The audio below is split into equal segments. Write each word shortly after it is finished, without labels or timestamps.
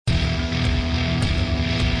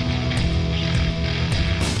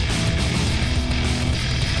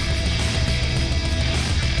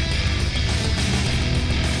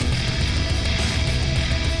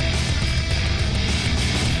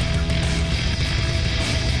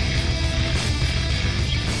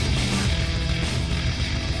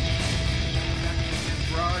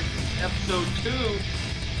episode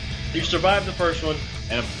 2. You survived the first one.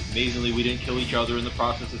 And amazingly, we didn't kill each other in the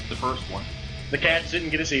process of the first one. The cats didn't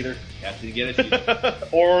get us either. Cats didn't get us either.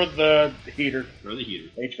 Or the heater. Or the heater.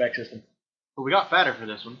 HVAC system. But we got fatter for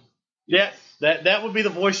this one. Yeah, that would be the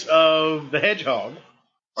voice of the hedgehog.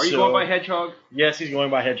 Are you going by Hedgehog? Yes, he's going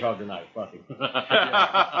by Hedgehog tonight. Fuck him.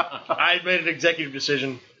 I made an executive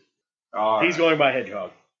decision. He's going by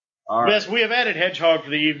Hedgehog. All right. Yes, we have added Hedgehog for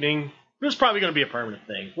the evening. This is probably going to be a permanent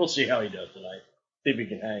thing. We'll see how he does tonight. See if he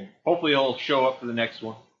can hang. Hopefully he'll show up for the next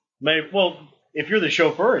one. Maybe. Well, if you're the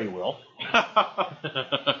chauffeur, he will.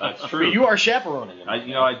 That's true. You are chaperoning him.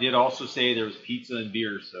 I did also say there was pizza and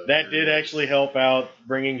beer, so that did actually help out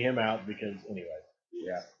bringing him out because, anyway.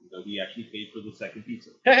 Yeah. So he actually paid for the second pizza.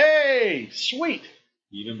 Hey, sweet.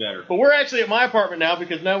 Even better. But we're actually at my apartment now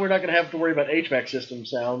because now we're not going to have to worry about HVAC system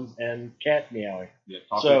sounds and cat meowing. Yeah,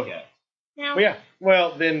 talk to the cat. Well, yeah.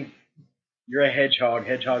 Well, then you're a hedgehog.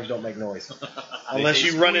 Hedgehogs don't make noise unless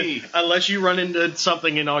you run into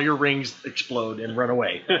something and all your rings explode and run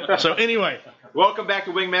away. So anyway, welcome back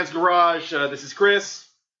to Wingman's Garage. This is Chris.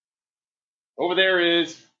 Over there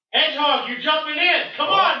is Hedgehog. You're jumping in. Come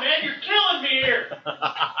on, man. You're killing me here,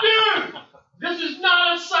 dude. This is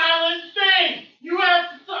not a silent thing. You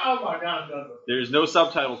have to. Oh my God, I'm done. There's no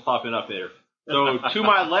subtitles popping up there. So to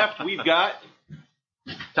my left, we've got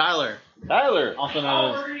Tyler. Also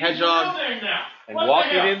known as Hedgehog. And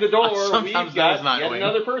walking in the door, we've Sometimes got not yet going.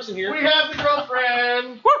 another person here. We have the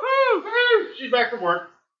girlfriend. Woohoo! Woo! She's back from work.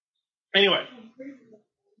 Anyway.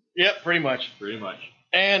 Yep, pretty much. Pretty much.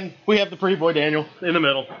 And we have the pretty boy Daniel in the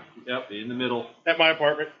middle. Yep, in the middle. At my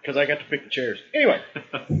apartment, because I got to pick the chairs. Anyway.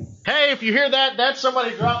 Hey, if you hear that, that's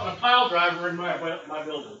somebody dropping a pile driver in my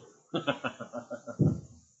building.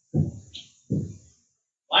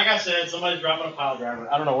 Like I said, somebody's dropping a pile driver.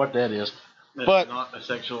 I don't know what that is. That's but not a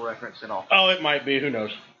sexual reference at all. Oh, it might be. Who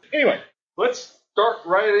knows? Anyway. Let's start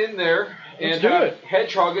right in there and do have it.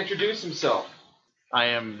 Hedgehog introduce himself. I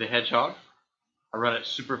am the Hedgehog. I run at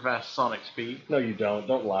super fast sonic speed. No, you don't.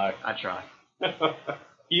 Don't lie. I try.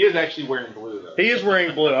 He is actually wearing blue, though. He is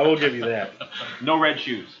wearing blue. I will give you that. No red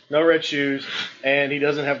shoes. No red shoes. And he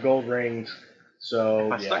doesn't have gold rings. So,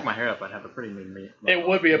 If I stuck my hair up, I'd have a pretty mean mohawk. It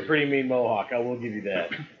would be a pretty mean mohawk. I will give you that.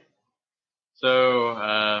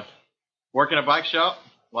 So, work in a bike shop,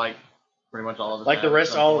 like pretty much all of us Like have the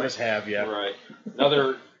rest at some all of point. us have, yeah. Right.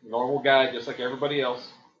 Another normal guy, just like everybody else.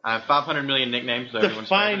 I have 500 million nicknames, so everyone's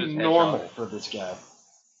favorite is Define Hedgehog. normal for this guy.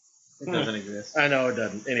 It doesn't exist. I know it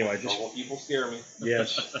doesn't. Anyway, just Normal people scare me.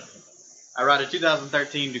 yes. I ride a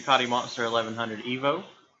 2013 Ducati Monster 1100 Evo,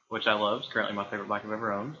 which I love. It's currently my favorite bike I've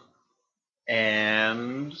ever owned.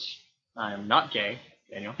 And I am not gay,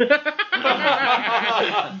 Daniel.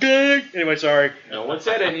 Good. Anyway, sorry. No one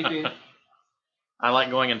said anything. I like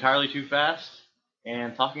going entirely too fast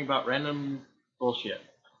and talking about random bullshit.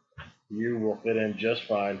 You will fit in just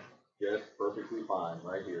fine. Just perfectly fine,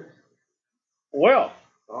 right here. Well,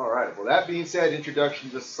 All right. Well, that being said,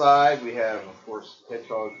 introductions aside, we have, of course,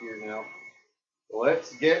 Hedgehog here now.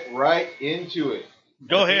 Let's get right into it.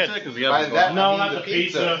 go ahead. Because we By have that- No, I mean not the the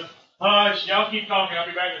pizza. Hush. Y'all keep talking. I'll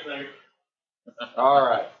be back in a second. All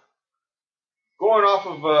right. Going off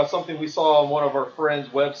of something we saw on one of our friends'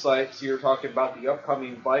 websites here, talking about the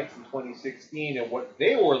upcoming bikes in 2016 and what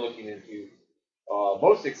they were looking into,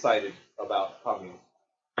 most excited about coming.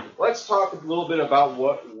 Let's talk a little bit about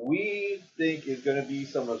what we think is going to be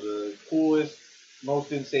some of the coolest,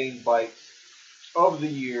 most insane bikes of the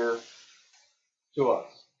year to us.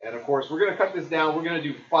 And of course, we're going to cut this down. We're going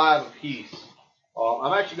to do 5 apiece.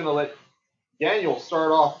 I'm actually going to let Daniel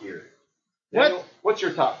start off here. Daniel, what's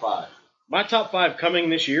your top 5? My top 5 coming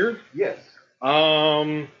this year. Yes.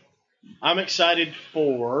 I'm excited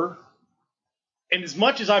for, and as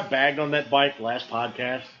much as I bagged on that bike last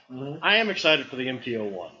podcast, I am excited for the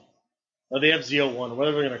MT-01, or the FZ-01,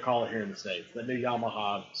 whatever they're going to call it here in the States, that new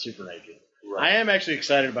Yamaha Super Naked. Right. I am actually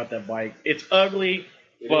excited about that bike. It's ugly,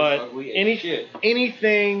 It is but ugly as shit.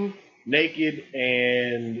 anything naked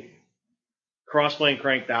and crossplane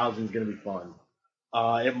crank 1000 is going to be fun.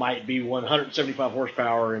 It might be 175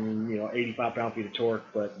 horsepower and 85 pound-feet of torque,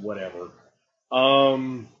 but whatever. I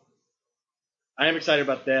am excited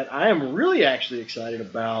about that. I am really actually excited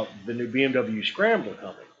about the new BMW Scrambler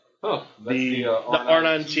coming. Huh. That's The R9T,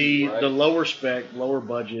 R9T, right? the lower spec, lower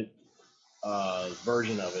budget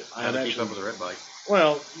version of it. I have to keep up with the red bike.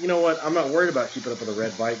 Well, you know what? I'm not worried about keeping up with the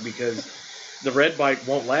red bike because the red bike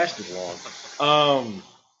won't last as long.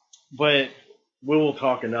 But we will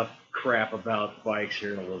talk enough crap about bikes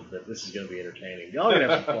here in a little bit. This is going to be entertaining. Y'all going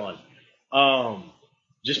to have some fun.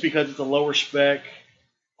 Just because it's a lower spec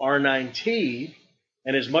R9T,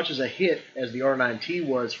 And as much as a hit as the R9T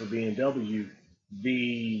was for BMW,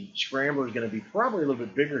 the Scrambler is going to be probably a little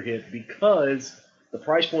bit bigger hit because the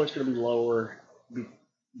price point is going to be lower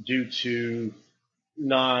due to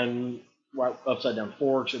upside down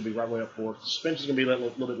forks. It'll be right way up forks. The suspension is going to be a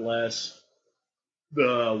little bit less.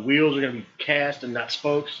 The wheels are going to be cast and not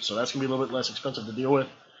spokes, so that's going to be a little bit less expensive to deal with.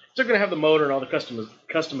 Still going to have the motor and all the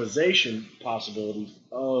customization possibilities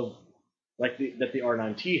of that the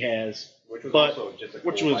R9T has. Which was also just a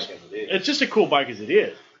cool bike as it is. It's just a cool bike as it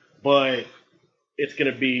is, but it's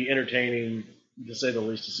going to be entertaining, to say the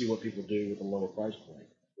least, to see what people do with a lower price point.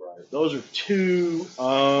 Right. Those are two.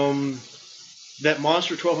 That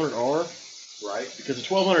Monster 1200R, right? Because the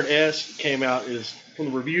 1200S came out is, from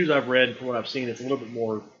the reviews I've read and from what I've seen, it's a little bit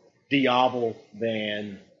more Diablo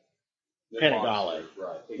than Panigale.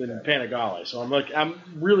 Right. Exactly. Than Panigale. So I'm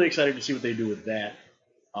really excited to see what they do with that.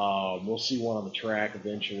 We'll see one on the track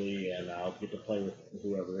eventually, and I'll get to play with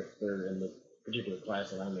whoever if they're in the particular class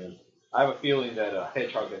that I'm in. I have a feeling that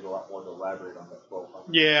Hedgehog has a lot more to elaborate on that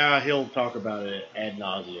 1200. Yeah, he'll talk about it ad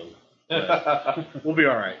nauseum. We'll be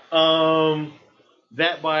all right.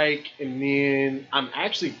 That bike, and then I'm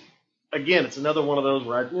actually, again, it's another one of those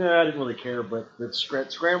where I didn't really care, but the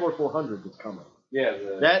Scrambler 400 that's coming. Yeah,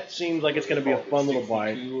 that seems like it's going to be a fun little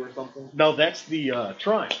bike. Or something? No, that's the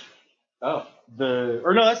Triumph. Oh.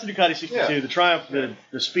 That's the Ducati 62. Yeah. The Triumph,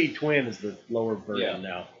 the Speed Twin is the lower version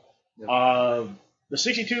now. Yeah. The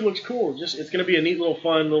 62 looks cool. It's going to be a neat little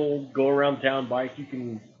fun little go around town bike you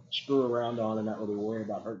can screw around on and not really worry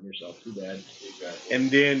about hurting yourself too bad. Exactly. And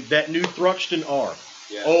then that new Thruxton R.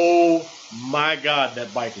 Yeah. Oh my God,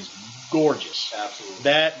 that bike is gorgeous. Absolutely.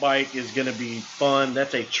 That bike is going to be fun.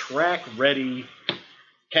 That's a track-ready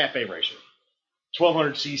cafe racer.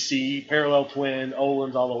 1200cc, parallel twin,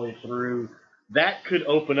 Öhlins all the way through. That could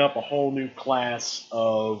open up a whole new class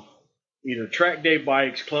of either track day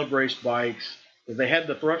bikes, club race bikes. Because they had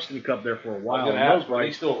the Thruxton Cup there for a while. Are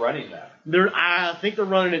they still running that? I think they're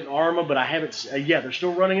running it in ARMA, but I haven't. They're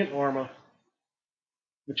still running it in ARMA.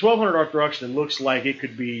 The 1200R Thruxton looks like it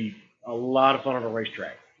could be a lot of fun on a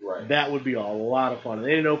racetrack. Right. That would be a lot of fun. And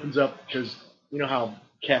then it opens up, because you know how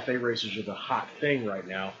cafe racers are the hot thing right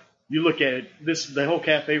now. You look at it, the whole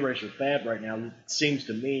cafe racer fad right now seems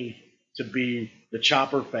to me to be the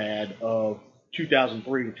chopper fad of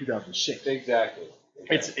 2003 to 2006. Exactly.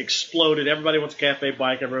 It's exploded. Everybody wants a cafe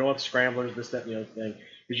bike. Everybody wants scramblers, this, that, and the other thing.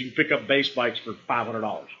 Because you can pick up base bikes for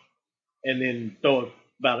 $500. And then throw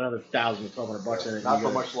about another $1,000 to $1,200 in it. Not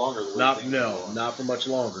for much longer. Not for much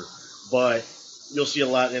longer. But you'll see a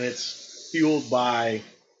lot, and it's fueled by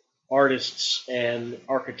artists and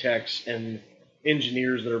architects and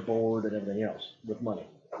engineers that are bored and everything else with money.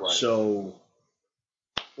 Right. So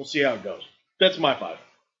we'll see how it goes. That's my 5.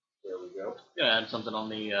 There we go. Yeah, add something on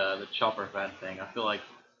the chopper fad thing. I feel like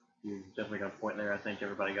you definitely got a point there. I think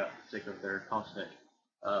everybody got sick of their constant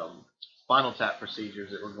spinal tap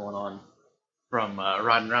procedures that were going on from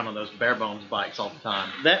riding around on those bare bones bikes all the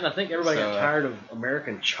time. That, and I think everybody got tired of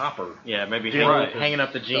American chopper. Yeah, maybe Hanging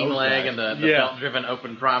up the gene leg and the belt-driven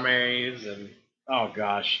open primaries and. Oh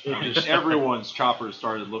gosh, just everyone's choppers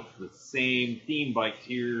started to look the same. Theme bikes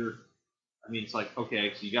here. I mean, it's like,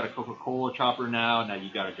 okay, so you got a Coca-Cola chopper now. Now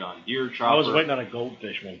you got a John Deere chopper. I was waiting on a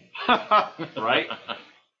Goldfish one. Right?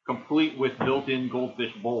 Complete with built-in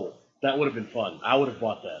Goldfish bowl. That would have been fun. I would have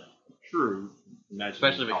bought that. True. Imagine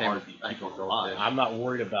especially if it how came hard with these people actual alive. Goldfish. I'm not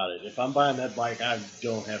worried about it. If I'm buying that bike, I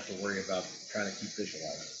don't have to worry about trying to keep fish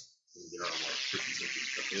alive. There are like 50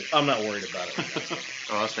 inches. I'm not worried about it.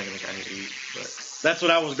 Oh, I was thinking the kind of eat, but That's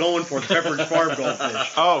what I was going for. The Pepperidge Farm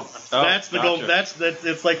Goldfish. That's the gold. That's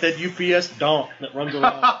it's like that UPS donk that runs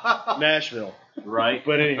around Nashville. Right.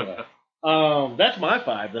 But anyway, that's my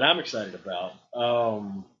 5 that I'm excited about.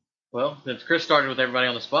 well, since Chris started with everybody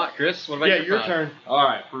on the spot, Chris, what about your 5? turn. All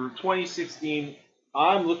right, for 2016,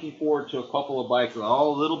 I'm looking forward to a couple of bikes that are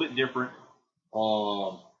all a little bit different.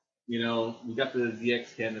 We got the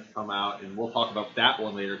ZX10 that's come out, and we'll talk about that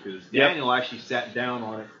one later because Daniel actually sat down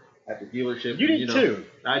on it at the dealership. You did too.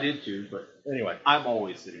 I did too, but Anyway, I'm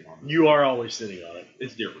always sitting on this. you are always sitting on it.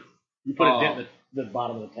 It's different. You put a dent in the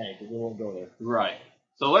bottom of the tank, and we won't go there. Right.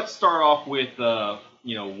 So let's start off with,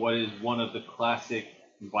 what is one of the classic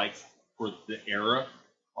bikes for the era,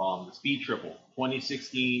 the Speed Triple.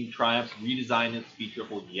 2016 Triumph's redesigned its Speed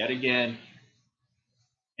Triple yet again,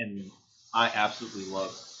 and I absolutely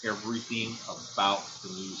love everything about the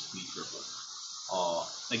new Speed Triple.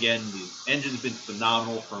 Again, the engine's been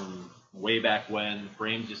phenomenal from way back when. The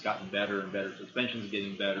frame's just gotten better and better. Suspension's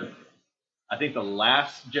getting better. I think the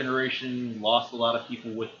last generation lost a lot of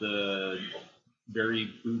people with the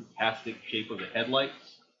very boot-tastic shape of the headlights.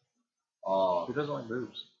 Who doesn't like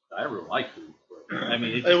boobs? I really like food, but I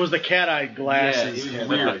mean, It was the cat-eyed glasses. Yeah, it was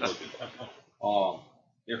weird looking.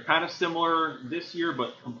 They're kind of similar this year,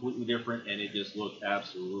 but completely different, and it just looked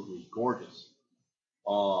absolutely gorgeous.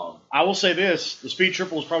 I will say this: the Speed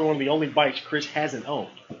Triple is probably one of the only bikes Chris hasn't owned.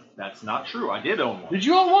 That's not true. I did own one. Did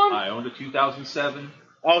you own one? I owned a 2007.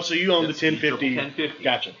 Oh, so you owned the Speed Triple 1050. 1050.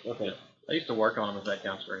 Gotcha. Okay. Yeah. I used to work on them if that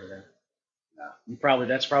counts for anything.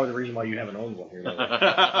 That's probably the reason why you haven't owned one here.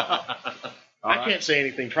 All I right. can't say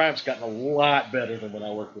anything. Triumph's gotten a lot better than when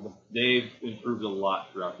I worked with them. They've improved a lot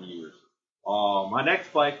throughout the years. My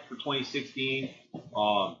next bike for 2016,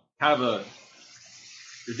 kind of a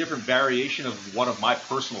different variation of one of my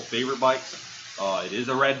personal favorite bikes. It is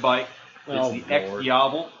a red bike. It's the X Lord.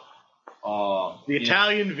 Diavolo. The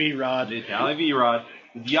Italian V-Rod. The Italian V-Rod.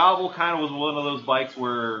 The Diavolo kind of was one of those bikes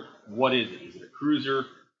where, what is it? Is it a cruiser?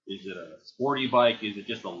 Is it a sporty bike? Is it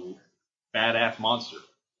just a badass monster?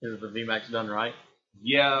 Is the VMAX done right?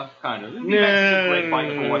 Yeah, kind of. The V-Max is a great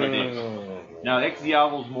bike for what it is. Now, the X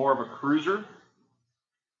Diavolo is more of a cruiser,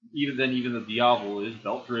 even the Diavolo is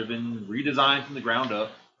belt-driven, redesigned from the ground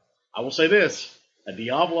up. I will say this: a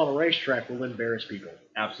Diavolo on a racetrack will embarrass people.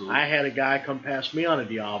 Absolutely. I had a guy come past me on a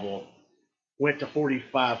Diavolo, went to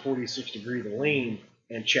 45, 46 degrees of lean,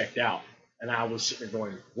 and checked out. And I was sitting there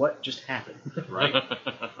going, what just happened? Right?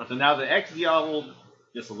 So now the X Diavolo,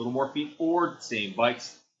 just a little more feet forward, same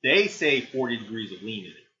bikes. They say 40 degrees of lean in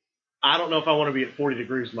it. I don't know if I want to be at 40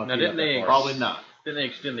 degrees with my Now, feet didn't up that they- far. Probably not. Didn't they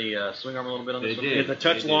extend the swing arm a little bit on this They one? did. It's a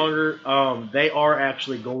touch They did. longer. They are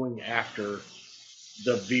actually going after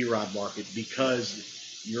the V-Rod market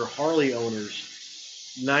because your Harley owners,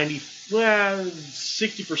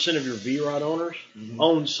 60% of your V-Rod owners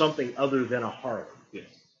own something other than a Harley.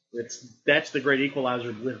 Yes. That's the great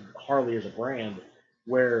equalizer with Harley as a brand,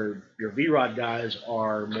 where your V-Rod guys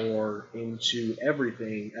are more into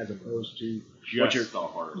everything as opposed to what your Just the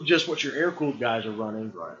Harley. just what your air-cooled guys are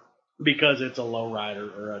running Right. because it's a low rider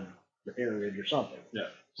or a Heritage or something. Yeah.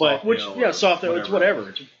 But Soft tail or it's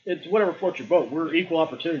whatever. It's whatever floats your boat. We're equal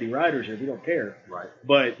opportunity riders here. We don't care. Right.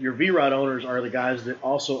 But your V-Rod owners are the guys that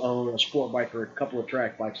also own a sport bike or a couple of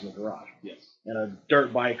track bikes in the garage, Yes. and a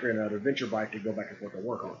dirt bike or an adventure bike to go back and forth to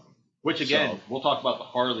work on. Which again, So- we'll talk about the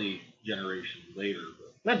Harley generation later.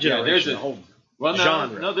 But Not Yeah, generation, there's a- the whole well, no,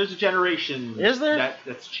 genre. no, there's a generation Is there?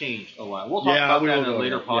 that's changed a lot. We'll talk about we that will in a go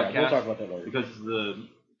later there. podcast. Yeah, we'll talk about that later. Because the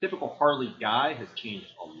typical Harley guy has changed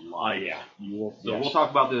a lot. You will. So yes. we'll talk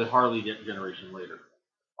about the Harley generation later.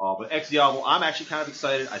 But X Diavolo, I'm actually kind of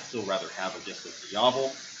excited. I'd still rather have just a Diavolo.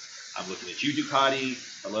 I'm looking at you, Ducati.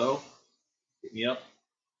 Hello? Hit me up.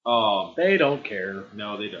 They don't care.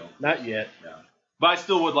 No, they don't. Not yet. No. But I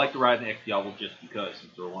still would like to ride an X Diavolo just because. You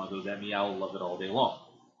throw one of those at me, I'll love it all day long.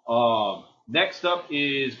 Next up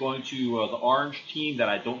is going to the Orange team that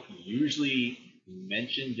I don't usually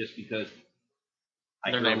mention just because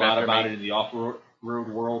I They're hear a named lot after about me. it in the off-road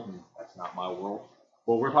world, and that's not my world.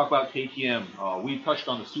 But we're talking about KTM. We touched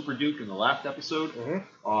on the Super Duke in the last episode.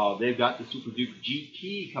 Mhm. They've got the Super Duke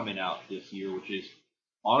GT coming out this year, which is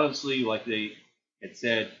honestly, like they had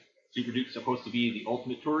said, Super Duke's supposed to be the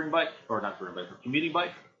ultimate touring bike, or not touring bike, but commuting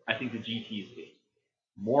bike. I think the GT is it.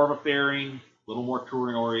 More of a fairing, a little more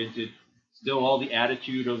touring oriented. Still all the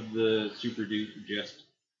attitude of the Super Duke, just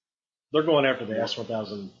They're going after the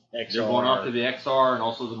S1000 XR. they're going after the XR and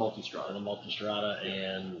also the and Multistrada. the Multistrada,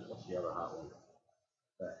 and what's the other hot one?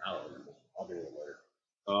 I don't remember. I'll do it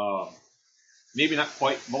later. Maybe not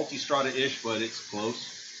quite Multistrada-ish, but it's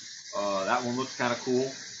close. That one looks kind of cool.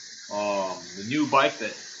 The new bike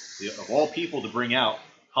that, of all people to bring out,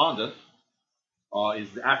 Honda,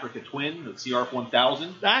 is the Africa Twin, the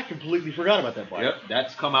CRF1000. I completely forgot about that bike. Yep,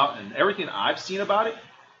 that's come out, and everything I've seen about it,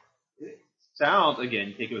 it sounds,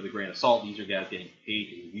 again, take it with a grain of salt. These are guys getting paid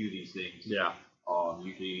to review these things. Yeah.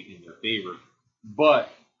 Usually in their favor. But,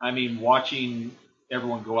 I mean, watching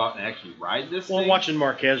everyone go out and actually ride this Well, thing. watching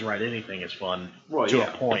Marquez ride anything is fun Well, to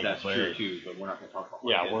yeah, a point. That's but- true, too, but we're not going to talk about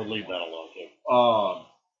Yeah, Marquez. we'll leave that alone, too.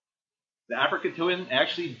 The Africa Twin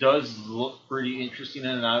actually does look pretty interesting,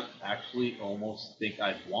 and I actually almost think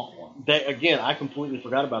I'd want one. Again, I completely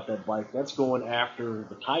forgot about that bike. That's going after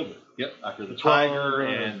the Tiger. Yep, after the The 12, Tiger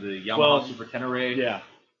and the Yamaha 12 Super Tenere. Yeah.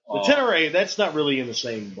 The Tenere, that's not really in the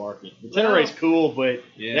same market. The Tenere's cool, but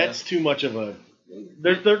Yeah. that's too much of a...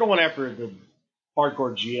 They're going after the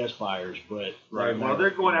hardcore GS buyers, but... Right. Well, they're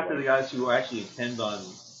going after the guys who actually intend on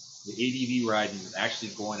the ADV riding and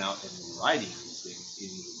actually going out and riding these things in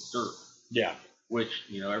the dirt. Yeah. Which,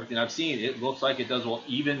 everything I've seen, it looks like it does well,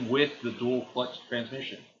 even with the dual clutch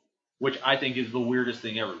transmission, which I think is the weirdest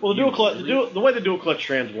thing ever. Well, the way the dual clutch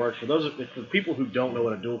trans works, for people who don't know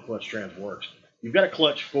what a dual clutch trans works, you've got a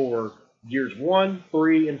clutch for gears 1,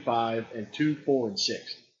 3, and 5, and 2, 4, and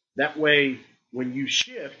 6. That way, when you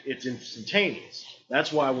shift, it's instantaneous.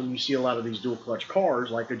 That's why when you see a lot of these dual clutch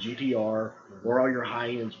cars, like a GTR or all your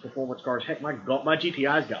high-end performance cars, heck, my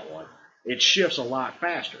GTI's got one. It shifts a lot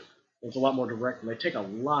faster. It's a lot more direct, and they take a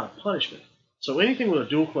lot of punishment. So anything with a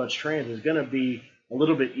dual clutch trans is going to be a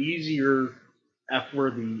little bit easier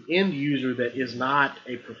for the end user that is not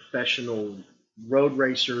a professional road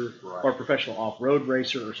racer or professional off-road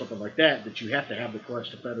racer or something like that, that you have to have the clutch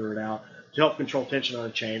to feather it out to help control tension on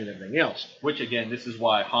a chain and everything else. Which, again, this is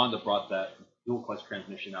why Honda brought that dual clutch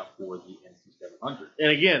transmission out for the NC700.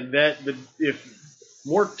 And again, if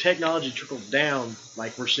more technology trickles down,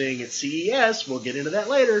 like we're seeing at CES, we'll get into that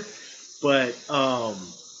later, but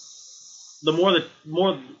the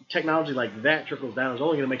more technology like that trickles down is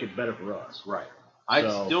only going to make it better for us. Right. I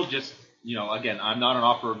still just, again, I'm not an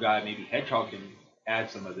off-road guy. Maybe Hedgehog can add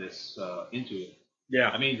some of this into it. Yeah.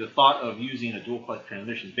 I mean, the thought of using a dual clutch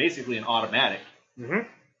transmission, basically an automatic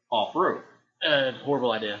off-road.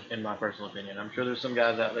 Horrible idea, in my personal opinion. I'm sure there's some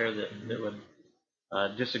guys out there that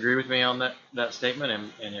would disagree with me on that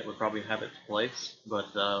statement, and it would probably have its place. But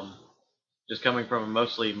just coming from a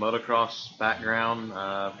mostly motocross background,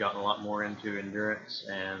 I've gotten a lot more into endurance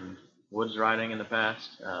and woods riding in the past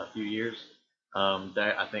few years.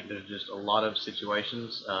 I think there's just a lot of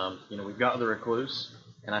situations. We've got the Recluse,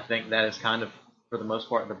 and I think that is kind of, for the most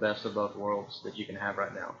part, the best of both worlds that you can have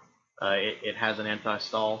right now. It has an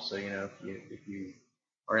anti-stall, so if you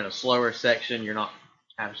are in a slower section, you're not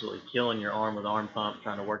absolutely killing your arm with arm pump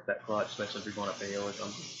trying to work that clutch, especially if you're going up a hill or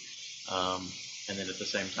something. And then at the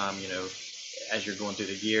same time, as you're going through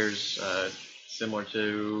the gears, similar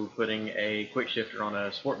to putting a quick shifter on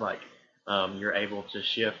a sport bike, you're able to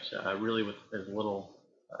shift really with as little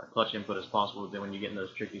clutch input as possible. Then when you get in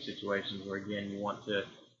those tricky situations where, again, you want to,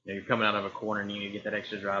 you're coming out of a corner and you need to get that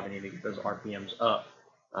extra drive and you need to get those RPMs up,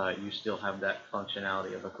 you still have that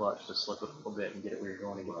functionality of a clutch to slip it a little bit and get it where you're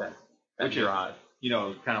going to get that drive.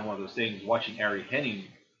 Kind of one of those things, watching Ari Henning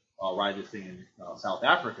ride this thing in South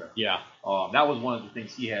Africa. Yeah. That was one of the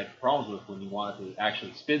things he had problems with when he wanted to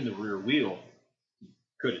actually spin the rear wheel. He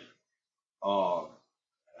couldn't.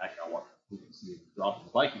 Actually, I want to see him drop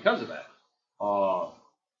his bike because of that.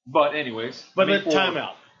 But anyways. But time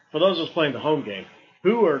out. For those of us playing the home game,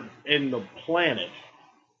 who are in the planet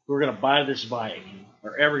who are going to buy this bike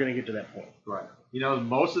are ever going to get to that point? Right.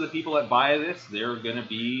 Most of the people that buy this, they're going to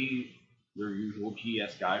be your usual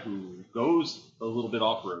GS guy who goes a little bit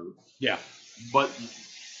off-road. Yeah. But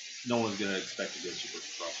no one's going to expect to go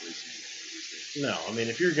supercross racing. No, I mean,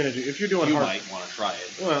 if you're doing you might want to try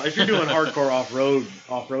it. Well, if you're doing hardcore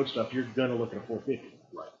off-road stuff, you're going to look at a 450.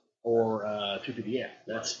 Right. Or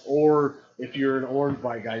 250F. Or if you're an orange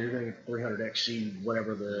bike guy, you're going to get 300XC,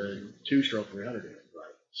 whatever the two-stroke 300 is.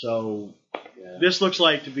 Right. So this looks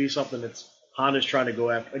like to be something that's Honda's trying to go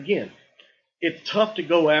after. Again, it's tough to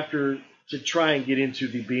go after to try and get into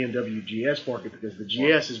the BMW GS market because the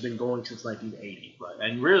GS has been going since 1980. Right.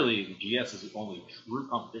 And really, the GS is the only true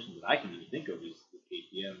competition that I can even think of is the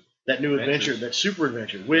KTM. That new adventure, that super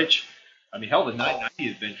adventure, which... I mean, hell, the 990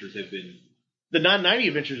 adventures have been... The 990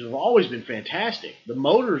 adventures have always been fantastic. The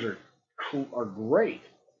motors are great.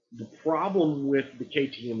 The problem with the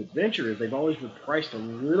KTM adventure is they've always been priced a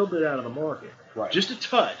little bit out of the market. Right. Just a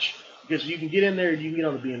touch. Because you can get in there and you can get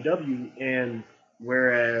on the BMW, and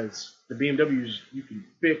whereas the BMWs you can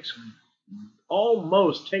fix,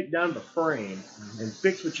 almost take down the frame and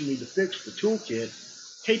fix what you need to fix for the toolkit,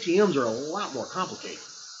 KTMs are a lot more complicated.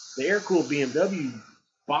 The air-cooled BMW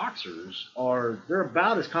boxers they're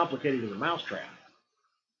about as complicated as a mousetrap.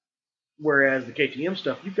 Whereas the KTM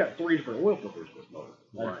stuff, you've got 3 different oil filters with this motor.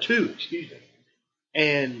 Right. 2, excuse me.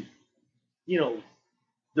 And,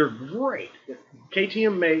 they're great.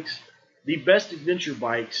 KTM makes the best adventure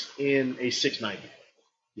bikes in a 690.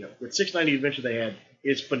 Yep. The 690 adventure they had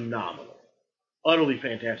is phenomenal. Utterly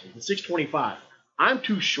fantastic. The 625, I'm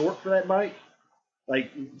too short for that bike.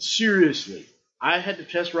 Like, seriously. I had to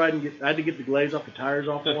test ride I had to get the glaze off the tires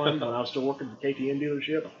off one when I was still working at the KTM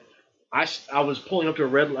dealership. I was pulling up to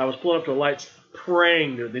a light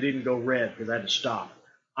praying that they didn't go red because I had to stop.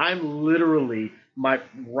 I'm literally, my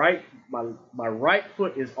right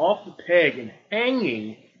foot is off the peg and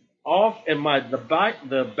hanging off, and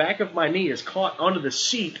the back of my knee is caught onto the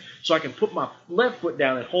seat so I can put my left foot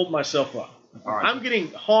down and hold myself up. All right. I'm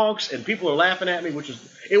getting honks and people are laughing at me,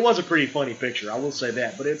 it was a pretty funny picture, I will say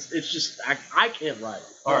that, but it's just, I can't ride it.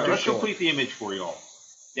 All right, let's complete the image for you all.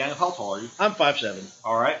 Daniel, how tall are you? I'm 5'7".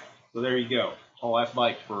 All right, so there you go. Tall ass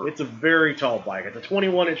bike for... It's a very tall bike. It's a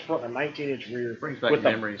 21-inch front and a 19-inch rear Brings back with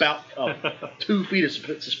memories. about 2 feet of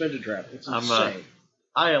suspended travel. It's insane.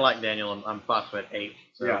 I like Daniel. I'm 5'8",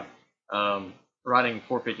 so Yeah. Riding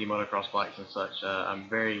 450 motocross bikes and such, I'm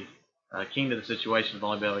very keen to the situation of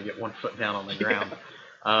only being able to get 1 foot down on the ground.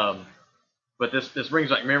 But this brings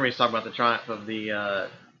back memories. Talking about the triumph of the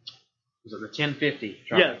was it the 1050?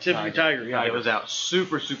 Yeah, 1050 Tiger. Yeah, It was out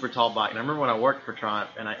super tall bike. And I remember when I worked for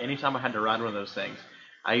Triumph, and anytime I had to ride one of those things,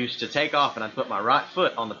 I used to take off and I'd put my right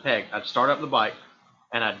foot on the peg. I'd start up the bike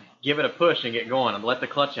and I'd give it a push and get going. I'd let the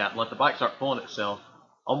clutch out and let the bike start pulling itself,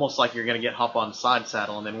 almost like you're going to get hop on side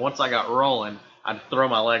saddle. And then once I got rolling, I'd throw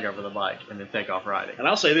my leg over the bike and then take off riding. And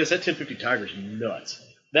I'll say this: that 1050 Tiger is nuts.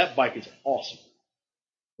 That bike is awesome.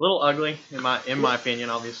 A little ugly in my opinion,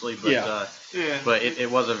 obviously, but but it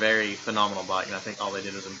was a very phenomenal bike, and I think all they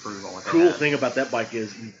did was improve on what they Cool had. thing about that bike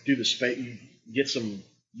is you do the space. You get some.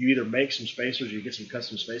 You either make some spacers or you get some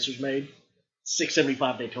custom spacers made.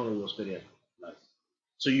 675 Daytona wheels fit in. Nice.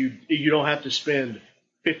 So you don't have to spend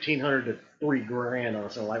 $1,500 to $3,000 on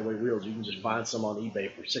some lightweight wheels. You can just find some on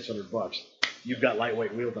eBay for $600. You've got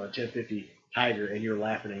lightweight wheels on a 1050 Tiger, and you're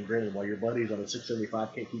laughing and grinning while your buddies on a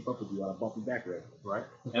 675 can't keep up with you on a bumpy back road. Right.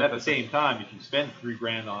 And at the same time, if you spend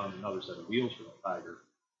 $3,000 on another set of wheels for that Tiger,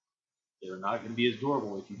 they're not going to be as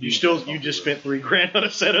durable if you do. You just spent $3,000 on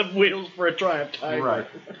a set of wheels for a Triumph Tiger. Right.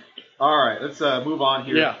 All right. Let's move on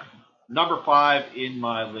here. Yeah. Number 5 in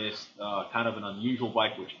my list, kind of an unusual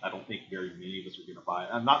bike, which I don't think very many of us are going to buy.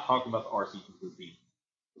 I'm not talking about the RC215.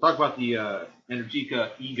 I'm talking about the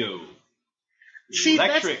Energica Ego. See,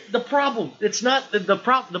 Electric. that's the problem. It's not the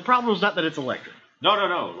problem is not that it's electric. No.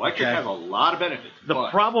 Electric Okay. has a lot of benefits. The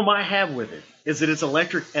but, problem I have with it is that it's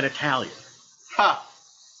electric and Italian. Ha!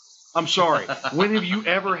 I'm sorry. When have you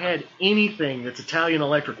ever had anything that's Italian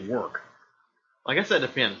electric work? I guess that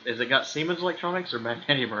depends. Has it got Siemens Electronics or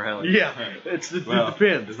Magneti Marelli? Yeah, it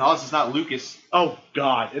depends. As long as it's not Lucas. Oh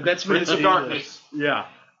God, that's Prince of Darkness. Yeah,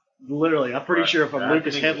 literally. I'm pretty Right. sure if I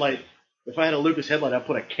had a Lucas headlight, I'd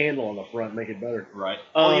put a candle on the front and make it better. Right.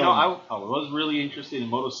 Well, I was really interested in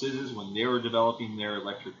Moto Scissors when they were developing their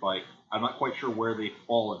electric bike. I'm not quite sure where they've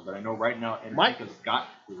fallen, but I know right now Energica's got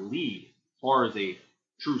the lead as far as a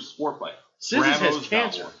true sport bike. Scissors has Bravo's got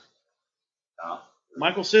cancer. one.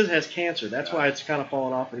 Michael Sis has cancer. That's why it's kind of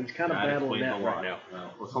fallen off, and he's kind of battling that right now.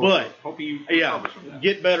 Hope you recovers from that.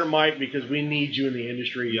 Get better, Mike, because we need you in the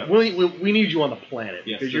industry. Yeah. We need you on the planet.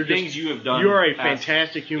 Yes, because the things you have done. You are a past-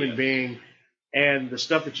 fantastic human being, and the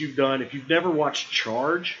stuff that you've done. If you've never watched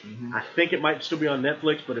Charge, I think it might still be on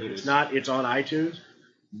Netflix, but if it's not, it's on iTunes.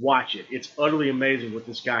 Watch it. It's utterly amazing what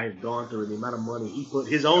this guy has gone through and the amount of money he put,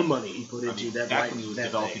 his own money he put into that. Back when he was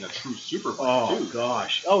developing a true super bike, Oh too.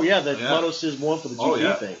 gosh. Oh yeah, the Moto Sis one for the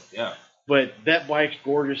GT thing. Yeah. But that bike's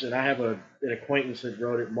gorgeous, and I have an acquaintance that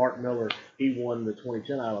rode it, Mark Miller. He won the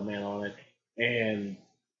 2010 Isle of Man on it, and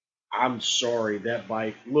I'm sorry, that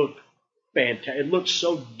bike looked fantastic. It looked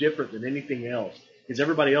so different than anything else, because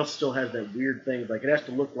everybody else still has that weird thing, like it has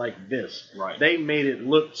to look like this. Right. They made it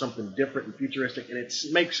look something different and futuristic, and it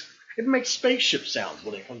makes spaceship sounds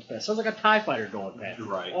when it comes past. It sounds like a TIE fighter going past.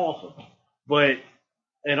 Right. It's awesome. But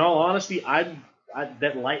in all honesty,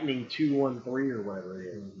 that Lightning 213 or whatever it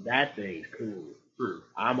is, that thing's cool. True.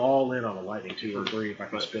 I'm all in on a Lightning 213 if I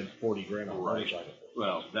can spend $40,000 on a Right. motorcycle.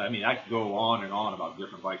 Well, I mean, I could go on and on about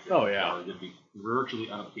different bikes that Oh, yeah. are going to be virtually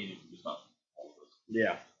unobtainible from just about all of us.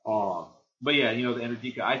 Yeah. But yeah, the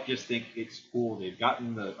Energica, I just think it's cool. They've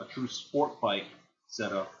gotten a true sport bike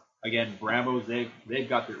set up. Again, Bravo's, they've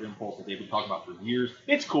got their impulse that they've been talking about for years.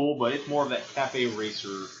 It's cool, but it's more of that cafe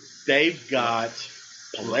racer. They've got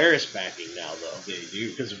Polaris backing now, though. They do.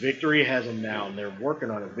 Because Victory has them now, and they're working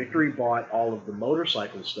on it. Victory bought all of the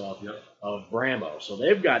motorcycle stuff of Bravo, so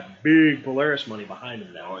they've got big Polaris money behind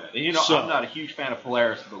them now. Oh, yeah. And I'm not a huge fan of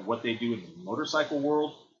Polaris, but what they do in the motorcycle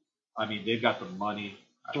world, I mean, they've got the money.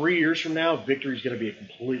 3 years from now, Victory's going to be a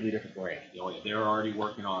completely different brand. Oh, yeah. They're already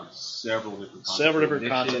working on several different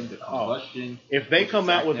concepts. The combustion. If they come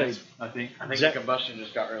out with I think the combustion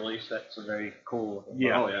just got released. That's a very cool.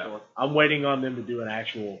 Yeah. Oh, yeah. I'm waiting on them to do an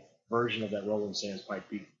actual version of that Roland Sands Pike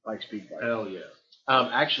Speed bike. Hell yeah.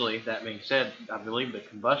 Actually, that being said, I believe the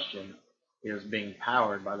combustion is being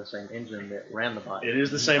powered by the same engine that ran the bike. It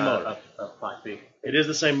is the same motor. Of Pike Peak. It is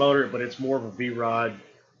the same motor, but it's more of a V-Rod,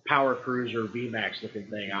 Power Cruiser, VMAX looking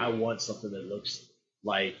thing. I want something that looks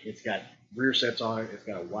like it's got rear sets on it, it's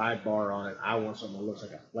got a wide bar on it. I want something that looks like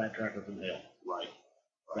a flat tracker from hell. Right.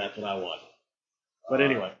 That's what I want. But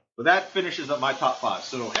anyway. But that finishes up my top 5.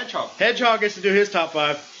 So, Hedgehog gets to do his top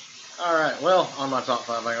 5. All right. Well, on my top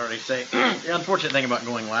 5, I already say the unfortunate thing about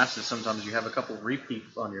going last is sometimes you have a couple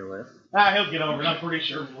repeats on your list. He'll get over it. I'm pretty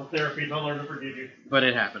sure with therapy, they'll learn to forgive you. But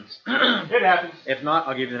it happens. It happens. If not,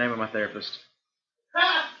 I'll give you the name of my therapist.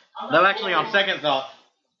 No, actually, on second thought,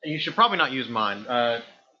 You should probably not use mine.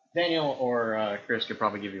 Daniel or Chris could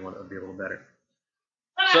probably give you one that would be a little better.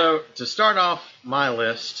 So, to start off my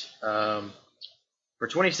list, for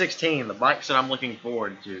 2016, the bikes that I'm looking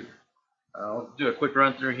forward to, I'll do a quick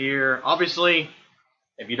run through here. Obviously,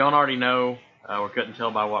 if you don't already know, or couldn't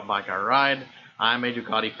tell by what bike I ride, I'm a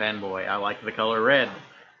Ducati fanboy. I like the color red.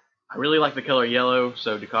 I really like the color yellow,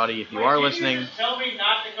 so Ducati, if you are listening... Can you just tell me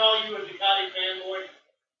not to call you a Ducati fanboy?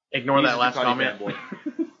 Ignore that last comment.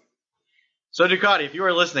 So Ducati, if you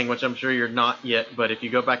are listening, which I'm sure you're not yet, but if you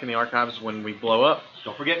go back in the archives when we blow up,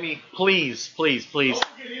 Don't forget me. please, please, please,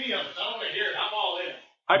 Don't get any of it. I don't want to hear it. I'm all in.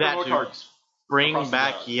 Hyper That motards. bring Across the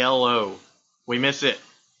back board. yellow. We miss it.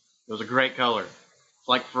 It was a great color. It's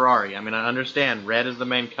like Ferrari. I mean, I understand red is the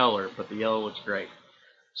main color, but the yellow looks great.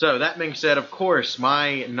 So that being said, of course,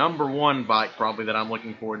 my number one bike probably that I'm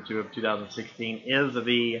looking forward to of 2016 is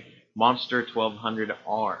the Monster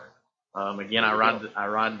 1200R. Again, I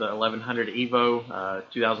ride the 1100 Evo,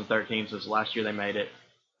 2013, since last year they made it.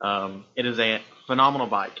 It is a phenomenal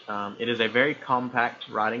bike. It is a very compact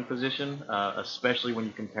riding position, especially when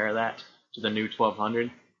you compare that to the new 1200.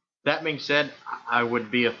 That being said, I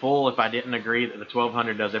would be a fool if I didn't agree that the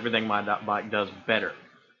 1200 does everything my bike does better.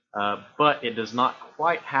 But it does not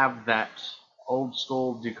quite have that old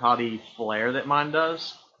school Ducati flair that mine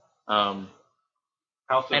does. How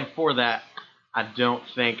so? And for that, I don't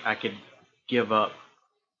think I could give up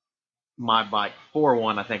my bike for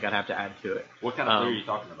one. I think I'd have to add to it. What kind of flair are you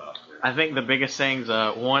talking about? I think the biggest things,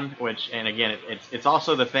 one, which, and again, it's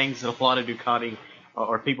also the things that a lot of Ducati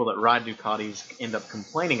or people that ride Ducatis end up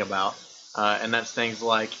complaining about, and that's things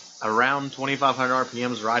like around 2,500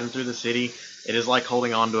 RPMs riding through the city, it is like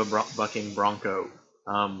holding on to a bucking bronco.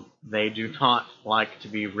 They do not like to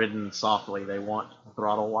be ridden softly. They want the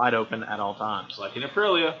throttle wide open at all times. Like in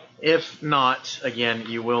Aprilia. If not, again,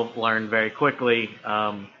 you will learn very quickly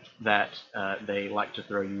that they like to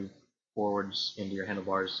throw you forwards into your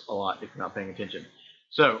handlebars a lot if you're not paying attention.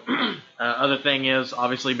 So, other thing is,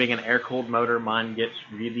 obviously being an air-cooled motor, mine gets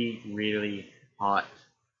really, really hot.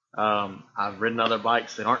 I've ridden other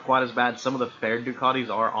bikes that aren't quite as bad. Some of the fair Ducatis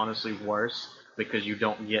are honestly worse because you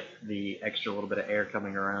don't get the extra little bit of air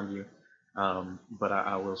coming around you. But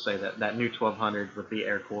I will say that that new 1200 with the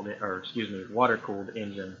water-cooled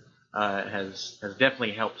engine has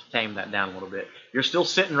definitely helped tame that down a little bit. You're still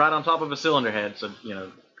sitting right on top of a cylinder head, so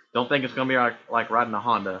don't think it's going to be like riding a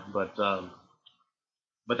Honda.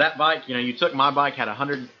 But that bike, you took my bike, had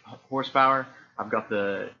 100 horsepower. I've got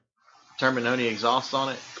the Terminoni exhaust on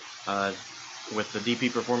it with the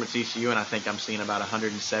DP Performance ECU, and I think I'm seeing about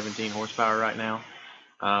 117 horsepower right now.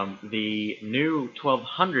 The new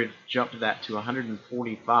 1200 jumped that to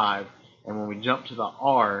 145, and when we jump to the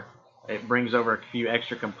R, it brings over a few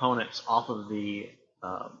extra components off of the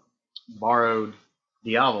borrowed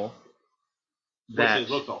Diavel. Which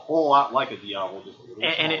looks a whole lot like a Diavel, just a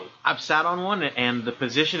little smaller. I've sat on one, and the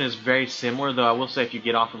position is very similar, though I will say if you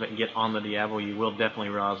get off of it and get on the Diavel, you will definitely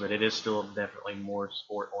realize that it is still definitely more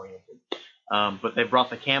sport-oriented. But they brought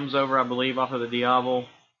the cams over, I believe, off of the Diavel.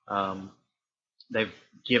 They've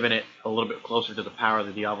given it a little bit closer to the power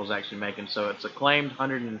the Diavel's actually making, so it's a claimed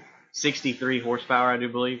 163 horsepower, I do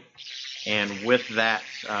believe. And with that,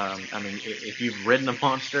 if you've ridden a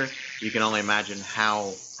Monster, you can only imagine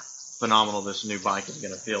how phenomenal this new bike is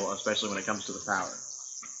going to feel, especially when it comes to the power.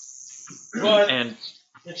 But And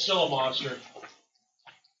it's still a Monster.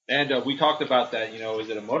 And we talked about that. Is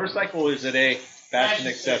it a motorcycle or is it a fashion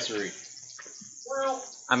accessory? Well,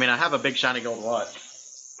 I have a big shiny gold watch.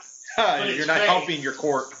 You're not helping your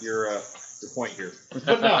point here.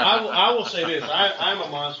 but no, I will say this. I'm a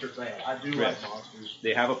Monster fan. I do like Monsters.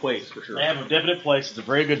 They have a place for sure. They have a definite place. It's a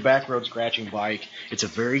very good back road scratching bike. It's a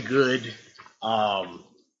very good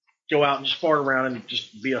go out and just fart around and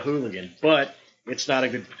just be a hooligan. But it's not a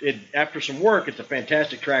good. After some work, it's a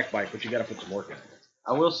fantastic track bike, but you got to put some work in it.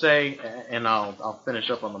 I will say, and I'll finish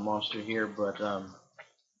up on the Monster here, but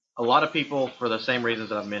a lot of people, for the same reasons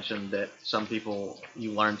that I've mentioned, that some people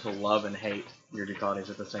you learn to love and hate your Ducatis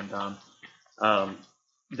at the same time.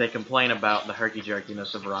 They complain about the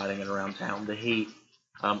herky-jerkiness of riding it around town, the heat,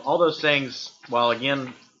 all those things. While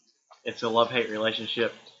again, it's a love-hate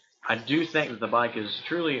relationship, I do think that the bike is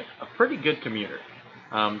truly a pretty good commuter.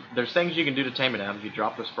 There's things you can do to tame it down. If you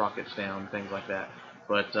drop the sprockets down, things like that.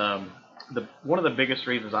 But one of the biggest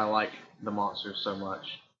reasons I like the Monsters so much,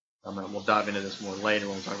 and we'll dive into this more later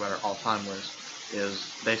when we talk about our all-time list,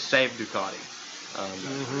 is they saved Ducati.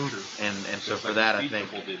 And so for that, I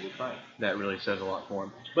think that really says a lot for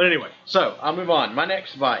them. But anyway, so I'll move on. My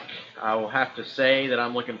next bike, I will have to say that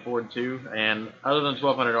I'm looking forward to, and other than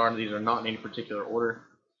 1200R, these are not in any particular order.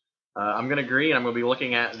 I'm going to agree, and I'm going to be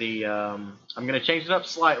looking at the. I'm going to change it up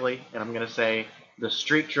slightly, and I'm going to say the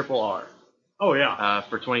Street Triple R. Oh yeah.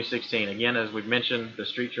 For 2016. Again, as we've mentioned, the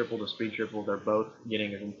Street Triple, the Speed Triple, they're both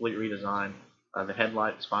getting a complete redesign. The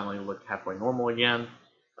headlights finally look halfway normal again,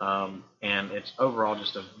 and it's overall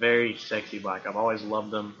just a very sexy bike. I've always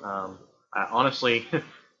loved them. I honestly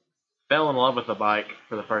fell in love with the bike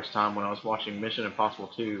for the first time when I was watching Mission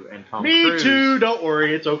Impossible 2, and Tom Cruise Me too. Don't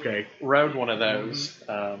worry, it's okay. rode one of those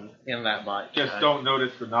in that bike. Just don't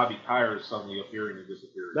notice the knobby tires suddenly appearing and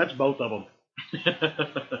disappearing. That's both of them.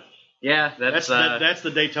 Yeah, that's That's the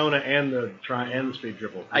Daytona and the Speed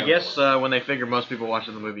Triple. I guess when they figure most people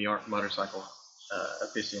watching the movie aren't motorcycle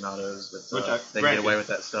aficionados, that they get away with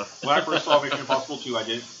that stuff. When I first saw Mission Impossible 2, I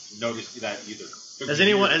didn't notice that either. Has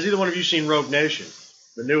either one of you seen Rogue Nation,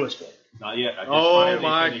 the newest one? Not yet. I just Oh finally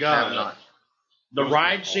my finished God. it. Not. The It was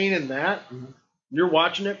ride cool. scene in that, Mhm. you're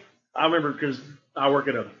watching it. I remember because I work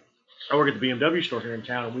at the BMW store here in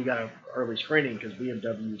town, and we got an early screening because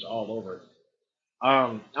BMW's all over it.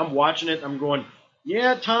 I'm watching it. I'm going,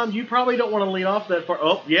 yeah, Tom, you probably don't want to lean off that far.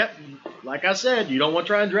 Oh, yep. Like I said, you don't want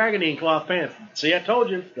to try and drag it in cloth pants. See, I told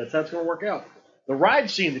you. That's how it's going to work out. The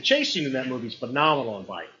ride scene, the chase scene in that movie is phenomenal on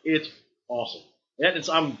bike. It's awesome.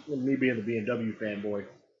 I'm me being the BMW fanboy.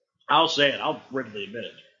 I'll say it. I'll readily admit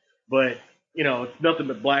it. But, it's nothing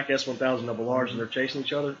but black S1000 double Rs and they're chasing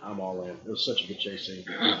each other. I'm all in. It was such a good chase scene.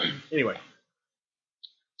 Anyway.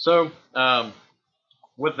 So,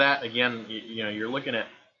 with that, again, you're looking at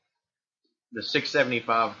the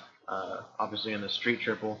 675, obviously in the Street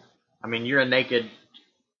Triple. I mean, you're a naked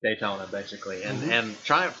Daytona, basically. And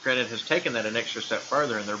Triumph Credit has taken that an extra step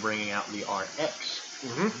further, and they're bringing out the RX,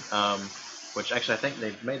 which actually I think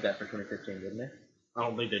they've made that for 2015, didn't they? I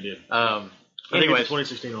don't think they did. Anyways,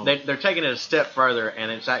 2016 only. they're taking it a step further, and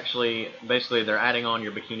it's actually basically they're adding on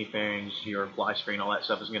your bikini fairings, your fly screen, all that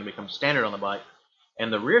stuff is going to become standard on the bike.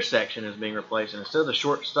 And the rear section is being replaced, and instead of the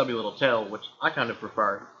short, stubby little tail, which I kind of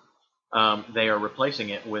prefer, they are replacing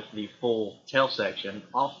it with the full tail section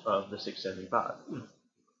off of the 675.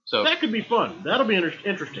 So That could be fun. That'll be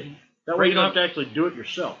interesting. That way you don't have to actually do it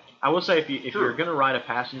yourself. I will say, if you're going to ride a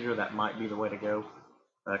passenger, that might be the way to go,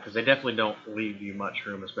 because they definitely don't leave you much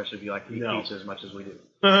room, especially if you like to eat pizza as much as we do.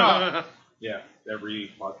 Yeah,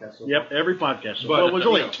 every podcast. So Yep, every podcast. But, Well, it was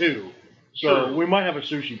only you know, 2. So sure. we might have a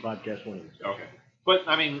sushi podcast one of these. Okay. But,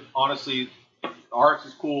 I mean, honestly, the RX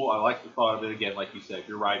is cool. I like the thought of it. Again, like you said, if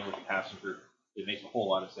you're riding with a passenger, it makes a whole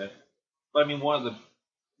lot of sense. But, I mean, one of the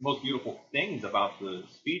most beautiful things about the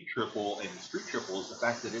Speed Triple and the Street Triple is the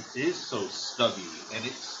fact that it is so stubby. And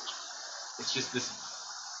it's just this,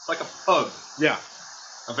 it's like a pug. Yeah.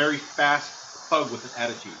 A very fast pug with an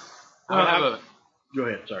attitude. I would have Go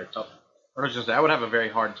ahead, sorry. I was just I would have a very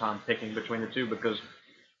hard time picking between the two, because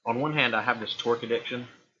on one hand I have this torque addiction,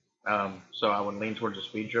 so I would lean towards the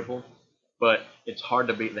Speed Triple, but it's hard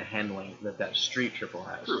to beat the handling that Street Triple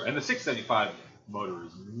has. True. And the 675 motor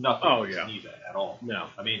is nothing to sneeze at all. No.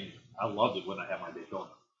 I mean, I loved it when I had my Daytona.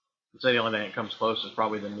 I'd say the only thing that comes close is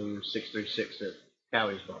probably the new 636 that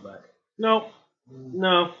Cowie's brought back. No,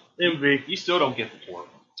 MV. You still don't get the torque.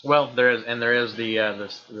 Well, there is the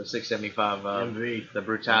 675 MV. the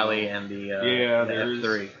Brutale and the there's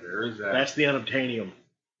F3. There is that. That's the unobtainium.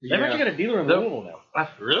 They've Yeah. actually got a dealer in Louisville now.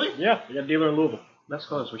 Really? Yeah, they got a dealer in Louisville. That's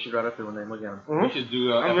close. We should ride up there one day and look at them. We should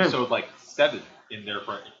do an episode like 7 in their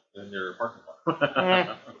parking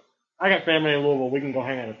lot. I got family in Louisville. We can go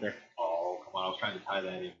hang out up there. Oh, come on. I was trying to tie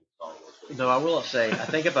that in with Star Wars. Though I will say, I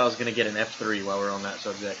think if I was going to get an F3 while we're on that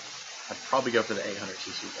subject, I'd probably go for the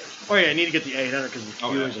 800cc version. Oh, yeah, I need to get the 800 because the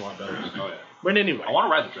Oh, fueling's yeah. a lot better. Oh, yeah. But anyway. I want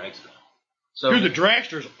to ride the dragster. So, Dude, the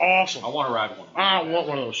Dragster's awesome. I want to ride one. I want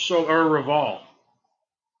one of those. Or a Revolve.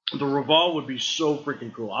 The Revolve would be so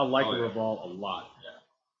freaking cool. I like the yeah. Revolve a lot.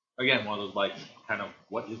 Again, one of those bikes, kind of,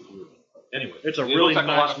 what is the Revolve? Anyway. It's a it really looks like a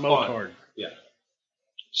lot nice of mo fun. card. Yeah.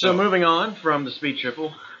 So moving on from the Speed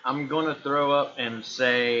Triple, I'm going to throw up and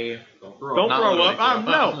say... Don't throw Don't up. throw really up. throw up.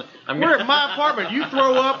 No. I'm We're gonna- at my apartment. You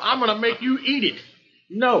throw up, I'm going to make you eat it.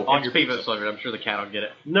 No. On It's your pizza pizza. slugger. I'm sure the cat will get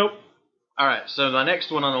it. Nope. All right, so the next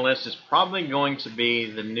one on the list is probably going to be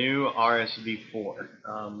the new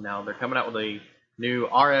RSV4. Now, they're coming out with a new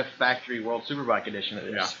RF Factory World Superbike Edition of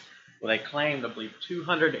this. Yeah. Well, they claim, I believe,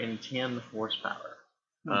 210 horsepower.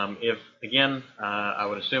 If, again, I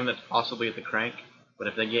would assume that's possibly at the crank, but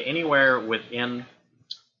if they get anywhere within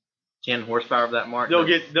 10 horsepower of that mark, They'll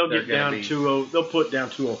they're get gonna down be- 20. They'll put down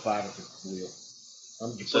 205 at the wheel.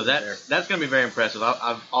 So that's going to be very impressive.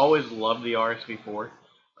 I've always loved the RSV4.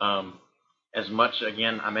 As much,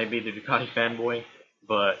 again, I may be the Ducati fanboy,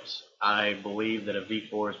 but I believe that a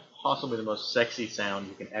V4 is possibly the most sexy sound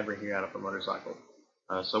you can ever hear out of a motorcycle.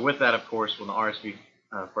 So with that, of course, when the RSV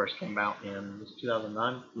first came out in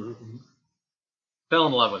 2009, fell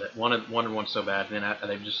in love with it. Wanted one so bad, and then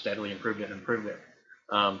they've just steadily improved it and improved it.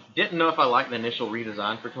 Didn't know if I liked the initial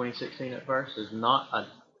redesign for 2016 at first. There's not a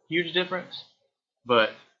huge difference, but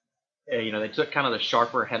they took kind of the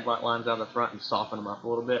sharper headlight lines out of the front and softened them up a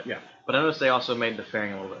little bit. Yeah. But I noticed they also made the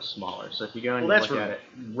fairing a little bit smaller. So if you go and Well, that's look for at it,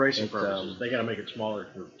 racing purposes. They got to make it smaller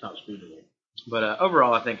for top speed limit. but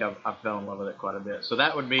overall, I think I've fell in love with it quite a bit. So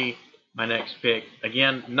that would be my next pick.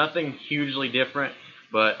 Again, nothing hugely different,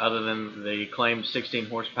 but other than the claimed 16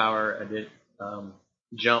 horsepower, I did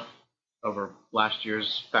jump over last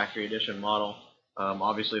year's factory edition model.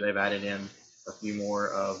 Obviously, they've added in a few more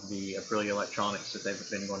of the Aprilia electronics that they've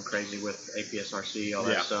been going crazy with, APS-RC, all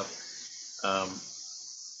that stuff.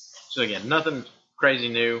 So again, nothing crazy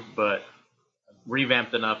new, but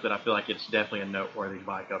revamped enough that I feel like it's definitely a noteworthy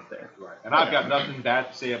bike up there. Right. And I've got nothing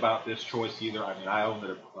bad to say about this choice either. I mean, I owned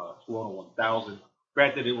a Toyota 1000.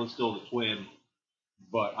 Granted, it was still the twin,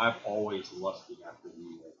 but I've always lusted after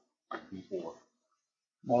the V4.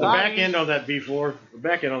 The back end on that V4, the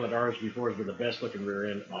back end on that RS-V4 has been the best looking rear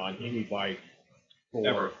end on any bike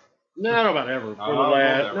Ever. No, I don't know about ever. For the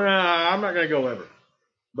last, I'm not going to go ever.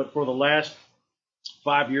 But for the last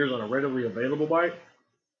 5 years on a readily available bike,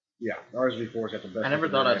 yeah, the RS-V4's got the best. I never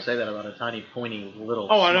thought I'd say that about a tiny, pointy, little.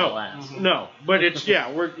 Oh, I know. Small ass. No, but it's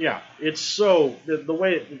it's so the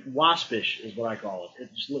way waspish is what I call it.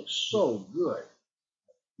 It just looks so good.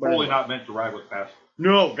 But Totally not meant to ride with fast.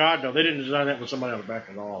 No, God, no. They didn't design that with somebody on the back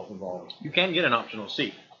at all involved. You can get an optional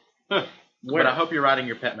seat, Where? but I hope you're riding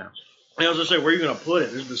your pet mouse. I was gonna say, where are you gonna put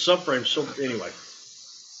it? There's the subframe. So anyway,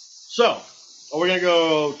 so are we gonna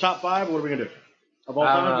go top 5? Or what are we gonna do? Of all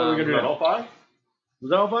time, what are we gonna do? All 5? Was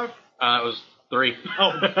that all 5? It was 3.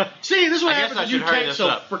 Oh, see, this is what I guess happens I when you should hurry take this so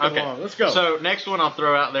up. freaking Okay. long. Let's go. So next one I'll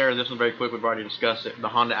throw out there. This one's very quick. We've already discussed it. The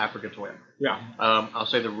Honda Africa Twin. Yeah. I'll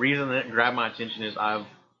say the reason that it grabbed my attention is I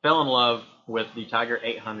fell in love with the Tiger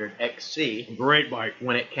 800 XC. Great bike.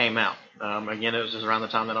 When it came out. Again, it was just around the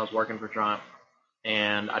time that I was working for Triumph.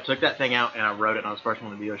 And I took that thing out and I rode it, and I was first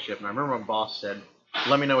one in the dealership. And I remember my boss said,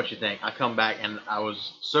 "Let me know what you think." I come back, and I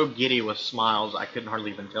was so giddy with smiles, I couldn't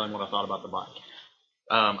hardly even tell him what I thought about the bike.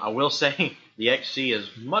 I will say the XC is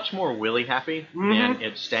much more wheelie happy than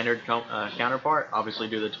its standard counterpart. Obviously,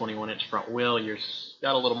 due to the 21-inch front wheel, you've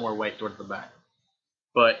got a little more weight towards the back.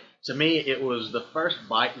 But to me, it was the first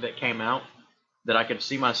bike that came out that I could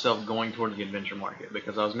see myself going toward the adventure market,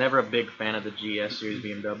 because I was never a big fan of the GS series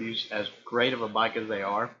BMWs. As great of a bike as they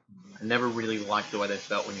are, I never really liked the way they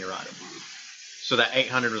felt when you ride them. So that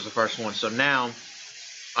 800 was the first one. So now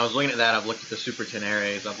I was looking at that. I've looked at the Super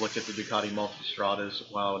Teneres. I've looked at the Ducati Multistradas.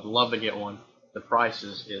 While I would love to get one, the price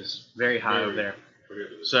is very high over there.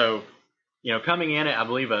 So, coming in at, I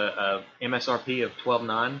believe, a MSRP of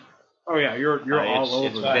 $12,900. Oh yeah, you're all over.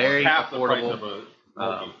 It's very half the price affordable.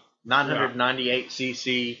 of a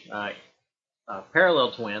 998cc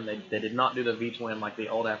parallel twin. They did not do the V-twin like the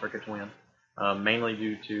old Africa twin, mainly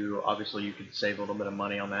due to, obviously, you could save a little bit of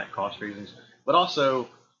money on that, cost reasons, but also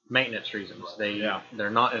maintenance reasons. They're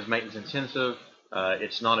not as maintenance intensive.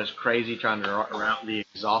 It's not as crazy trying to route the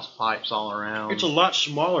exhaust pipes all around. It's a lot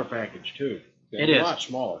smaller package too. It is is a lot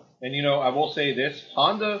smaller. And I will say this: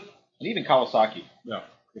 Honda and even Kawasaki,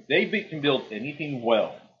 if they can build anything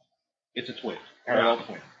well, it's a twin, parallel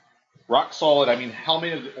twin. Rock solid. I mean, how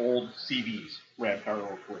many of the old CVs ran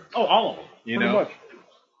parallel twins? Oh, all of them. Pretty much.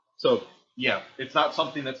 So, yeah, it's not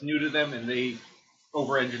something that's new to them, and they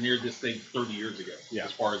over-engineered this thing 30 years ago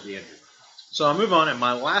as far as the engine. So I'll move on at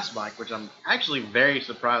my last bike, which I'm actually very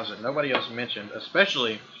surprised that nobody else mentioned,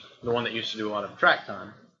 especially the one that used to do a lot of track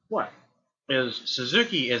time. What? Is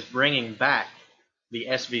Suzuki is bringing back the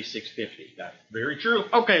SV650. That's very true.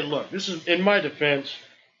 Okay, look, this is, in my defense,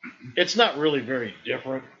 it's not really very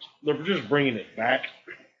different. They're just bringing it back.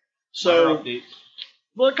 So,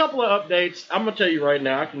 well, a couple of updates. I'm going to tell you right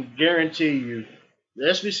now, I can guarantee you,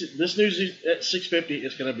 this new 650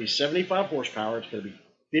 is going to be 75 horsepower. It's going to be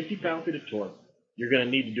 50 pound-feet of torque. You're going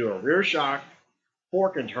to need to do a rear shock,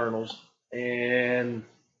 fork internals, and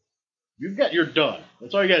you're done.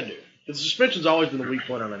 That's all you got to do. The suspension's always been the weak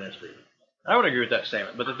point on an SV. I would agree with that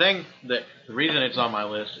statement, but the reason it's on my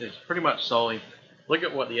list is pretty much solely, look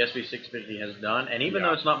at what the SV650 has done, and even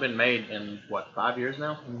though it's not been made in, 5 years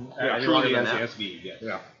now? Truly longer than as that. the SV, yes.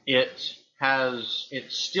 Yeah.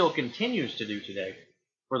 It still continues to do today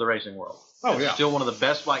for the racing world. Oh, It's yeah. still one of the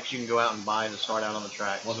best bikes you can go out and buy to start out on the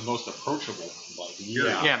track. One of the most approachable bikes.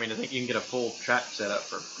 Yeah, I mean, I think you can get a full track setup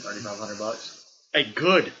for $3,500. A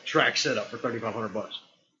good track setup for $3,500.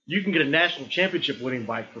 You can get a national championship winning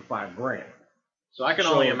bike for $5,000. So I can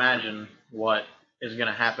only imagine what is going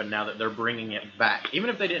to happen now that they're bringing it back. Even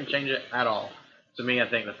if they didn't change it at all, to me, I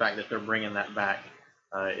think the fact that they're bringing that back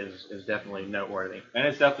is definitely noteworthy. And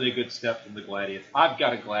it's definitely a good step from the Gladius. I've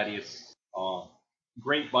got a Gladius.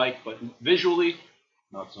 Great bike, but visually,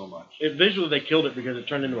 not so much. Visually, they killed it because it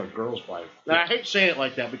turned into a girl's bike. And I hate saying it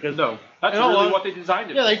like that because No, that's really what they designed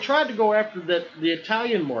it for. they tried to go after the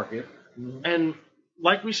Italian market, and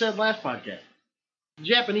like we said last podcast,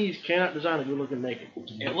 Japanese cannot design a good-looking naked.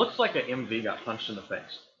 It looks like an MV got punched in the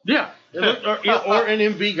face. Yeah, or an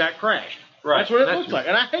MV got crashed. Right. That's what it looks like.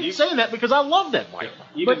 And I hate saying that because I love that bike.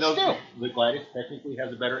 Even but though still. the Gladius technically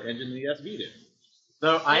has a better engine than the SV did.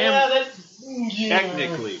 So I am.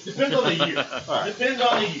 Technically. Depends on the year. Depends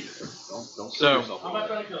on the year. Don't So- kill yourself. I'm not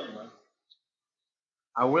trying to kill anyone.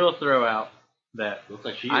 I will throw out that Looks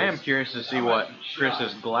like she I is. am curious to see what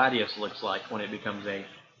Chris's Gladius looks like when it becomes a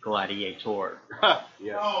Gladiator.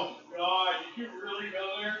 Yes. Oh, God. Did you really go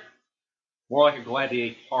there? More like a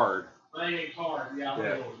gladiator. Gladiator.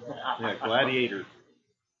 Yeah. Yeah, gladiator.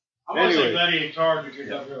 I want to say Anyway. Gladiator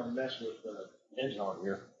because I'm going to mess with the engine on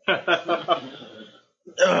here.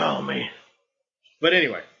 Oh, man. But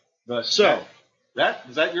anyway, But so,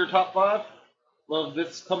 is that your top 5 of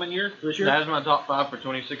this coming year? this year? That is my top 5 for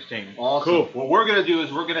 2016. Awesome. Cool. What we're going to do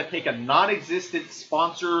is we're going to take a non-existent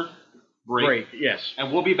sponsor break, Yes.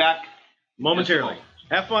 and we'll be back Momentarily.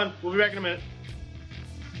 Just Have fun. We'll be back in a minute.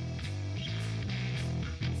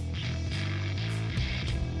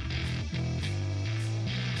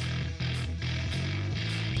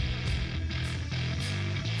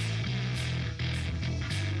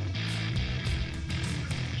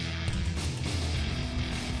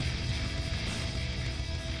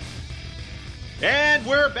 And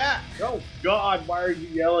we're back. Oh, God. Why are you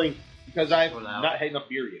yelling? Because I've Without- not had enough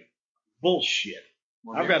beer yet. Bullshit.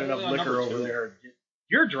 I've got enough Yeah, liquor number over 2. there.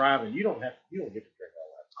 You're driving. You don't get to drink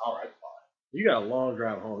all that. All right, fine. You got a long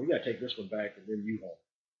drive home. You got to take this one back and then you home.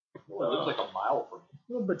 Well, it was like a mile from me.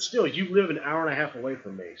 Well, but still, you live an hour and a half away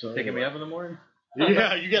from me. So Picking me up in the morning?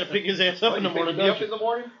 Yeah, you got to pick his ass up in the You morning, picking me don't up you? in the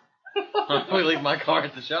morning? I'll probably leave my car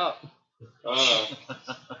at the shop.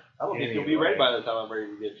 I don't think you'll be ready by the time I'm ready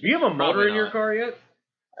to get Do you have a motor Probably in your not. car yet?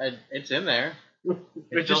 It's in there. It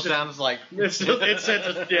It still just sounds like it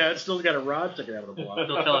still got a rod sticking out of the block.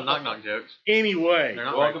 still telling knock-knock jokes. Anyway, They're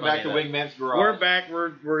not Welcome very back to funny, Wingman's Garage. we're back.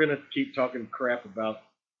 We're gonna keep talking crap about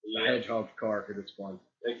the Yeah, Hedgehog car because it's fun.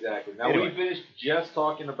 exactly. Now Anyway. we finished just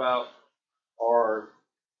talking about our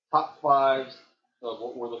top 5s of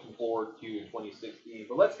what we're looking forward to in 2016.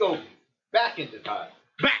 But let's go back into time.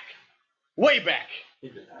 Back, way back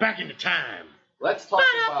into time. Let's talk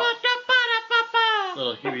about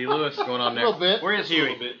Little Huey Lewis going on there. A little bit. Where is a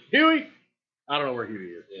little Huey? bit. Huey. I don't know where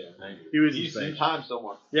Huey is. Yeah, Huey's in he's in space. time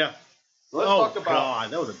somewhere. Yeah. So let's Oh talk about. God,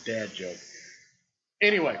 that was a dad joke.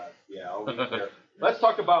 Anyway, Yeah, I'll leave it there. Let's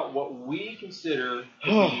talk about what we consider to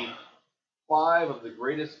be 5 of the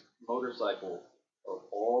greatest motorcycles of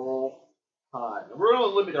all time. And we're going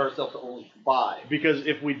to limit ourselves to only 5. because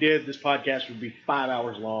if we did, this podcast would be 5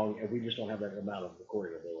 hours long, and we just don't have that amount of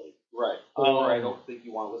recording ability. Right. Or I don't think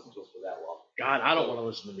you want to listen to us for that long. God, I don't want to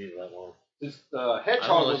listen to me that long. Since I Hedgehog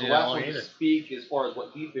don't was the listen to that last long one to either. speak as far as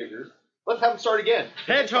what he figures, let's have him start again.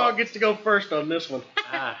 Hedgehog gets to go first on this one.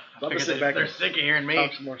 I I'm gonna figured sit back they're and sick of hearing me.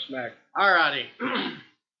 Talk some more smack. Alrighty.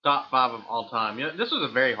 Top 5 of all time. You know, this was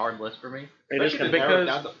a very hard list for me. It is Especially gonna to narrow it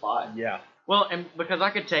because- down to 5. Yeah. Well, and because I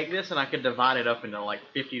could take this and I could divide it up into like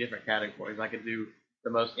 50 different categories. I could do the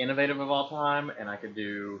most innovative of all time, and I could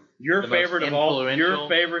do Your The most favorite of all. Your influential.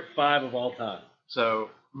 favorite 5 of all time. so.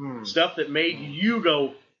 Stuff that made you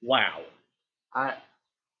go, wow. All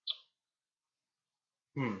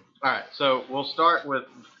right, so we'll start with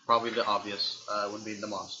probably the obvious. Would be the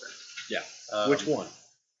Monster. Yeah. Which one?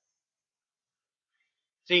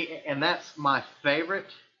 See, and that's my favorite.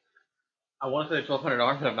 I want to say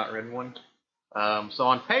 1200R, but I've not ridden one. So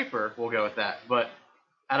on paper, we'll go with that. But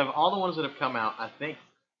out of all the ones that have come out, I think,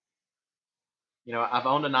 you know, I've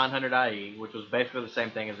owned a 900IE, which was basically the same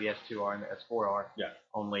thing as the S2R and the S4R. Yeah.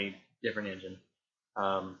 Only different engine.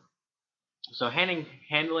 So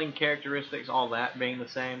handling characteristics, all that being the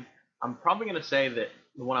same, I'm probably going to say that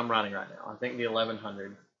the one I'm running right now, I think the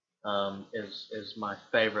 1100 is my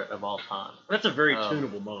favorite of all time. That's a very Um,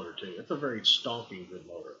 tunable motor, too. That's a very stonking good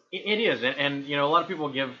motor. It is, and you know, a lot of people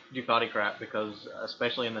give Ducati crap because,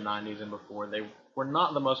 especially in the 90s and before, they were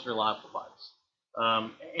not the most reliable bikes.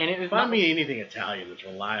 And it is Find not, me anything Italian that's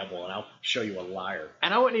reliable, and I'll show you a liar.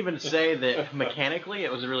 and I wouldn't even say that mechanically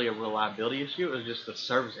it was really a reliability issue. It was just the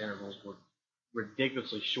service intervals were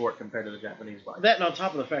ridiculously short compared to the Japanese bikes. That and on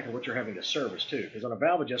top of the fact of what you're having to service, too. Because on a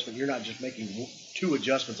valve adjustment, you're not just making 2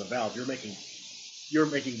 adjustments of valve. You're making you're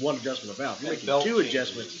making one adjustment of valve. You're And making belt 2 changes.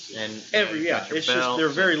 adjustments And every. you Yeah, got your it's just belts they're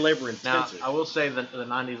very and- labor Now, intensive. I will say that the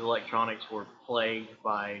 90s electronics were plagued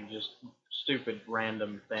by just stupid,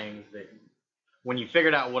 random things that, when you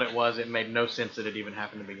figured out what it was, it made no sense that it even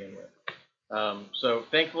happened to begin with. So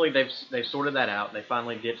thankfully, they've sorted that out. They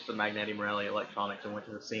finally ditched the Magneti Marelli electronics and went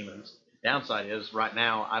to the Siemens. Downside is, right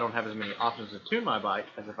now, I don't have as many options to tune my bike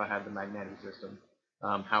as if I had the Magneti system.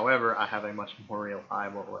 However, I have a much more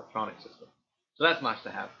reliable electronic system. So that's nice to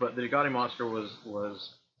have. But the Ducati Monster was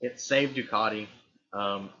it saved Ducati.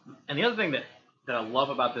 And the other thing that I love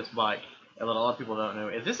about this bike, and that a lot of people don't know,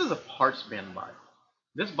 is this is a parts bin bike.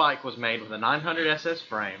 This bike was made with a 900 SS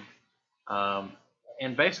frame.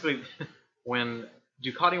 And basically, when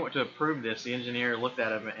Ducati went to approve this, the engineer looked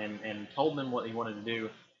at him and told them what he wanted to do.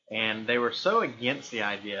 And they were so against the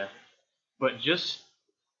idea, but just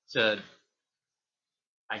to,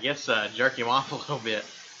 I guess, jerk him off a little bit,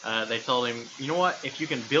 they told him, you know what, if you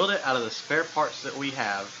can build it out of the spare parts that we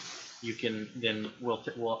have, you can, then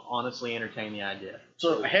we'll honestly entertain the idea.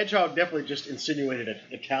 So Hedgehog definitely just insinuated an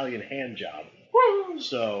Italian hand job.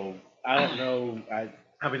 So I don't know.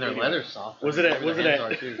 I mean, their leather's soft. Was it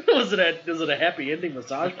a happy ending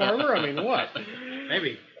massage parlor? I mean, what?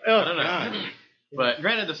 Maybe. Oh, I don't know. God. But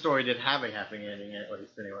granted, the story did have a happy ending, at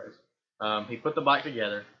least, anyways. He put the bike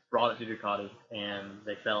together, brought it to Ducati, and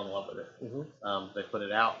they fell in love with it. Mhm. They put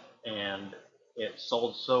it out, and it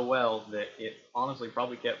sold so well that it honestly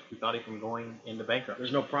probably kept Ducati from going into bankruptcy.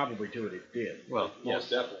 There's no probably to it. It did. Well, Most yes.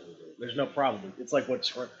 definitely. There's no probably. It's like what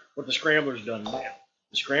the Scrambler's done now.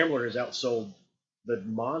 The Scrambler has outsold the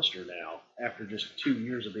Monster now after just 2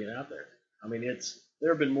 years of being out there. I mean,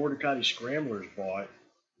 there have been more Ducati Scramblers bought.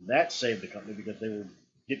 That saved the company because they were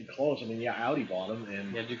getting close. I mean, yeah, Audi bought them,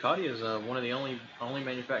 and Yeah, Ducati is one of the only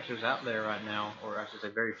manufacturers out there right now, or I should say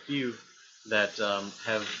very few, that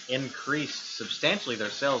have increased substantially their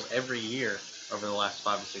sales every year over the last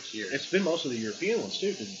 5 to 6 years. it's been most of the European ones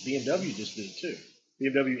too, because BMW just did it too.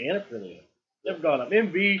 BMW and Aprilia, they've gone up.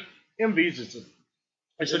 MV's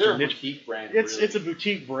it's such They're a a niche. boutique brand. It's really. a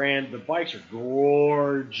boutique brand. The bikes are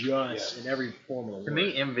gorgeous Yes. in every form of the word. To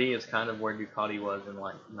me, MV is kind of where Ducati was in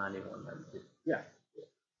like 91, 92.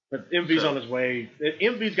 But MV's So- on his way.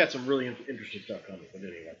 MV's got some really interesting stuff coming. But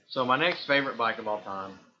anyway, So my next favorite bike of all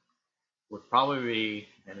time would probably be,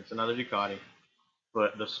 and it's another Ducati,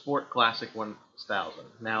 but the Sport Classic 1000.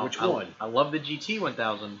 Now, Which one? I love the GT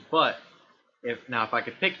 1000, but if I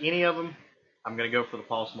could pick any of them, I'm going to go for the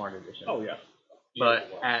Paul Smart edition. oh yeah.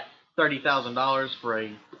 But at $30,000 for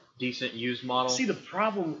a decent used model, See the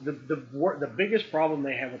problem, the biggest problem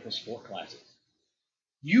they have with the Sport Classics.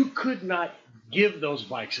 You could not give those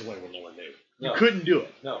bikes away when they were new. No. You couldn't do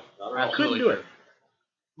it. No, not at all. Absolutely Couldn't do true. it.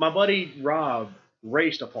 My buddy Rob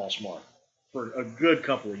raced a Paul Smart for a good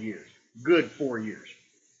couple of years, good 4 years.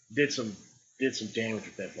 Did some damage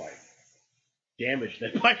with that bike. Damaged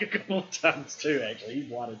that bike a couple of times too. Actually,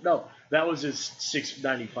 that was his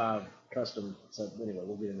 695 custom. So anyway,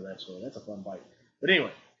 we'll get into that story. That's a fun bike. But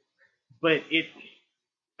anyway, it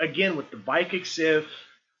again with the bike exif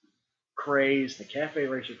craze, the cafe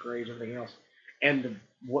racer craze, everything else, and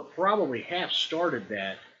what probably half started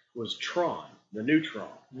that was Tron, the new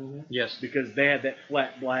Tron. Yes. Because they had that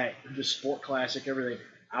flat black, the Sport Classic, everything.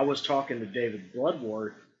 I was talking to David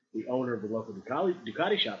Bloodworth, the owner of the local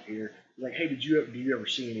Ducati shop here. He's like, hey, do you ever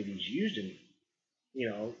see any of these used in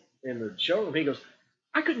the showroom? He goes,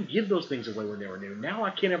 I couldn't give those things away when they were new. Now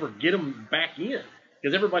I can't ever get them back in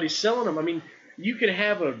because everybody's selling them. I mean, you could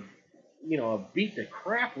have a beat the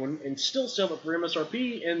crap one and still sell it for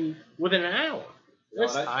MSRP and within an hour.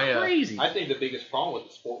 That's crazy. I think the biggest problem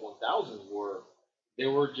with the Sport 1000s were they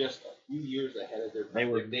were just a few years ahead of their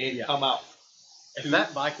time. They had come out If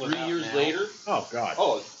that bike was 3 out years now- later. Oh God!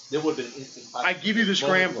 Oh, there would have been instant. I give you the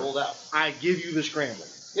Scrambler. Rolled out. I give you the Scrambler.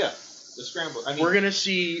 Yeah, the Scrambler. I mean, We're gonna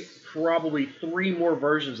see probably 3 more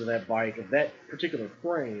versions of that bike of that particular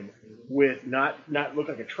frame with not look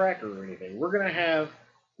like a tracker or anything.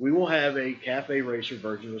 We will have a cafe racer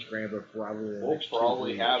version of the Scrambler probably. In the we'll next 2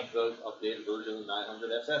 probably years. have the updated version of the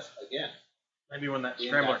 900 SS again. Maybe when that In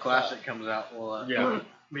Scrambler that Classic style. comes out, we'll Yeah.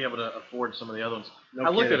 be able to afford some of the other ones. No I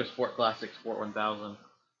looked kidding. at a Sport Classic Sport 1000,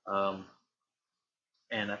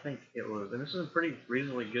 and I think it was, and this is in pretty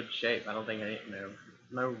reasonably good shape. I don't think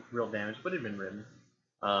no real damage, but it had been ridden.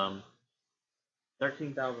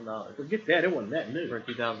 $13,000 Forget that. It wasn't that new. for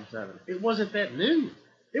 2007. It wasn't that new.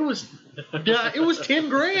 It was 10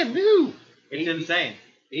 grand new. It's insane.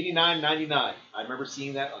 $89.99. I remember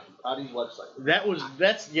seeing that on Ducati's website.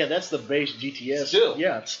 That's the base GTS. Still.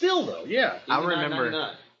 Yeah, still though. Yeah. I remember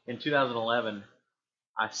 $89.99. in 2011,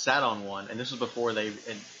 I sat on one, and this was before they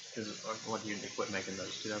had Because what you quit making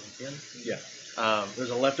those 2010? Yeah. There's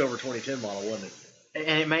a leftover 2010 model, wasn't it?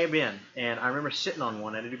 And it may have been. And I remember sitting on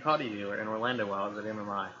one at a Ducati dealer in Orlando while I was at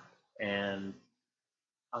MMI, and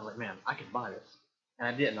I was like, man, I could buy this. And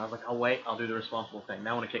I didn't. I was like, I'll wait. I'll do the responsible thing.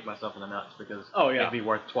 Now I want to kick myself in the nuts because it'd be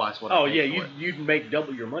worth twice what I paid for it. You'd make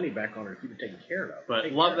double your money back on it if you were taken care of.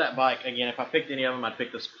 But love that bike. Again, if I picked any of them, I'd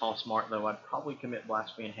pick this Paul Smart, though. I'd probably commit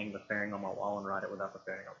blasphemy and hang the fairing on my wall and ride it without the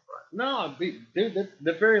fairing on the front. No, dude,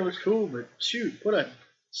 the fairing looks cool, but shoot, put a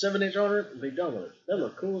 7-inch on it and be done with it. That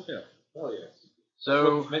look cool as hell. Oh, yes.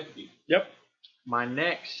 So, it's meant to be. Yep. My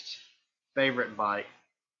next favorite bike,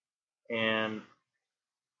 and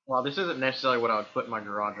while this isn't necessarily what I would put in my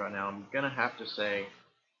garage right now, I'm going to have to say,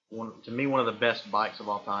 one of the best bikes of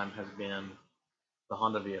all time has been the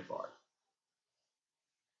Honda VFR.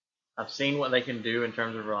 I've seen what they can do in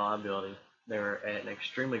terms of reliability. They're an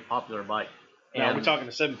extremely popular bike. Now, are we talking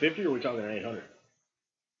a 750 or are we talking an 800?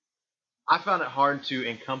 I found it hard to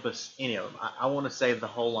encompass any of them. I want to say the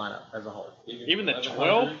whole lineup as a whole. Even the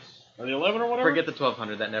 12? Or the 11 or whatever? Forget the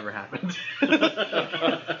 1200. That never happened.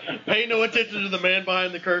 Pay no attention to the man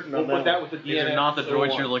behind the curtain. We'll put that with the These are not the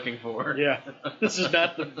droids you're looking for. Yeah. This is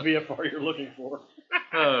not the VFR you're looking for.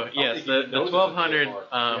 Oh, yes. The 1200,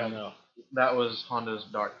 no. that was Honda's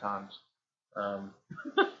dark times.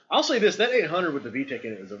 I'll say this. That 800 with the VTEC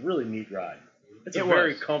in it was a really neat ride. It's a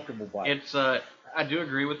very comfortable bike. It's I do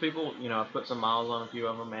agree with people. You know, I've put some miles on a few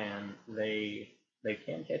of them, and they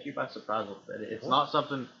can catch you by surprise a little bit. It's not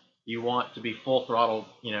something you want to be full throttle,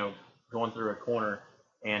 you know, going through a corner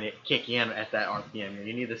and it kick in at that RPM.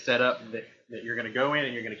 You need to set up that you're going to go in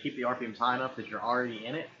and you're going to keep the RPMs high enough that you're already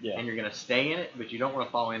in it, and you're going to stay in it, but you don't want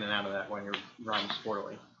to fall in and out of that when you're riding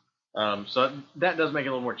sportily. So that does make it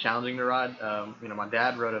a little more challenging to ride. You know, my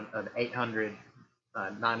dad rode an 800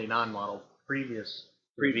 99 model previous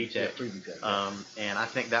VTEC, and I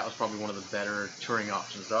think that was probably one of the better touring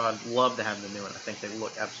options. So I'd love to have the new one. I think they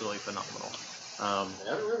look absolutely phenomenal.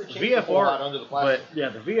 VFR under the plastic. But yeah,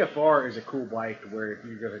 the VFR is a cool bike where if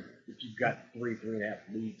you've got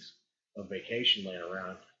 3.5 weeks of vacation laying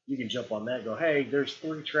around, you can jump on that and go, hey, there's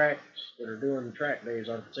 3 tracks that are doing track days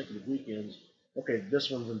on consecutive weekends. Okay, this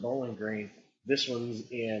one's in Bowling Green, this one's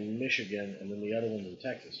in Michigan, and then the other one's in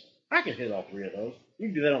Texas. I can hit all 3 of those. You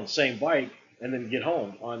can do that on the same bike and then get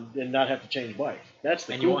home and not have to change bikes. That's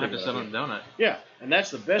the and cool you won't have thing to sit on a donut. Yeah, and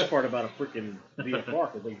that's the best part about a freaking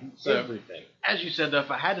VFR because they do everything. As you said, though,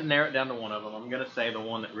 if I had to narrow it down to one of them, I'm going to say the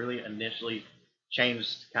one that really initially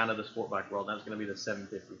changed kind of the sport bike world. That's going to be the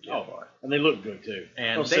 750 VFR. And they look good too.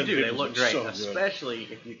 And they do. They look great, especially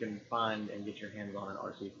if you can find and get your hands on an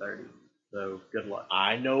RC30. So good luck.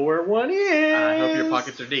 I know where one is. I hope your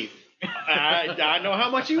pockets are deep. I know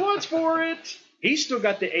how much he wants for it. He's still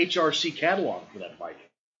got the HRC catalog for that bike,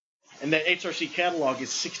 and that HRC catalog is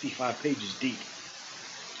 65 pages deep.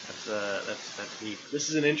 That's deep. This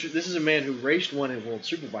is a man who raced one in World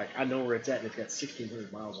Superbike. I know where it's at, and it's got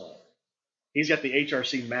 1,600 miles on it. He's got the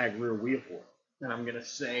HRC mag rear wheel for it. And I'm gonna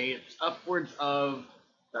say it's upwards of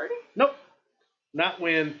 30. Nope, not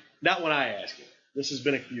when I ask him. This has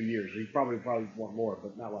been a few years. He probably want more,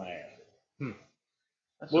 but not when I ask him.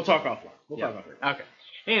 We'll talk offline. We'll talk offline. Okay.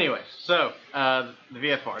 Anyways, so the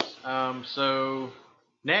VFRs. So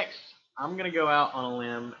next, I'm gonna go out on a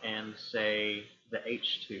limb and say the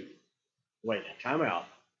H2. Wait, time out.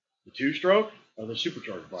 The 2-stroke or the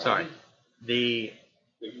supercharged bike? Sorry, the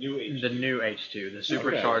new H2, the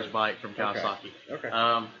supercharged bike from Kawasaki. Okay.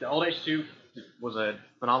 The old H2 was a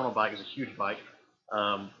phenomenal bike. It was a huge bike.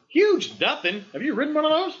 Huge nothing. Have you ridden one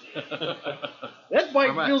of those? That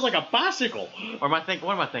bike feels like a bicycle. Or what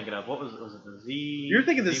am I thinking of? What was it? The Z? You're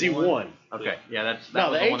thinking the Z1. Okay, yeah, that the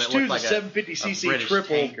was the one that H2 looked is like a 750cc British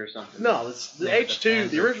triple tank or something. No, the H2.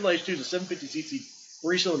 The original H2 is a 750cc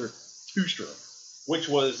 3-cylinder 2-stroke, which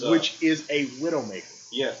is a Widowmaker.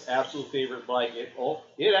 Yes, absolute favorite bike.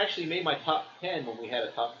 It actually made my top 10 when we had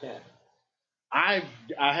a top 10. I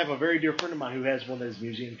have a very dear friend of mine who has one that is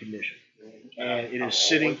museum condition. And it is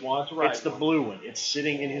sitting. It's the blue one. It's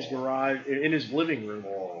sitting in his garage, in his living room.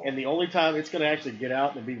 And the only time it's going to actually get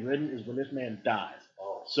out and be ridden is when this man dies.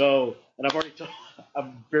 So, and I've already told.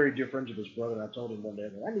 I'm very dear friends with his brother. And I told him one day,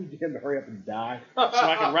 I need him to hurry up and die so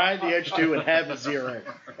I can ride the H2 and have his ZRX.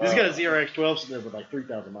 He's got a ZRX 12 sitting there with like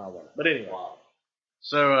 3,000 miles on it. But anyway.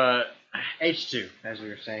 So H2, as we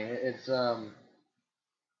were saying, it's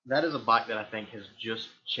that is a bike that I think has just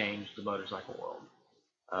changed the motorcycle world.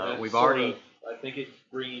 I think it's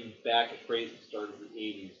bringing back a craze that started in the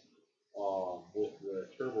 80s with the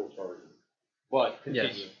turbocharger. But continue.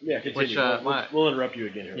 Yes. Yeah, continue. We'll interrupt you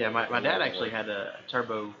again here. Yeah, my dad actually had a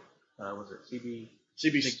turbo, was it CB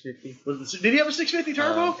CB 650. Did he have a 650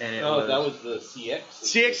 turbo? And it No, that was the CX.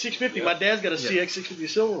 CX 650. Yeah. My dad's got a Yeah. CX 650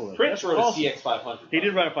 Silverwood. Prince That's rode awesome. a CX 500. He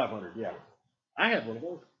did ride a 500. Yeah, I had one of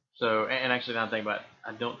those. So, and actually, now I'm thinking about it,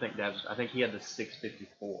 I don't think I think he had the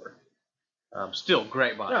 654. Still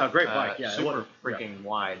great bike. Yeah, great bike, yeah, it super wasn't- freaking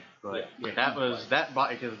wide. But Yeah, that huge was bike. that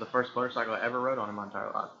bike is the first motorcycle I ever rode on in my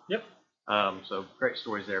entire life. Yep. So great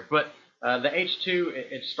stories there. But the H2,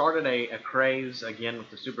 it started a craze again with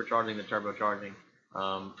the supercharging, the turbocharging.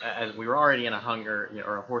 As we were already in a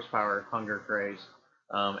or a horsepower hunger craze,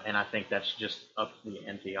 and I think that's just up the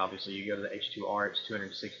ante. Obviously, you go to the H2R, it's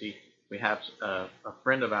 260. We have a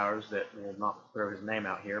friend of ours that will not throw his name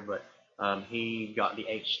out here, but he got the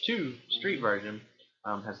H2 street version.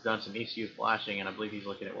 Has done some ECU flashing, and I believe he's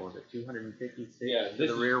looking at, what was it, 256 Yeah, to this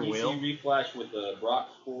the is rear ECU wheel. reflash with the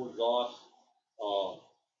Brock's full exhaust.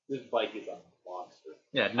 This bike is a monster.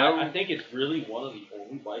 Yeah, no, I think it's really one of the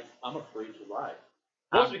only bikes I'm afraid to ride.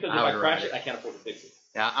 I- Mostly because I if I would crash ride it, it. I can't afford to fix it.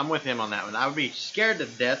 yeah, I'm with him on that one. I would be scared to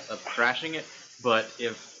death of crashing it, but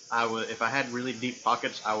if I had really deep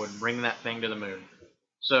pockets, I would bring that thing to the moon.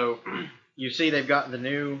 So you see, we've got the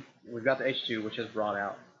H2, which has brought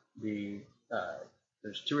out the.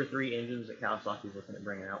 There's 2 or 3 engines that Kawasaki's looking at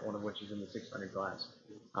bringing out, one of which is in the 600 class,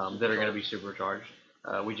 that are going to be supercharged.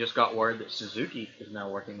 We just got word that Suzuki is now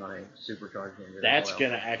working on a supercharged engine. That's as well.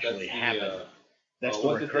 going to actually happen. That's the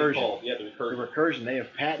what's it recursion. called? Yeah, the The recursion. recursion.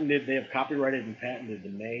 They have copyrighted and patented the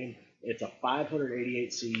name. It's a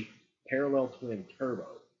 588C parallel twin turbo.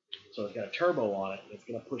 So it's got a turbo on it. It's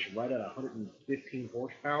going to push right at 115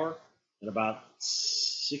 horsepower and about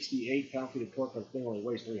 68 pound-feet of torque, but the thing only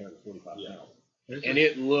weighs 345 pounds. And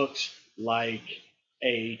it looks like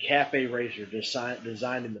a cafe racer designed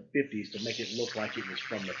in the 50s to make it look like it was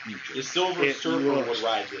from the future. The Silver It Surfer looks- would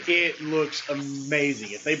ride this. It looks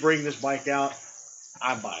amazing. If they bring this bike out,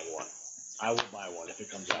 I'm buying one. I will buy one if it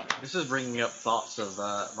comes out. This is bringing up thoughts of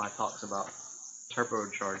my talks about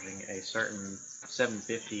turbocharging a certain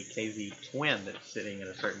 750 KV twin that's sitting in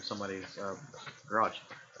a certain somebody's garage.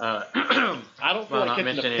 I don't feel Well, like not catching a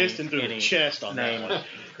mentioning piston through the any chest on that name. one.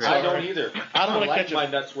 I don't either. I don't wanna like catch a- my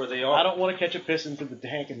nuts where they are. I don't want to catch a piston through the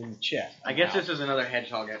tank and in the chest. I guess this is another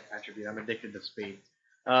hedgehog attribute. I'm addicted to speed.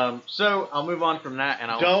 So I'll move on from that, and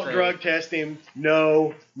I'll Don't say drug test him.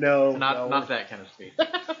 No. not that kind of speed,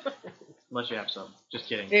 unless you have some. Just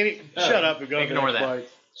kidding. Shut up and go. Ignore to the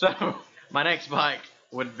next that. bike. So my next bike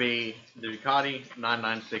would be the Ducati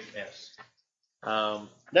 996S.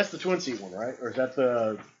 That's the twin seat one, right? Or is that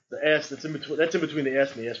the S that's in between? That's in between the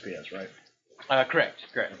S and the SPS, right? Correct.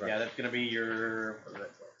 Okay. Yeah, that's gonna be your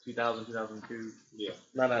 2000, 2002. Yeah.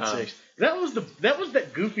 996. That was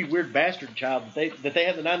that goofy weird bastard child that they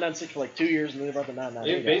had the 996 for like 2 years and then they brought the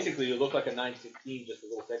 998. It basically looked like a 916, just a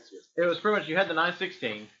little sexier. It was pretty much you had the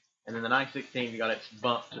 916, and then the 916 you got its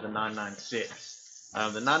bump to the 996.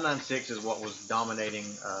 The 996 is what was dominating.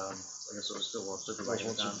 I guess it was still World Superbike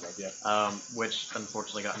at the time. Yeah. Which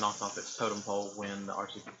unfortunately got knocked off its totem pole when the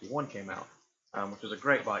RC51 came out, which was a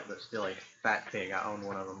great bike, but still a fat pig. I owned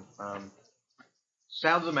one of them.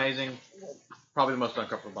 Sounds amazing. Probably the most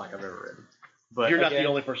uncomfortable bike I've ever ridden. But You're not again, the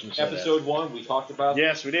only person to say Episode 1, we talked about. that.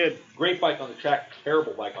 Yes, we did. Great bike on the track,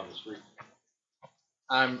 terrible bike on the street.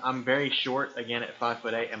 I'm very short, again at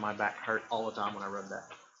 5'8", and my back hurt all the time when I rode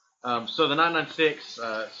that. So the 996,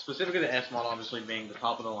 specifically the S model, obviously being the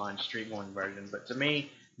top of the line street going version, but to me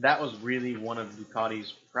that was really one of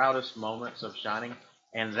Ducati's proudest moments of shining,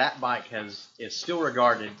 and that bike is still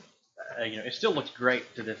regarded, it still looks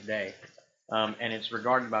great to this day, and it's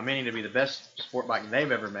regarded by many to be the best sport bike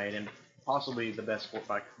they've ever made, and possibly the best sport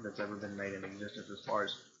bike that's ever been made in existence as far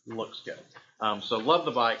as looks go. So love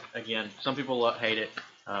the bike. Again, some people hate it,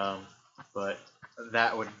 but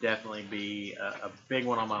that would definitely be a big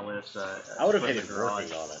one on my list. I would have put in hated the garage.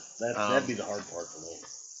 working on it. That'd be the hard part for me.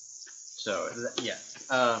 So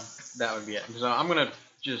that would be it. So I'm gonna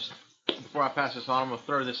just, before I pass this on, I'm gonna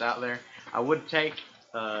throw this out there. I would take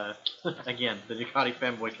again the Ducati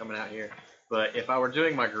Femboy coming out here, but if I were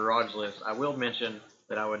doing my garage list, I will mention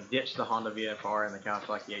that I would ditch the Honda VFR and the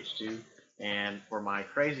Kawasaki H2, and for my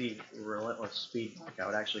crazy relentless speed bike, I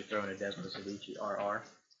would actually throw in a Desmo Sedici RR.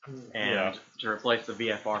 And to replace the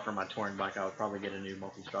VFR for my touring bike, I would probably get a new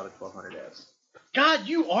Multistrada 1200S. God,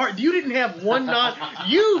 you didn't have one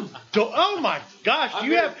oh my gosh, do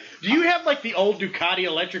you have like the old Ducati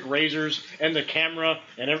electric razors and the camera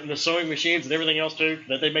and the sewing machines and everything else too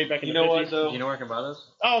that they made back in the 50s? What though? Do you know where I can buy those?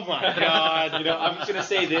 Oh my God. I'm just gonna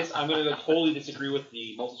say this. I'm gonna totally disagree with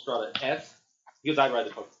the Multistrada S because I'd rather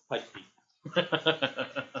Pike Peak.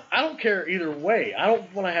 I don't care either way. I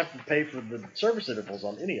don't want to have to pay for the service intervals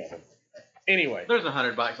on any of them. Anyway. There's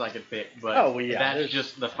 100 bikes I could pick, but Oh, well, yeah, that's there's-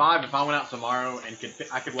 just the 5. If I went out tomorrow and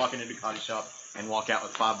I could walk in a Ducati shop and walk out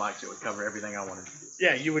with 5 bikes, it would cover everything I wanted to do.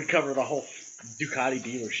 Yeah, you would cover the whole Ducati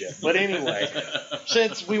dealership. But anyway,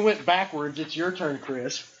 since we went backwards, it's your turn,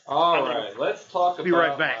 Chris. All right, let's talk about Be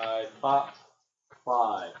right back. my top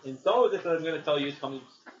 5. And some of this that I'm going to tell you is coming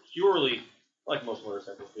purely, like most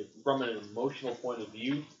motorcycles, from an emotional point of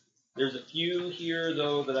view. There's a few here,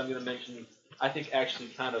 though, that I'm going to mention I think actually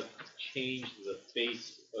kind of changed the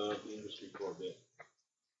face of the industry for a bit.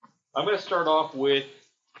 I'm going to start off with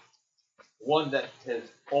one that has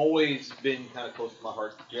always been kind of close to my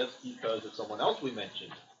heart just because of someone else we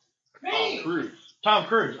mentioned, Tom Cruise. Tom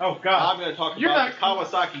Cruise. Oh, God. I'm going to talk You're about the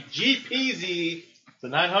Kawasaki GPZ. The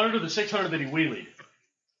 900 or the 600 that he wheelied?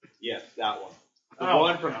 Yes, that one. The Oh,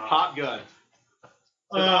 one from God. Top Gun.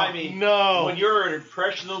 'Cause, I mean, no. when you're an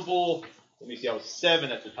impressionable, let me see, I was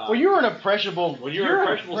 7 at the time. Well, you're an impressionable. When you're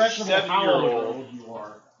an impressionable 7-year-old, you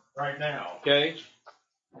are right now. okay,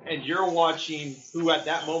 and you're watching who at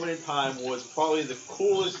that moment in time was probably the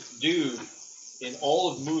coolest dude in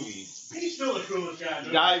all of movies. He's still the coolest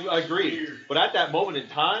guy. I agree. But at that moment in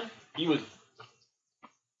time, he was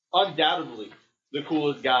undoubtedly the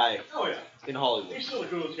coolest guy Oh yeah, in Hollywood. he's still the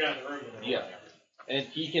coolest guy in the room. Yeah. And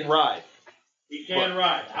he can ride. He can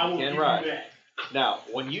ride. I will He can give ride. you that. Now,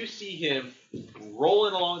 when you see him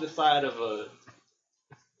rolling along the side of a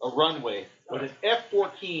runway with an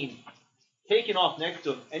F-14 taking off next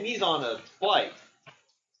to him, and he's on a bike,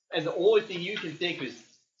 and the only thing you can think is,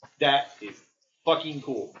 that is fucking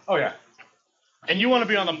cool. Oh yeah. And you want to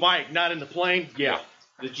be on the bike, not in the plane? Yeah.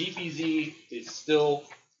 The GPZ is still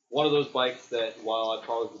one of those bikes that, while I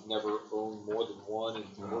probably would never own more than one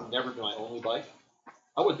and would never be my only bike,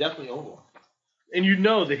 I would definitely own one. And you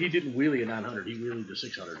know that he didn't wheelie a 900. He wheelied the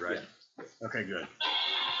 600, right? Yeah. Okay, good.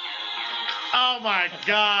 Oh my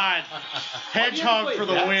God! Why do you Hedgehog play for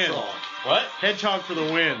the that win. song? What? Hedgehog for the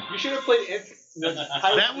win. You should have played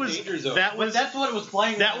That was Danger Zone. that But was that's what it was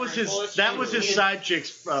playing. that was his side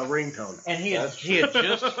chick's ringtone. And he That's had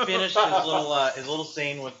just finished his little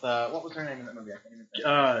scene with what was her name in that movie? I can't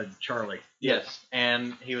even think. Charlie. Yes,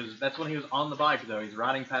 and that's when he was on the bike though. He's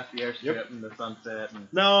riding past the airstrip and the sunset. And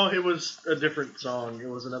No, it was a different song. It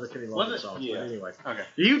was another Kenny Loggins Was it? song. Yeah. But anyway, okay,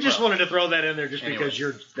 you just wanted to throw that in there just Anyway. because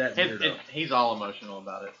you're that weirdo. he's all emotional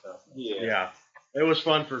about it. So Yeah. Yeah. It was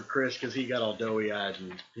fun for Chris because he got all doughy-eyed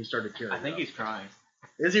and he started tearing I think up. he's crying.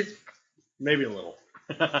 Is he? Maybe a little.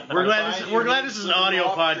 We're glad glad this is an audio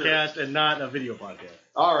off your- podcast and not a video podcast.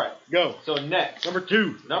 All right. Go. So next, Number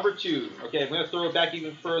 2. Number 2. Okay, I'm going to throw it back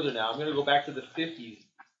even further now. I'm going to go back to the 50s.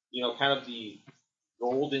 You know, kind of the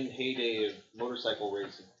golden heyday of motorcycle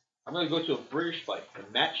racing. I'm going to go to a British bike, the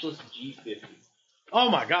Matchless G50. Oh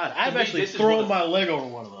my God! I've me, actually this is one thrown of- my leg over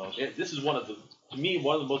one of those. This is one of the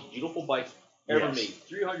most beautiful bikes ever Yes. made.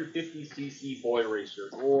 350cc boy racer.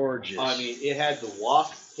 Gorgeous. I mean, it had the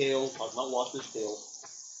wasp tail, talking about wasp's tail.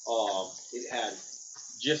 It had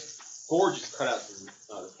just gorgeous cutouts in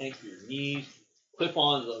the tank for your knees. Clip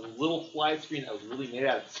on the little slide screen that was really made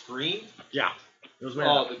out of screen. yeah, it was made.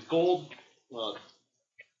 The gold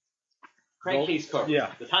crankcase cover.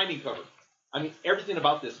 Yeah. The timing cover. I mean, everything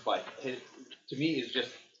about this bike, to me, is just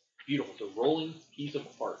beautiful. It's a rolling piece of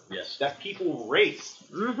art. Yes. That people race.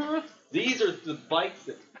 Mm-hmm. These are the bikes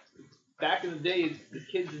that, back in the day, the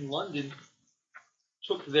kids in London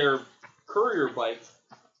took their courier bikes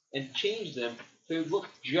and changed them to look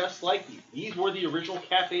just like these. These were the original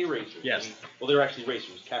cafe racers. Yes. I mean, well, they were actually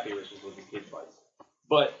racers. Cafe racers were the kids' bikes.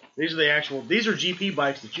 But These are GP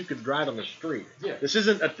bikes that you could ride on the street. Yeah. This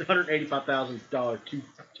isn't a $185,000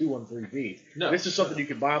 213V. no, This is something you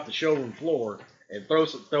could buy off the showroom floor and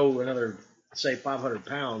throw another, say, 500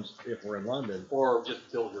 pounds if we're in London, or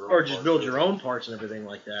just build your own. or just parts. build your own parts and everything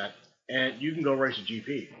like that, and you can go race a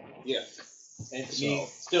GP. Yes. And to me,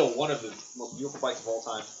 still one of the most beautiful bikes of all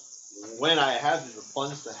time. When I have the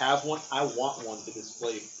funds to have one, I want one to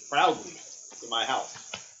display proudly in my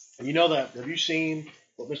house. And you know that? Have you seen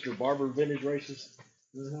what Mr. Barber Vintage races?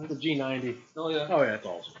 Mm-hmm. The G90. Oh yeah. Oh yeah, it's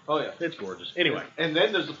awesome. Oh yeah. It's gorgeous. Anyway, And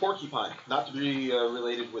then there's the Porcupine, not to be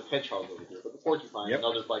related with Hedgehog over here, but the Porcupine, Yep.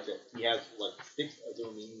 another bike that he has like 6,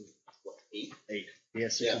 what, 8? 8. He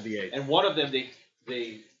has 6 Yeah. of the 8. And one of them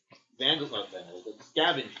they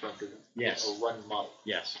scavenged from because Yes. it's a running model.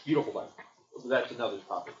 Yes. Beautiful bike. That's another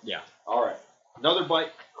topic. Yeah. All right. Another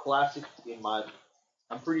bike, classic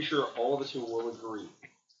I'm pretty sure all of us here will agree.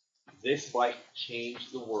 This bike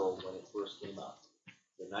changed the world when it first came out.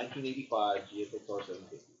 The 1985 GSXR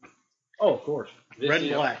 750. Oh, of course. This Red and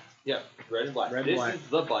is- black. Yeah, red and black. Red and This black. is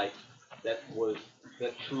the bike that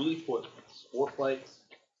truly put sport bikes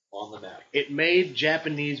on the map. It made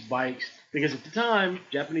Japanese bikes, because at the time,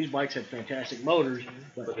 Japanese bikes had fantastic motors,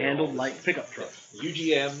 but But they were handled all the like same. pickup trucks.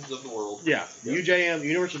 UGMs of the world. Yeah, the Yep. UJM,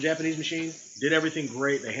 Universal Japanese Machine, did everything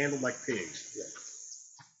great. They handled like pigs.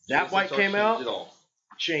 That GSXR bike came changed out, it all.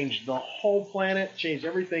 changed the whole planet, changed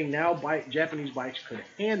everything now Japanese bikes could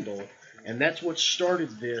handle, and that's what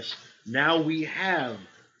started this. Now we have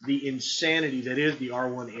the insanity that is the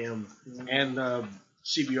R1M and the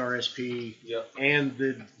CBR-SP Yep. and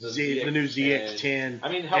the new ZX10 I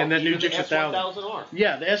mean, hell, and that new even the Gixxer 1000. S1000R.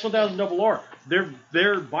 Yeah, the S1000 Double R.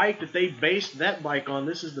 Their bike that they based that bike on.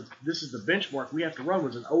 This is the benchmark we have to run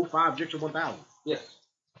was an 05 Gixxer 1000. Yes.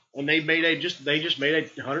 And they just made a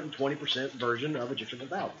 120% version of a Gixxer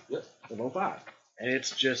 1000 Yep. of 05. And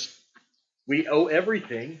it's just, we owe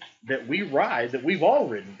everything that we ride, that we've all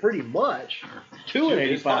ridden pretty much, to an this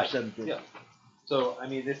 85 bike. 750. Yeah. So, I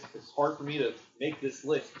mean, it's hard for me to make this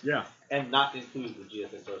list Yeah. and not include the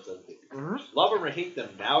GSXR 750. Mhm. Love them or hate them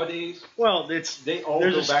nowadays, Well, they all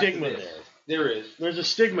there's go a back stigma to this. there. There is. There's a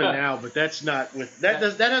stigma now, but that's not with that.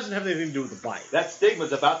 That doesn't have anything to do with the bike. That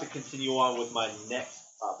stigma's about to continue on with my next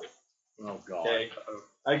topic. Oh God. Okay.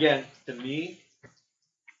 Again, to me,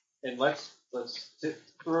 and let's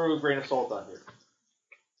throw a grain of salt on here.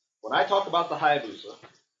 When I talk about the Hayabusa,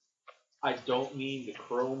 I don't mean the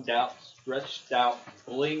chromed out, stretched out,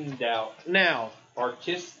 blinged out, Now,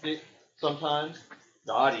 artistic sometimes,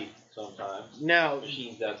 gaudy sometimes now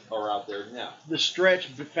machines that are out there now. the stretch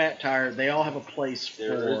fat tire, they all have a place for.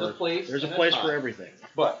 There is a place. There's a and place time. for everything.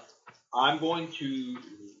 But I'm going to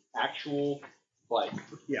the actual bike.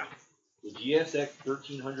 Yeah. The GSX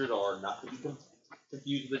 1300R, not to be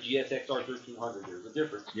confused with the GSXR 1300. There's a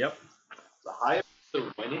difference. Yep. The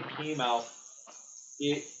Hayabusa, when it came out,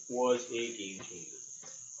 it was a game changer.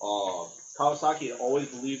 Kawasaki had always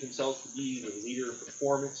believed themselves to be the leader of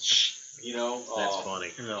performance. You know, That's funny.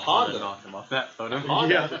 Honda knocked him off that photo.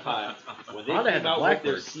 Honda Yeah. at the time, when they Honda had came the out with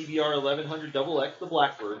their Blackbird. CBR 1100 XX, the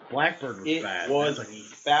Blackbird, Blackbird was it bad. was That's the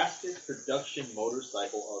fastest production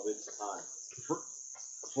motorcycle of its time.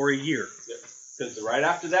 for a year. Because right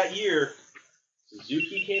after that year,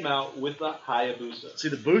 Suzuki came out with the Hayabusa. See,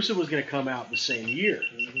 the Busa was going to come out the same year,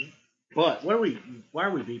 but why are we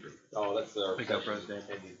beeping? Oh, that's our Pick up session Rose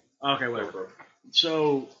Day. ending. Okay, whatever. GoPro.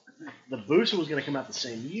 So the Busa was going to come out the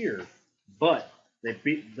same year, but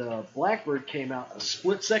the Blackbird came out a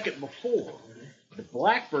split second before. The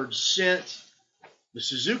Blackbird sent the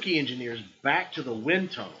Suzuki engineers back to the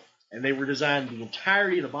wind tunnel, and they redesigning the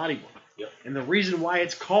entirety of the bodywork. Yep. And the reason why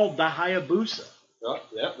it's called the Hayabusa Oh,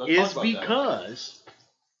 yeah, let's is talk about because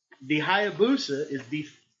the Hayabusa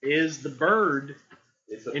is the bird that.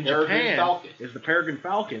 It's the in Peregrine Japan Falcon. is the peregrine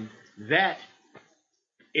falcon that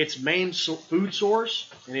its main food source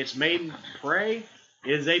and its main prey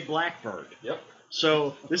is a blackbird. Yep.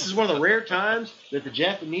 So this is one of the rare times that the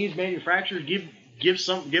Japanese manufacturers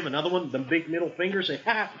give another one the big middle finger, say,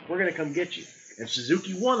 "Ha, we're gonna come get you." And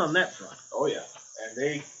Suzuki won on that front. Oh yeah, and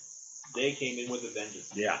they came in with a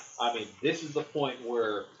vengeance. Yeah. I mean, this is the point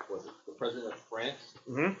where the president of France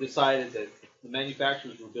Mm-hmm. decided that the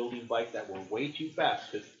manufacturers were building bikes that were way too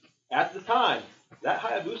fast. Because at the time, that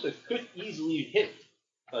Hayabusa could easily hit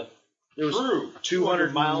a It was true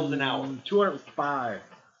 200 miles an hour. 205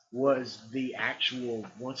 was the actual,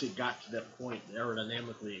 once it got to that point,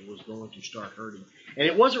 aerodynamically, it was going to start hurting. And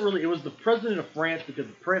it wasn't really, it was the president of France because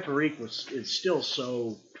the Préférique is still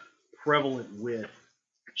so prevalent with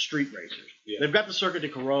street racers. Yeah. They've got the Circuit de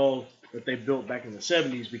Carole that they built back in the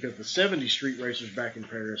 70s because the 70s street racers back in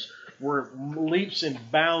Paris were leaps and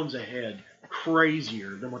bounds ahead, crazier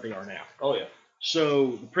than what they are now. Oh yeah.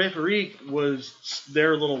 So the Préférique was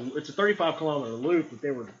their little, it's a 35-kilometer loop that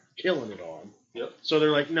they were killing it on. Yep. So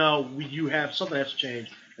they're like, no, you have, something has to change.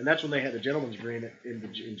 And that's when they had the gentleman's agreement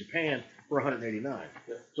in Japan for 189.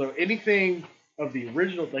 Yep. So anything of the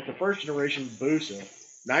original, like the first generation Busa,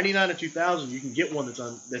 99 to 2000, you can get one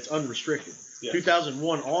that's unrestricted. Yes.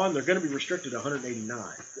 2001 on, they're going to be restricted to 189.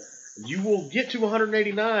 You will get to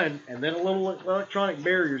 189, and then a little electronic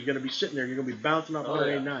barrier is going to be sitting there. You're going to be bouncing off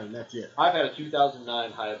 189, and that's it. I've had a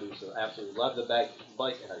 2009 Hayabusa. Absolutely love the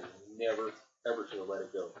bike, and I never ever should have let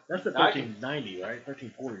it go. That's the Now, I can- 1390, right?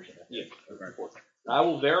 1340 or something. Yeah. Okay. I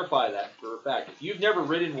will verify that for a fact. If you've never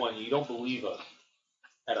ridden one, you don't believe us.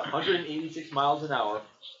 At 186 miles an hour,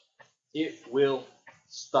 it will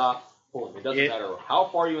stop pulling. It doesn't matter how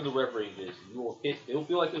far you in the rev range is. It'll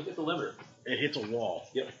feel like it'll hit the limiter. It hits a wall.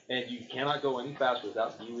 Yep. And you cannot go any faster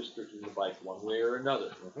without de-restricting the bike one way or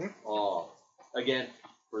another. Again,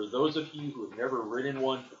 for those of you who have never ridden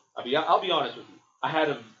one, I'll be honest with you. I had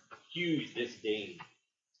a huge disdain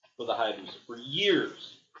for the Hayabusa for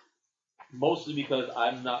years. mostly because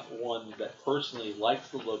I'm not one that personally likes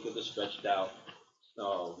the look of the stretched out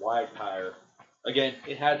wide tire. Again,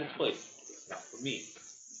 it has its place. It's not for me.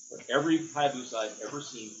 But every Hayabusa I've ever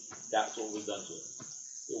seen, that's what was done to it.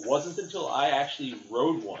 It wasn't until I actually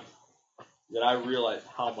rode one that I realized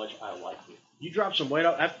how much I liked it. You dropped some weight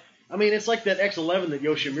off. I mean, it's like that X11 that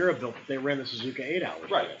Yoshimura built that they ran the Suzuka 8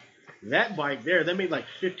 hours. Right. That bike there, they made like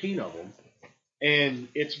 15 of them. And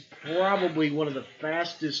it's probably one of the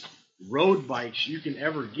fastest road bikes you can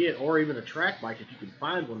ever get, or even a track bike if you can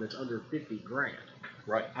find one that's under 50 grand.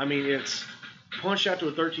 Right. I mean, it's punched out to a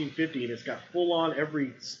 1350, and it's got full-on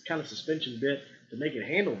every kind of suspension bit to make it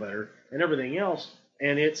handle better and everything else,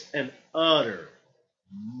 and it's an utter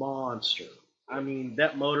monster. I mean,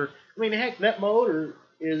 that motor, heck, that motor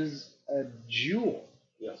is a jewel.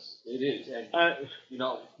 Yes, it is. And,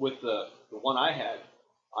 with the one I had,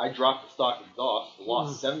 I dropped the stock exhaust,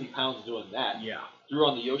 lost 70 pounds doing that. Yeah. Threw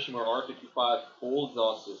on the Yoshimura R55 full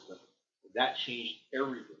exhaust system. That changed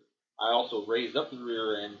everything. I also raised up the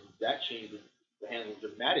rear end. That changed the handling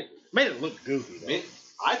dramatically. Made it look goofy, though.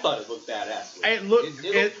 I thought it looked badass. It looked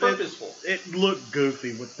purposeful. It looked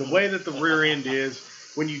goofy with the way that the rear end is.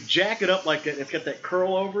 When you jack it up like that, it's got that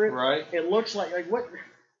curl over it. Right. It looks like what?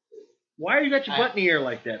 Why you got your butt in the air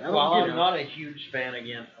like that? Well, I'm not a huge fan,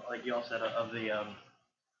 again, like you all said, of the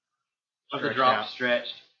drop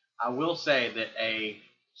stretched. I will say that a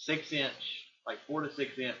 6-inch, like 4 to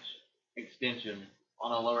 6 inch extension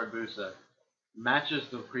on a lowered Busa matches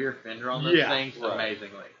the rear fender on those things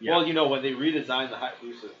amazingly. Yeah. Well, when they redesigned the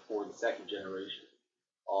Hayabusa for the second generation,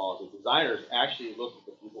 the designers actually looked at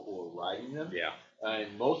the people who were riding them. Yeah.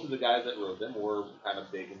 And most of the guys that rode them were kind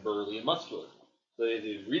of big and burly and muscular. So they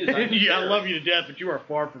redesigned yeah, I love you to death, but you are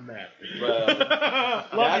far from that.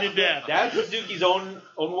 Love you to death. That's Suzuki's own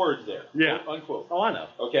words there. Yeah. Quote, unquote. Oh, I know.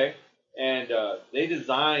 Okay? And they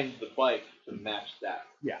designed the bike to match that.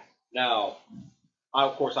 Yeah. Now,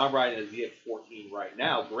 of course, I'm riding a ZX14 right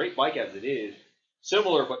now. Great bike as it is.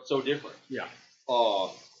 Similar, but so different. Yeah.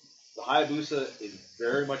 The Hayabusa is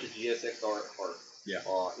very much a GSXR at heart. Yeah.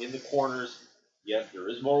 In the corners, yes, there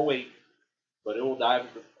is more weight, but it will dive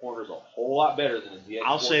into the corners a whole lot better than a ZX14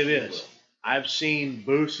 I'll say this. will. I've seen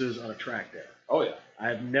Busas on a track day. Oh, yeah.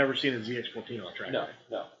 I've never seen a ZX14 on a track day.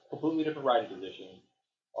 No. Completely different riding position,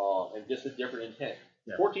 and just a different intent.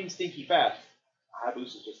 Yeah. 14 stinky fast. Hayabusa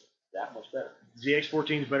is just that much better.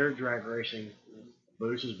 ZX14 is better at drag racing.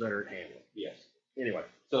 Busa's better at handling. Yes. Anyway.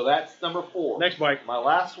 So that's number 4. Next bike. My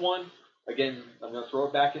last one, again, I'm going to throw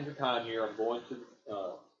it back into time here. I'm going to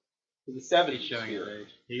the 70s He's showing here. his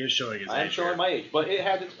age. He is showing his age. I am showing my age, but it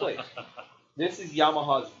has its place. This is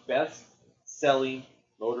Yamaha's best-selling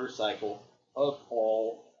motorcycle of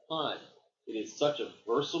all time. It is such a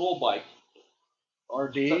versatile bike.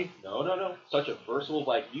 RD? No. Such a versatile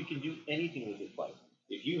bike. You can do anything with this bike.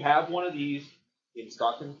 If you have one of these in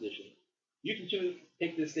stock condition, you can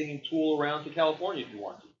take this thing and tool around to California if you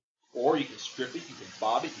want to. Or you can strip it, you can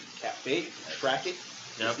bob it, you can cafe it, you can track it.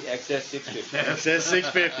 Yep. It's the XS650.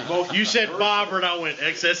 XS650. You said bobber and I went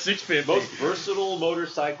XS650. Most versatile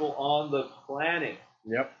motorcycle on the planet.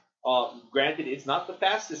 Yep. Granted, it's not the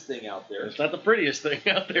fastest thing out there. It's not the prettiest thing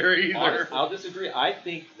out there either. I'll disagree. I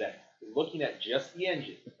think that looking at just the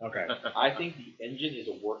engine, Okay. I think the engine is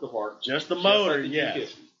a work of art. Just the motor, like the yes.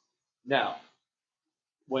 G50. Now,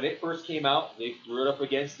 when it first came out, they threw it up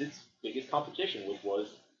against its biggest competition, which was,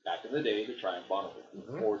 back in the day, the Triumph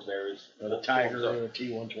Bonneville. Or its various Or the Tiger or the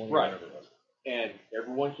T120. Right. Whatever it was. And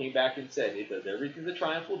everyone came back and said it does everything the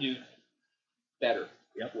Triumph will do better.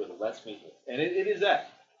 Yep. With less maintenance. And it is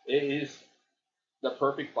that. It is the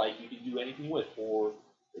perfect bike you can do anything with. For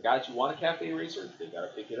the guys who want a cafe racer, they got to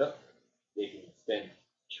pick it up. They can spend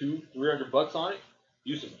 $200-$300 on it,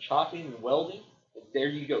 do some chopping and welding, and there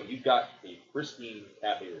you go. You've got a pristine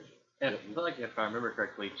cafe racer. And I feel like, if I remember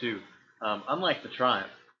correctly, too, unlike the Triumph,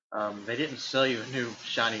 they didn't sell you a new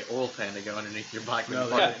shiny oil pan to go underneath your bike. No,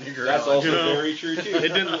 That's also very true, too. It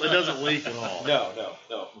doesn't leak at all. No.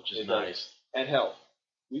 Which is nice. And hell,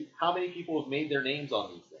 how many people have made their names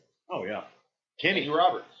on these things? Oh, yeah. Kenny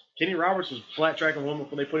Roberts. Kenny Roberts was flat tracking one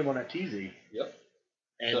before they put him on that TZ. Yep.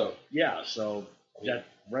 And so that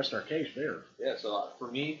rest our case there. Yeah, so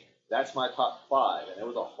for me, that's my top 5, and it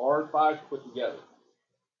was a hard 5 to put together.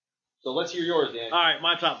 So let's hear yours, Dan. All right,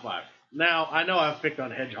 my top 5. Now, I know I've picked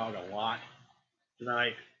on Hedgehog a lot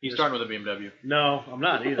tonight. He's starting with a BMW. No, I'm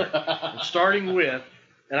not either. I'm starting with,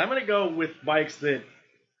 and I'm going to go with bikes that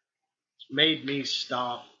made me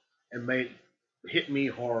stop and hit me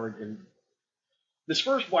hard. And this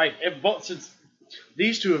first bike, since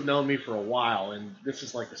these two have known me for a while, and this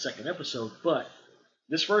is like the second episode, but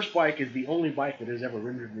This first bike is the only bike that has ever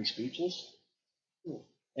rendered me speechless.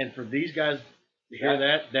 And for these guys to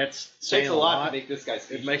hear that's saying Takes a lot to make this guy it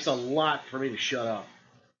speechless. makes a lot for me to shut up.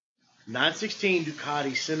 916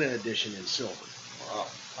 Ducati Senna Edition in silver. Wow.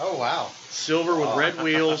 Oh, wow. Silver with red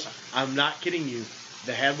wheels. I'm not kidding you.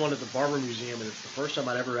 They had one at the Barber Museum, and it's the first time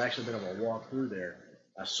I'd ever actually been able to walk through there.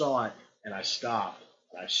 I saw it, and I stopped,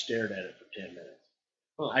 and I stared at it for 10 minutes.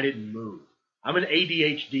 Huh. I didn't move. I'm an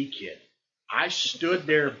ADHD kid. I stood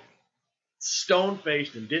there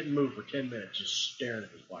stone-faced and didn't move for 10 minutes just staring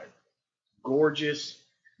at this bike. Gorgeous.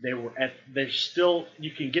 They're still,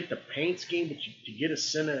 you can get the paint scheme, but to get a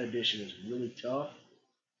Senna edition is really tough.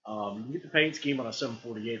 You can get the paint scheme on a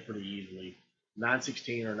 748 pretty easily.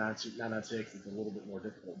 916 or 996 is a little bit more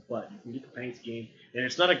difficult, but you can get the paint scheme, and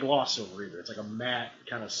it's not a gloss silver either. It's like a matte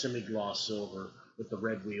kind of semi-gloss silver with the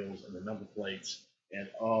red wheels and the number plates. And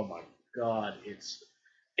oh my God,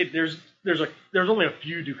 there's only a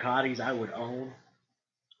few Ducatis I would own.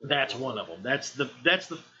 That's one of them. That's the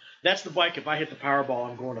bike. If I hit the Powerball,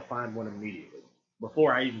 I'm going to find one immediately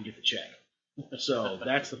before I even get the check. So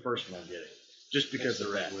that's the first one I'm getting, just because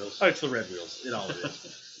of that. Oh, it's the red wheels. It all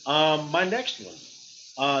is. My next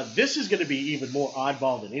one. This is going to be even more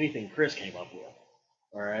oddball than anything Chris came up with.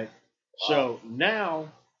 All right. Wow. So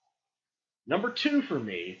now, number 2 for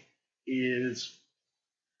me is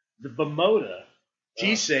the Bimota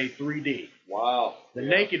Tisei 3D. Wow. The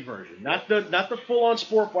naked version, not the full-on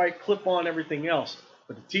sport bike, clip-on, everything else,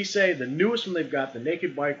 but the Tisei, the newest one they've got, the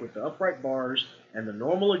naked bike with the upright bars and the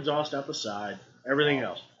normal exhaust out the side, everything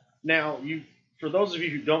else. Now, for those of you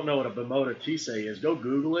who don't know what a Bimota Tisei is, go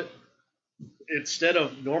Google it. Instead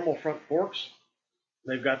of normal front forks,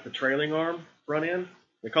 they've got the trailing arm front end.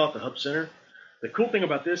 They call it the hub center. The cool thing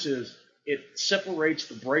about this is it separates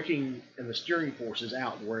the braking and the steering forces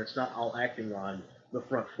out, where it's not all acting on the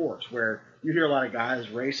front forks, where you hear a lot of guys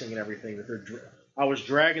racing and everything that I was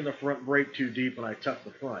dragging the front brake too deep when I tucked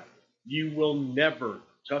the front. You will never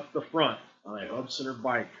tuck the front on a hub center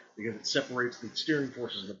bike because it separates the steering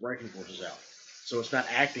forces and the braking forces out. So it's not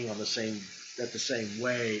acting on the same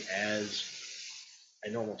way as a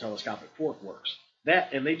normal telescopic fork works.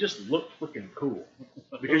 That, and they just look freaking cool.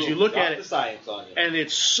 Because you look at it, the science on it, and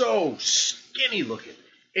it's so skinny looking.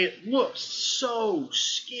 It looks so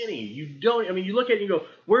skinny. You look at it and you go,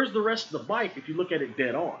 where's the rest of the bike if you look at it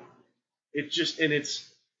dead on? It's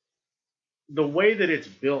the way that it's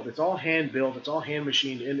built, it's all hand built, it's all hand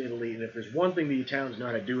machined in Italy, and if there's one thing the Italians know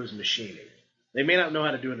how to do is machining. They may not know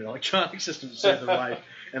how to do an electronic system to save their life,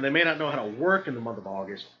 and they may not know how to work in the month of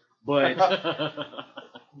August, but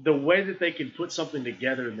the way that they can put something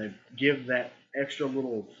together and then give that extra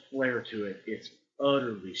little flair to it, it's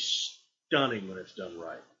utterly stunning when it's done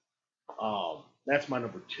right. That's my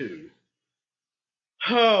number 2.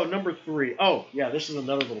 Oh, number 3. Oh, yeah, this is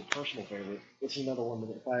another little personal favorite. This is another one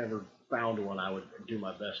that if I ever found one, I would do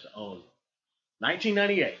my best to own.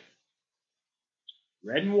 1998.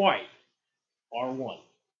 Red and white. R1.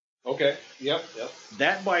 Okay. Yep.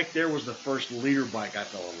 That bike there was the first leader bike I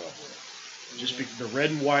fell in love with. Just because the red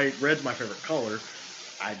and white, red's my favorite color.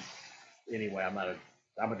 I'm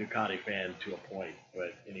a Ducati fan to a point,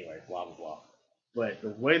 but anyway, blah, blah, blah. But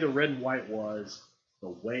the way the red and white was, the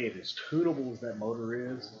way it is tunable as that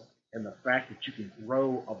motor is, and the fact that you can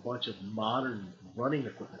throw a bunch of modern running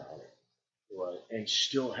equipment on it, right, and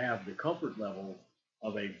still have the comfort level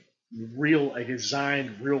of a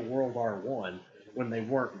designed real-world R1 when they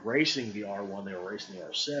weren't racing the R1, they were racing the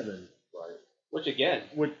R7. Right. Which, again,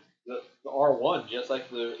 the R1, just like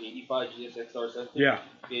the 85 GSX R7,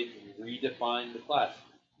 it redefined the class.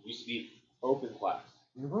 It used to be open class.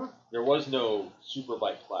 Mm-hmm. There was no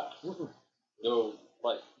superbike class. Mm-hmm. No,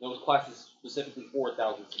 those classes specifically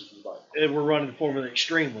 4,000cc bikes. They were running Formula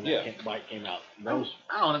Extreme when that bike came out.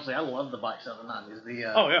 I love the bikes of the 90s.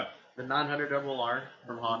 The 900 RRR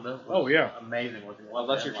from Honda was amazing looking.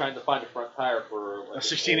 Unless you're trying to find a front tire for a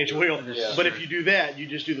 16-inch wheel. Yeah. But if you do that, you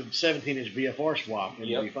just do the 17-inch VFR swap and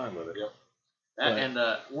you'll be fine with it.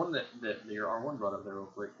 Yep. One that your R1 brought up there real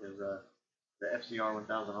quick is the FCR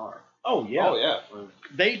 1000R. Oh, yeah. Oh,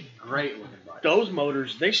 yeah. Great looking bike. Those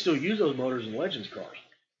motors, they still use those motors in Legends cars.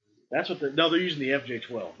 That's what they're using the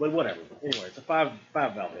FJ12, but whatever. Anyway, it's a five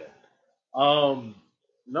valve head.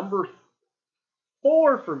 Number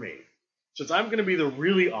 4 for me, since I'm going to be the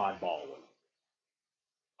really oddball one,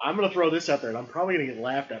 I'm going to throw this out there, and I'm probably going to get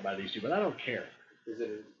laughed at by these two, but I don't care. Is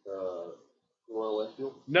it a Royal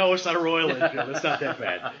Enfield? No, it's not a Royal Enfield. It's not that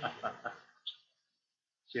bad.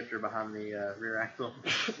 Shifter behind the rear axle.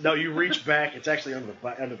 No, you reach back. It's actually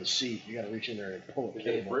under the seat. You got to reach in there and pull it. Is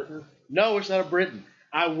it a Britain? No, it's not a Britain.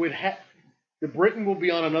 I would have. The Britain will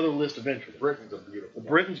be on another list eventually. Britain's a beautiful. The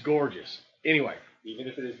Britain's gorgeous. Anyway, Even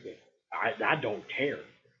if it is big. I don't care.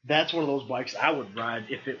 That's one of those bikes I would ride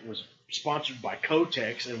if it was sponsored by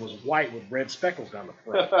Kotex and was white with red speckles down the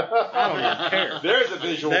front. I don't even care. There's a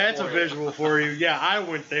visual. That's for a you. visual for you. Yeah, I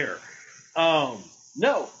went there.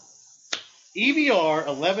 No. EVR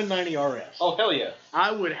 1190 RS. Oh hell yeah!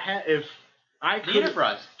 I would have if I The could.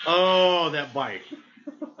 Enterprise. Oh, that bike.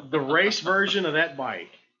 The race version of that bike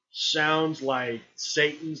sounds like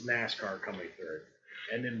Satan's NASCAR coming through.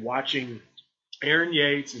 And then watching Aaron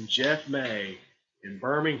Yates and Jeff May in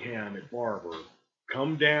Birmingham at Barber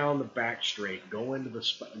come down the back straight, go into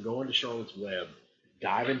Charlotte's Web,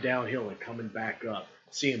 diving downhill and coming back up,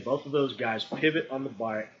 seeing both of those guys pivot on the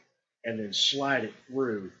bike and then slide it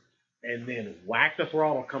through and then whack the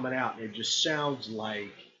throttle coming out, and it just sounds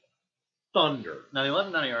like thunder. Now the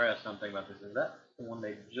 1190 RS. I'm thinking about this. Is that the one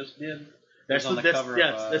they just did? That's on the, the that's, cover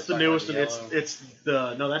yeah, of, that's the Black newest, and and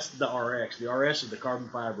Yellow. that's the RX. The RS is the carbon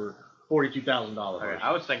fiber $42,000 Okay, version.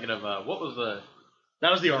 I was thinking of what was the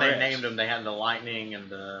That was the when RX. they named them? They had the Lightning and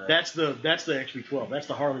the That's the XB12. That's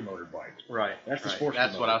the Harley motored bike. right. That's the right. sports.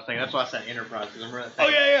 That's motor. what I was thinking. That's why I said Enterprise. Because I remember that Oh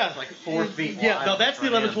thing. yeah, It's like 4 feet wide. Yeah, no, that's the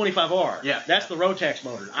front end. 1125R. Yeah. That's the Rotax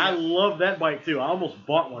motor. I love that bike too. I almost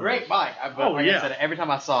bought one. Great of those. bike. But Oh, like yeah. I said, every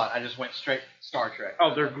time I saw it, I just went straight Star Trek.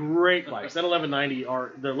 Oh, they're great bikes. That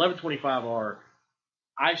 1190R, the 1125R,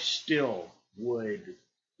 I still would.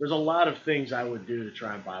 There's a lot of things I would do to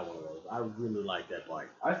try and buy one of those. I really like that bike.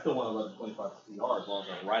 I still want 1125 CR as long as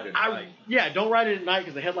I ride it at night. Yeah, don't ride it at night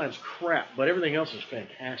because the headline's crap, but everything else is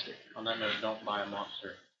fantastic. On that note, don't buy a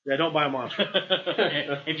monster. Yeah, don't buy a monster.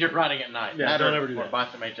 if you're riding at night. Yeah, That don't or, ever do or that. buy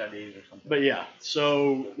some HIDs or something. But yeah,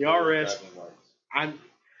 so the RS,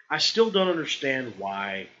 I still don't understand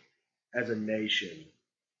why, as a nation,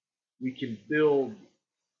 we can build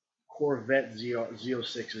Corvette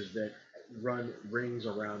Z06s that run rings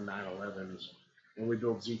around 911s, and we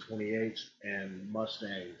build Z28s and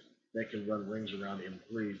Mustangs that can run rings around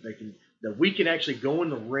M3s. That we can actually go in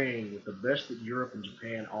the ring with the best that Europe and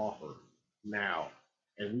Japan offer now,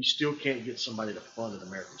 and we still can't get somebody to fund an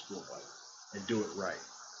American sport bike and do it right.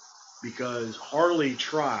 Because Harley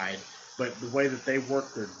tried, but the way that they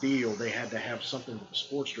worked their deal, they had to have something with a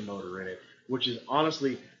Sportster motor in it, which is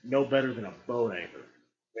honestly no better than a boat anchor.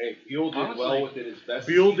 Hey, Buell did Honestly, well with it as best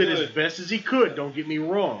Buell as he did could. as best as he could, don't get me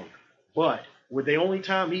wrong. But with the only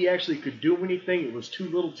time he actually could do anything, it was too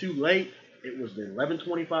little too late. It was the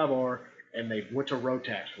 1125R, and they went to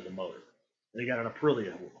Rotax for the motor. They got an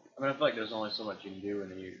Aprilia. I mean, I feel like there's only so much you can do,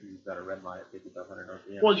 and you've got a red light at 5,500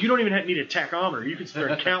 RPM. Well, you don't even need a tachometer. You can sit there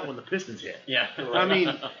and count when the pistons hit. yeah. I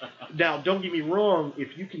mean, now, don't get me wrong,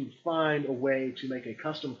 if you can find a way to make a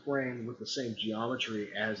custom frame with the same geometry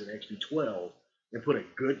as an XB12 and put a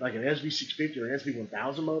good, like an SV650 or an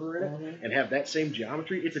SV1000 motor in it and have that same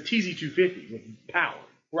geometry, it's a TZ250 with power.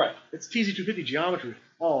 Right. It's TZ250 geometry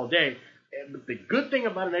all day. But the good thing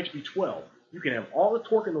about an XB12, you can have all the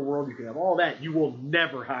torque in the world, you can have all that, you will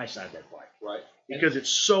never high side that bike Right. because it's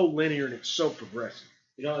so linear and it's so progressive.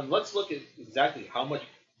 You know, and let's look at exactly how much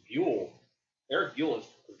Eric Buell has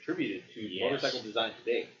contributed to Yes. motorcycle design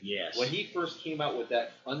today. Yes. When he first came out with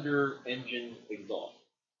that under-engine exhaust.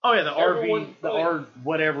 Oh yeah, the Everyone- RV, the R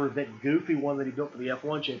whatever, that goofy one that he built for the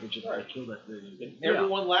F1 championship that killed that thing. And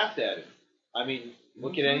everyone laughed at it. I mean,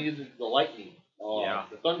 look at any of the Lightning, Yeah.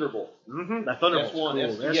 the Thunderbolt. Mm-hmm. That Thunderbolt's S1,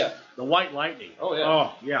 cool. That's yeah. the White Lightning. Oh, yeah.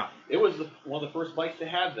 Oh yeah. It was one of the first bikes to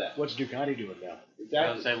have that. What's Ducati doing now? I would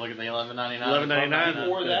Exactly. say look at the 1199. 1199.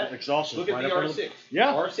 Before that, exhaust Look at right the up under R6.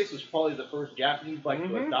 Yeah. The R6 was probably the first Japanese bike to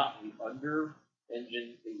Mhm. adopt the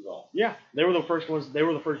under-engine exhaust. Yeah, they were the first ones. They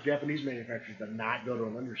were the first Japanese manufacturers to not go to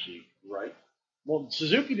an underseat. Right. Well,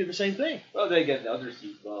 Suzuki did the same thing. Well, they get the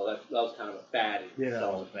underseat. Well, that was kind of a fad in Yeah, that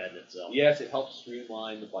was itself. bad in itself. Yes, it helps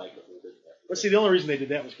streamline the bike a little bit. But see, the only reason they did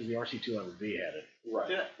that was because the RC200V had it. Right.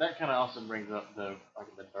 See, that kind of also brings up the like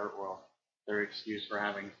in the dirt world their excuse for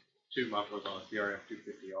having two mufflers on a CRF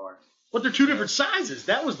 250R. But they're two different sizes.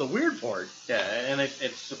 That was the weird part. Yeah, and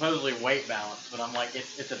it's supposedly weight balanced, but I'm like,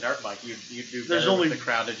 it's a dirt bike. You do There's better only- with the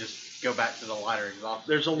crowd to just go back to the lighter exhaust.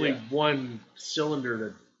 There's only Yeah. one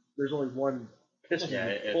cylinder. There's only one piston Yeah,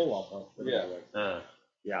 to it- pull off of. Yeah.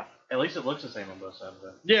 Yeah. At least it looks the same on both sides.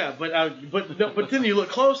 Though. Yeah, but then you look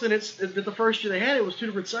close and it's the first year they had it was two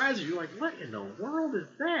different sizes. You're like, what in the world is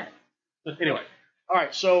that? Anyway, all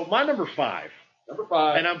right. So my number 5, Number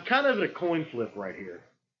 5. and I'm kind of at a coin flip right here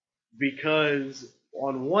because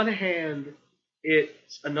on one hand,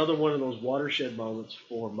 it's another one of those watershed moments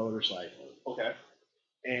for motorcycling. Okay.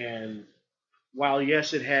 And while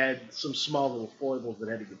yes, it had some small little foibles that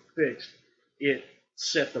had to get fixed, it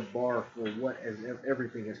set the bar for what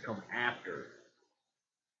everything has come after.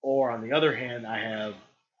 Or on the other hand, I have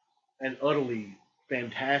an utterly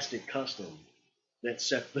fantastic custom that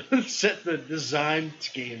set the design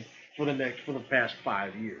scheme for the past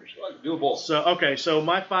 5 years. Do both. So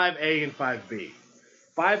my 5A and 5B.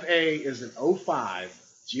 5A is an 05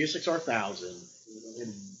 GSX-R 1000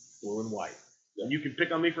 in blue and white. Yep. And you can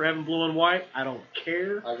pick on me for having blue and white. I don't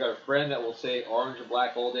care. I've got a friend that will say orange and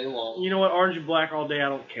black all day long. You know what? Orange and black all day, I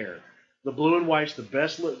don't care. The blue and white's the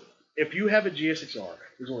best look. If you have a GSX-R,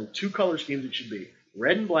 there's only 2 color schemes it should be.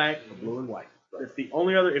 Red and black or blue and white. It's the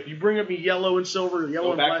only other. If you bring up me yellow and silver, yellow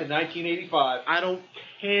Go and back black, to 1985. I don't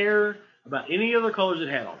care about any other colors it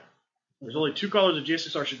had on it. There's only 2 colors a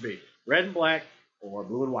GSX-R should be. Red and black or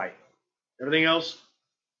blue and white. Everything else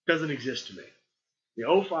doesn't exist to me.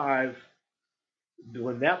 The 05,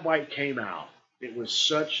 when that bike came out, it was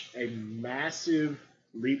such a massive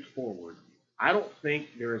leap forward. I don't think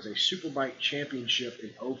there is a Superbike championship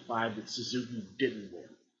in 05 that Suzuki didn't win.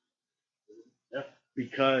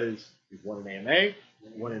 Because we've won an AMA,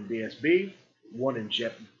 won in BSB, won in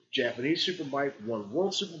Japanese Superbike, won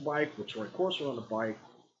World Superbike with Troy Corser on the bike.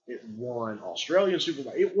 It won Australian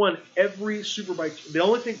Superbike. It won every Superbike. The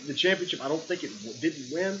only thing, the championship I don't think it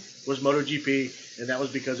didn't win was MotoGP, and that was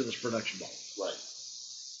because it was production bike.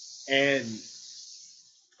 Right. And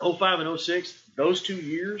 05 and 06, those 2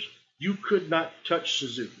 years, you could not touch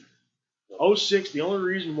Suzuki. 06, the only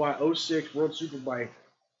reason why 06 World Superbike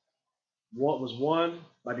was won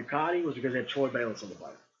by Ducati was because they had Troy Bayliss on the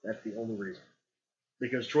bike. That's the only reason.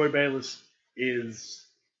 Because Troy Bayliss is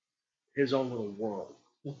his own little world.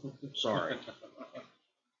 Sorry.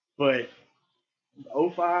 But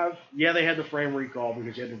 05, yeah, they had the frame recall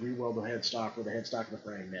because you had to re-weld the headstock or the headstock of the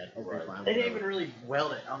frame net. Okay, Right. fine. They didn't even really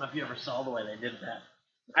weld it. I don't know if you ever saw the way they did that.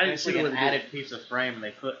 I didn't see Basically the way an they did it. added piece of frame, and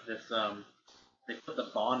they put this they put the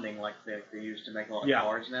bonding like they use to make a lot of Yeah.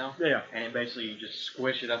 cars now. Yeah. And it basically you just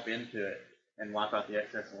squish it up into it and wipe out the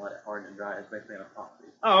excess and let it harden and dry. It's basically an epoxy.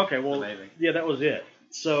 Oh, okay. Well, Amazing. yeah, that was it.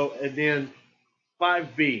 So, and then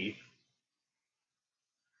 5B,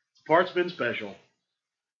 parts been special.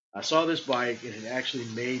 I saw this bike, and it actually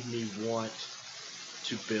made me want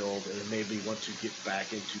to build, and it made me want to get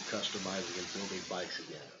back into customizing and building bikes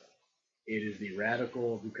again. It is the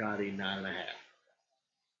Radical Ducati 9.5.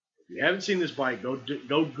 If you haven't seen this bike, go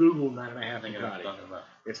Google 9.5 I think I know what Ducati. you're talking about.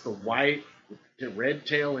 It's the white with the red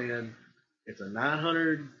tail end. It's a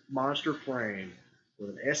 900 monster frame with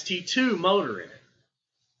an ST2 motor in it,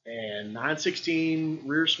 and 916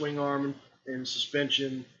 rear swing arm and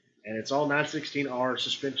suspension, and it's all 916R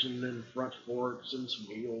suspension and front forks and some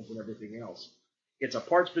wheels and everything else. It's a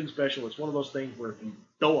parts bin special. It's one of those things where if you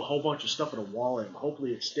throw a whole bunch of stuff at a wall and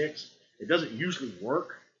hopefully it sticks, it doesn't usually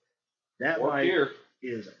work. That Work bike here.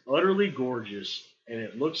 is utterly gorgeous, and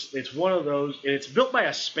it's one of those, and it's built by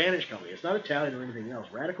a Spanish company. It's not Italian or anything else.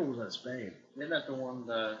 Radical was out of Spain. Isn't that the one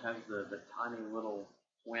that has the tiny little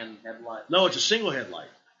twin headlight? No, it's a single headlight.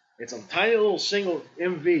 It's a tiny little single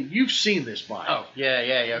MV. You've seen this bike. Oh,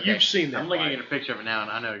 yeah. Okay. You've seen that I'm looking bike. at a picture of it now,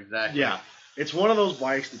 and I know exactly. Yeah. It's one of those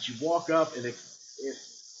bikes that you walk up, and if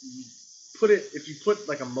you put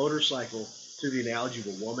like a motorcycle to the analogy of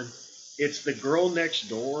a woman, it's the girl next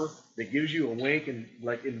door that gives you a wink and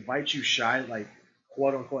like invites you like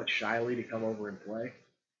quote unquote shyly to come over and play.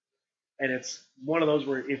 And it's one of those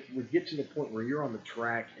where if it would get to the point where you're on the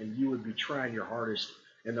track and you would be trying your hardest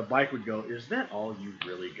and the bike would go, "Is that all you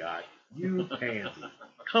really got? You pansy.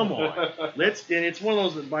 Come on." And it's one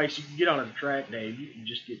of those bikes you can get on a track day, you can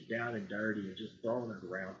just get down and dirty and just throwing it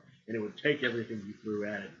around, and it would take everything you threw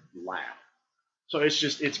at it and laugh. So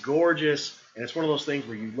it's gorgeous, and it's one of those things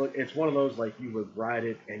where you look, it's one of those like you would ride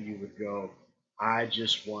it and you would go, "I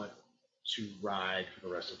just want to ride for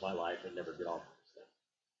the rest of my life and never get off this thing."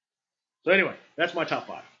 So anyway, that's my top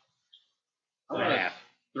 5. I'm going to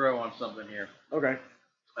throw on something here. Okay.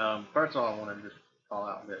 First of all, I want to just call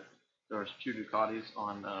out that there was 2 Ducatis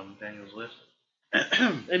on Daniel's list.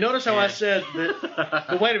 And notice how I said that.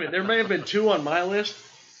 But wait a minute, there may have been 2 on my list.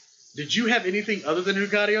 Did you have anything other than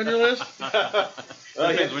Ducati on your list?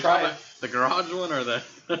 Depends which one, the garage one or the.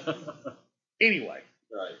 Anyway.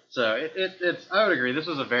 Right. So it's. I would agree. This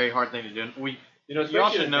was a very hard thing to do. You know, You also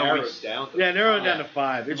especially to know narrow we- it down. To Yeah, narrow it Yeah. down to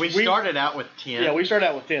 5. We started out with 10. Yeah, we started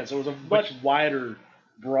out with 10, so it was a much wider,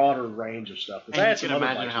 broader range of stuff. 'Cause I And had you some can other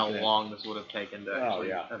imagine bikes how we could have. long this would have taken to actually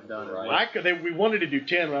yeah. have done it. Right. We wanted to do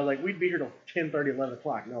 10, but I was like, we'd be here till 10:30, 11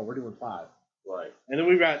 o'clock. No, we're doing 5. Right. And then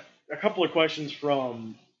we've got a couple of questions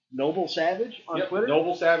from Noble Savage on Yep, Twitter.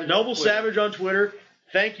 Noble Savage. Noble on Twitter. Savage on Twitter.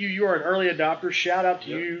 Thank you. You are an early adopter. Shout out to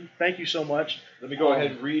Yep. you. Thank you so much. Let me go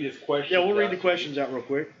ahead and read his question. Yeah, we'll read the questions out real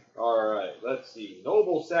quick. All right, let's see.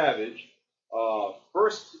 Noble Savage.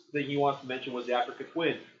 First thing he wants to mention was the Africa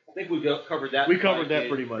Twin. I think we covered that. We covered that in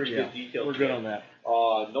pretty much. Pretty Yeah, good detail. we're good on that.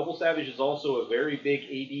 Noble Savage is also a very big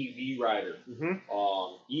ADV rider. Mm-hmm.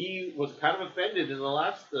 He was kind of offended in the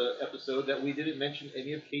last episode that we didn't mention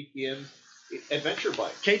any of KTM's adventure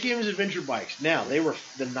bikes. KTM's adventure bikes. Now the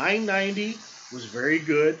 990 was very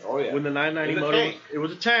good. Oh yeah. When the 990 It was a motor, tank. it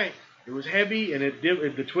was a tank. It was heavy, and it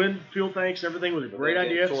did the twin fuel tanks. Everything was a great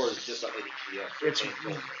idea. It's just like ADV. It's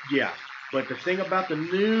yeah. But the thing about the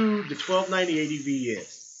 1290 ADV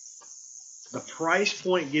is the price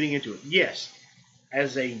point getting into it. Yes,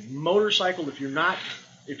 as a motorcycle, if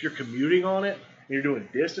you're commuting on it, and you're doing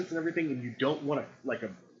distance and everything, and you don't want a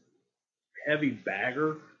heavy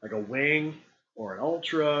bagger, like a Wing or an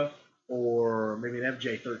Ultra, or maybe an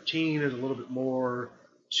FJ13 is a little bit more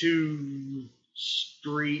too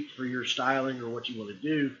street for your styling or what you want to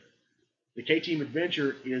do, the KTM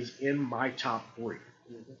Adventure is in my top 3.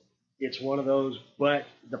 Mm-hmm. It's one of those, but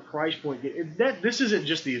the price point this isn't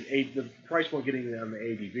just the price point getting on the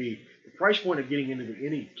ADV. The price point of getting into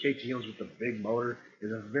any KTMs with the big motor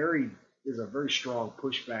is a very strong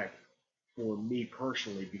pushback for me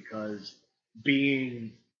personally, because I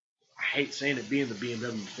hate saying it, being the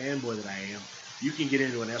BMW fanboy that I am, you can get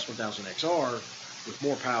into an S1000XR with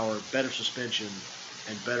more power, better suspension,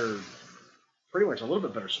 and pretty much a little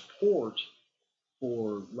bit better support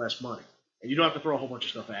for less money. And you don't have to throw a whole bunch of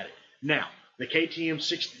stuff at it. Now, the KTM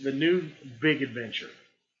 6, the new big adventure,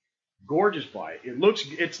 gorgeous bike.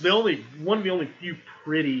 It's one of the only few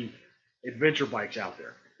pretty adventure bikes out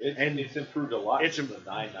there. It's improved a lot. It's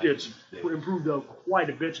improved quite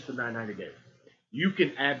a bit since the 990 days. You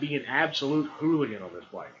can be an absolute hooligan on this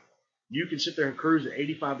bike. You can sit there and cruise at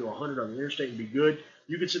 85 to 100 on the interstate and be good.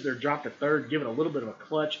 You can sit there, drop to third, give it a little bit of a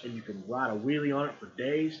clutch, and you can ride a wheelie on it for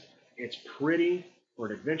days. It's pretty for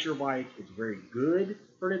an adventure bike. It's very good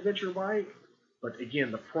for an adventure bike. But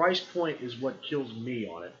again, the price point is what kills me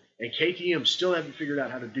on it. And KTM still haven't figured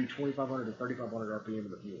out how to do 2,500 to 3,500 RPM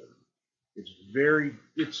in the fuel.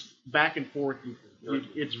 It's back and forth.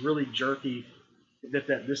 It's really jerky. This,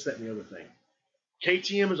 that, and the other thing.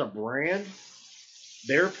 KTM is a brand.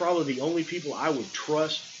 They're probably the only people I would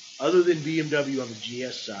trust, other than BMW on the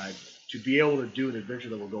GS side, to be able to do an adventure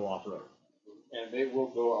that will go off-road. And they will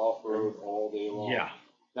go off-road all day long. Yeah.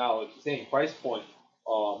 Now, it's the same price point.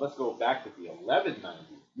 Let's go back to the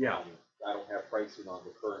 1190. Yeah. I don't have pricing on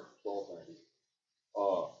the current 1290.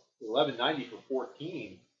 1190 for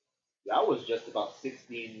 14, that was just about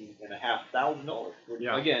 $16,500.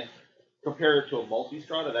 Yeah. Again, compared to a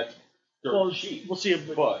multi-strada, that's cheap. We'll see.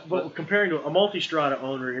 But comparing to a multi-strada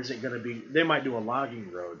owner isn't going to be. They might do a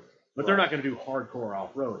logging road, but they're not going to do hardcore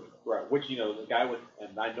off-roading. Right. Which, the guy with,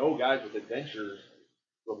 and I know guys with adventures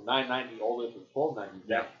from 990 all the way to 1290.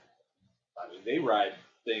 Yeah. They ride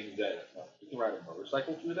things that you can ride a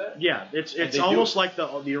motorcycle through that. Yeah, it's almost like the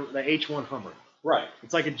H1 Hummer. Right.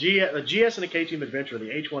 It's like a GS and a KTM Adventure, the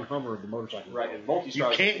H1 Hummer of the motorcycle. Right. And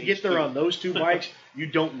multi-strada. You can't get there on those two bikes. You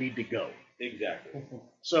don't need to go. Exactly.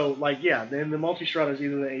 So, then the multi-strada is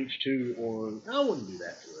either the H2 or I wouldn't do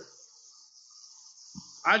that to it.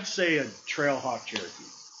 I'd say a Trailhawk Cherokee.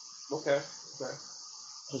 Okay.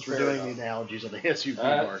 Since we're doing the analogies of the SUV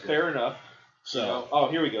That's market. fair enough. So,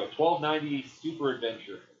 here we go. 1290 Super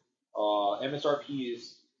Adventure. MSRP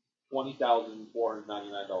is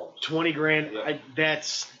 $20,499. $20,000. Yeah.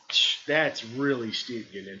 That's really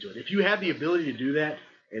steep getting into it. If you have the ability to do that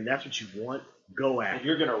and that's what you want, go at it. If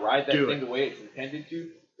you're going to ride that thing the way it's intended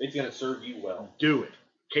to, it's going to serve you well. Do it.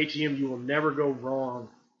 KTM, you will never go wrong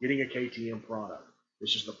getting a KTM product.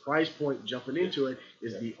 It's just the price point jumping into it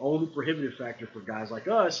is the only prohibitive factor for guys like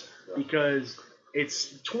us because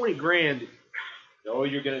it's $20,000. No,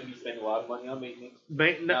 you're going to be spending a lot of money on maintenance.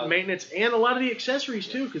 Maintenance and a lot of the accessories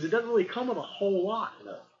too, because it doesn't really come with a whole lot.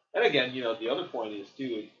 No. And again, the other point is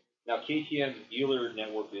too. Now KTM's dealer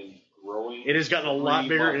network is growing. It has gotten a lot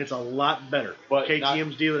bigger and it's a lot better. But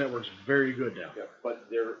KTM's dealer network's very good now. Yeah, but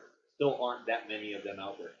there still aren't that many of them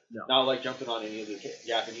out there. No. Not like jumping on any of the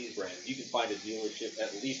Japanese brands. You can find a dealership,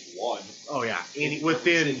 at least one. Oh yeah,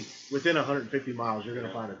 within 150 miles, you're going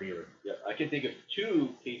to find a dealer. Yeah, I can think of 2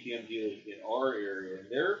 KTM dealers in our area, and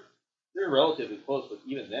they're relatively close. But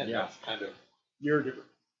even then, that's kind of you're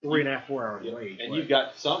 3.5, 4 hours away. And you've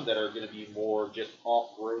got some that are going to be more just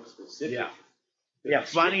off-road specific. Yeah,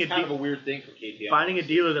 finding kind of a weird thing for KTM. Finding a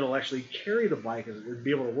dealer that'll actually carry the bike and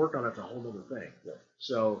be able to work on it's a whole other thing. Yeah.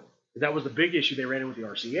 So that was the big issue they ran into with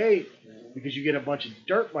the RC8 because you get a bunch of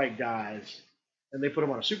dirt bike guys and they put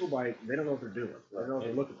them on a super bike. They don't know what they're doing. They don't know what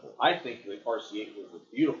they're looking for. I think the RC8 was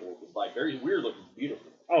beautiful. The bike, very weird looking, beautiful.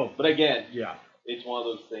 Oh, but again, it's one of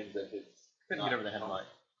those things that it's Couldn't get over the headlight.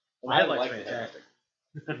 Well, the I headlight's like the headlight. fantastic.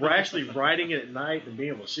 We're actually riding it at night and being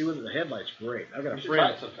able to see with it. The headlight's great. I've got You a should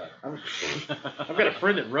try friend. it sometime. I've got a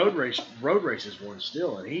friend that road races one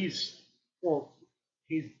still, and he was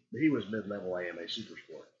mid-level AMA Super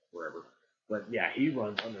Sport forever, but yeah, he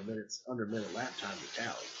runs under minute lap time to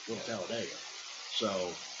Talladega.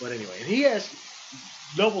 So, but anyway, and he asked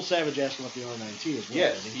Noble Savage asked him about the R9T as well.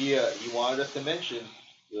 Yes, didn't he wanted us to mention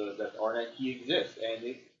that R9T exists, and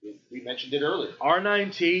we mentioned it earlier.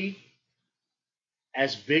 R9T,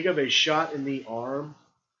 as big of a shot in the arm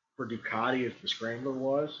for Ducati as the Scrambler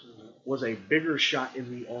was a bigger shot in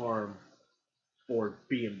the arm for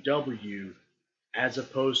BMW as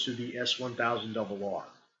opposed to the S1000RR.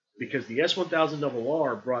 Because the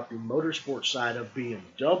S1000RR brought the motorsport side of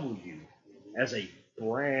BMW as a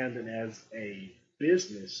brand and as a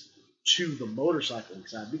business to the motorcycling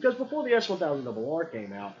side. Because before the S1000RR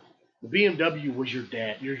came out, the BMW was your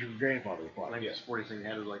grandfather's I bike. think the sporty thing they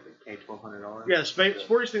had was like the K1200R. Yeah, the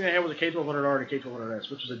sportiest thing they had was a K1200R and a K1200S,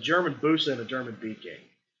 which was a German Busa and a German BK.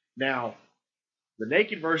 Now, the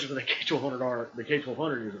naked version of the K1200R, the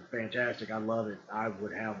K1200 is fantastic. I love it. I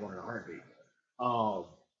would have one in a heartbeat.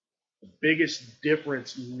 The biggest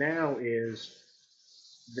difference now is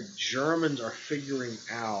the Germans are figuring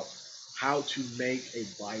out how to make a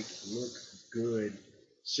bike look good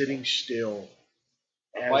sitting still.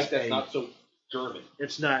 A bike that's not so German.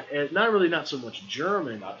 It's not so much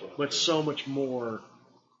German, but so much more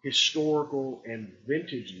historical and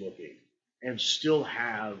vintage looking, and still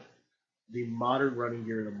have the modern running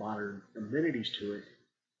gear and the modern amenities to it.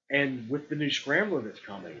 And with the new Scrambler that's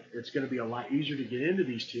coming, it's going to be a lot easier to get into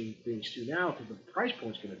these two things too now because the price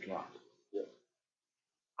point's going to drop. Yep.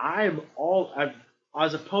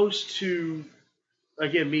 As opposed to,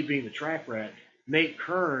 again, me being the track rat, Nate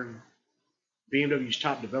Kern, BMW's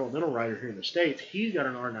top developmental rider here in the States, he's got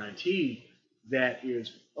an R9T that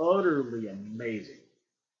is utterly amazing.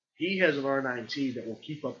 He has an R9T that will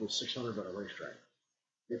keep up with 600 on a racetrack.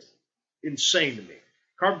 It's insane to me.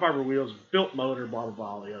 Carbon fiber wheels, built motor, blah, blah, blah,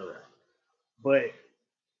 all the other rest. But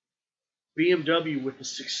BMW, with the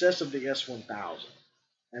success of the S1000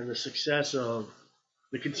 and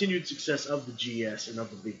the continued success of the GS and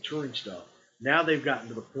of the big touring stuff, now they've gotten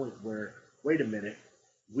to the point where, wait a minute,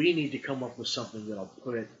 we need to come up with something that'll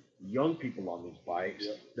put young people on these bikes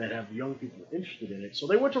that have young people interested in it. So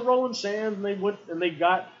they went to Roland Sands and they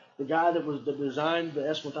got the guy that designed the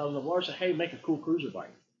S1000RR said, hey, make a cool cruiser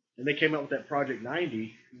bike. And they came out with that Project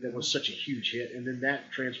 90 that was such a huge hit, and then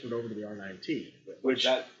that transferred over to the R9T. Which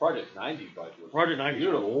that Project 90 bike was Project 90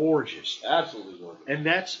 is gorgeous. Absolutely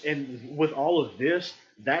gorgeous. And with all of this,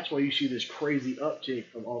 that's why you see this crazy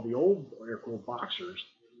uptick of all the old air-cooled boxers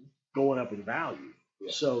going up in value.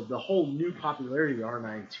 Yeah. So the whole new popularity of the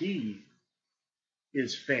R9T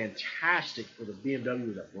is fantastic for the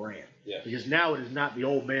BMW as a brand. Yeah. Because now it is not the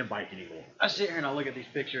old man bike anymore. I sit here and I look at these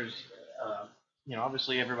pictures.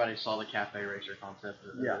 Obviously everybody saw the Cafe Racer concept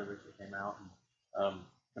that originally came out. And,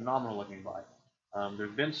 phenomenal looking bike.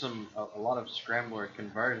 There's been a lot of Scrambler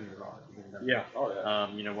conversions on it. Yeah. Oh,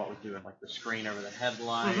 yeah. What was doing, like the screen over the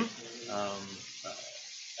headlight.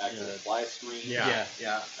 Actual fly screen. Yeah.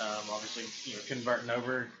 Obviously, converting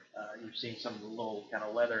over. You've seen some of the little kind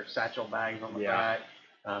of leather satchel bags on the back.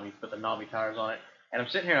 You put the knobby tires on it. And I'm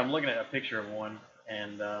sitting here, I'm looking at a picture of one.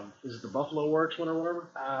 And is it the Buffalo Works one or whatever?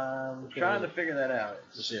 I'm trying to figure that out.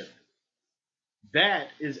 That's it. That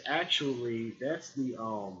is actually that's the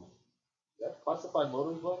That's Classified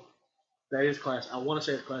Moto's bike? That is class. I want to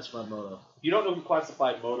say it's Classified Moto. If you don't know who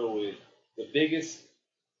Classified Moto is, the biggest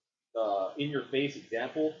in-your-face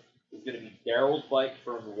example is going to be Daryl's bike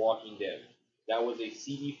from The Walking Dead. That was a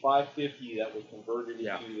CD550 that was converted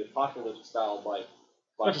into the Apocalypse style bike.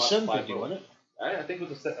 That's a 750, wasn't it? I think it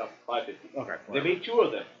was a 550. Okay. They made two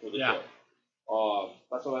of them for the show.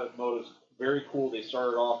 Classified Moto's very cool. They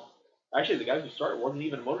started off. Actually, the guy who started wasn't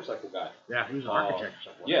even a motorcycle guy. Yeah, he was an architect or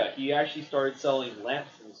something. Yeah, he actually started selling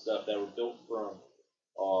lamps and stuff that were built from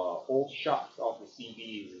old shops off of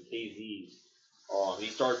CBs and KZs. He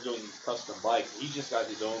started doing these custom bikes. He just got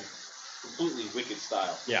his own completely wicked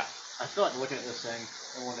style. Yeah. I feel like looking at this thing,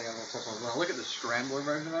 and one thing I'm going to touch on is when I look at the Scrambler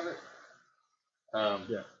version of it,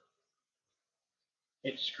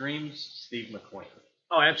 it screams Steve McQueen.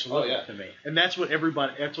 Oh, absolutely. Oh, yeah. To me. And that's what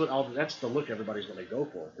that's the look everybody's going to go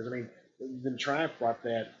for. Because, I mean, when Triumph brought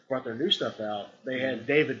their new stuff out, they had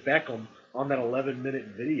David Beckham on that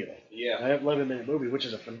 11-minute video. Yeah. That 11-minute movie, which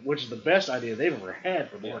is the best idea they've ever had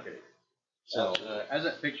for marketing. So, as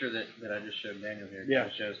that picture that I just showed Daniel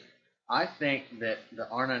here shows, I think that the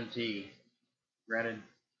R9T, granted,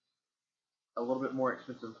 a little bit more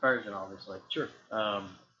expensive version, obviously. Sure.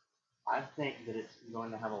 I think that it's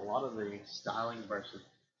going to have a lot of the styling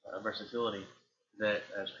versatility that,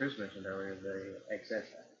 as Chris mentioned earlier, the XS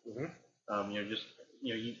has. Mm-hmm.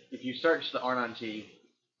 If you search the R9T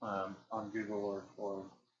on Google or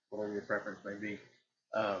whatever your preference may be,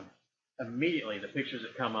 immediately the pictures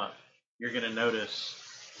that come up, you're going to notice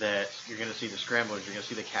that you're going to see the scramblers, you're going to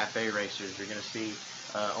see the cafe racers, you're going to see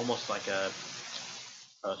almost like a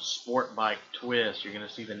sport bike twist. You're going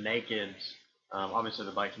to see the nakeds. Obviously,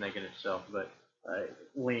 the bike's naked itself, but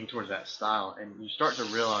leaning towards that style, and you start to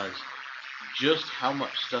realize just how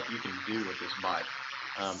much stuff you can do with this bike.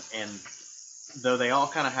 And though they all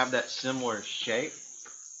kind of have that similar shape,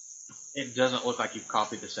 it doesn't look like you've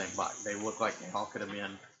copied the same bike. They look like they all could have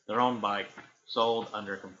been their own bike, sold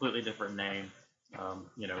under a completely different name.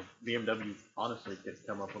 BMW honestly could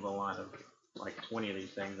come up with a line of like 20 of these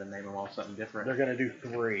things and name them all something different. They're going to do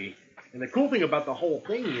 3. And the cool thing about the whole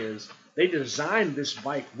thing is they designed this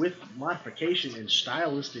bike with modification and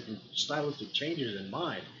stylistic changes in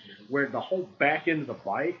mind, where the whole back end of the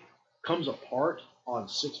bike comes apart on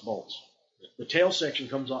 6 bolts. The tail section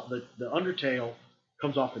comes off, the undertail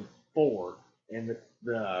comes off in 4, and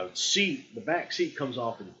the back seat comes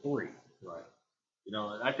off in 3. Right.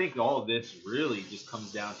 I think all of this really just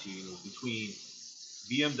comes down to, between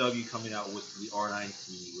BMW coming out with the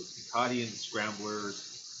R9T, with Ducati and the Scramblers,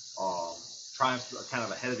 Triumph kind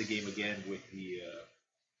of ahead of the game again with the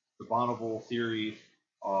Bonneville series.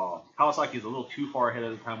 Kawasaki is a little too far ahead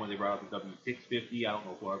of the time when they brought out the W650. I don't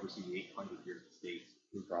know if we'll ever see the 800 here in the States.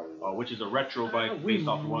 Which is a retro bike based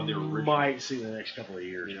off of one of their original. Might see in the next couple of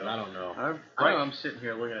years, but I don't know. I know I'm sitting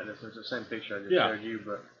here looking at this. It's the same picture I just showed you,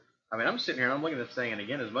 but I mean, I'm sitting here and I'm looking at this thing, and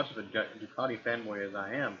again, as much of a Ducati fanboy as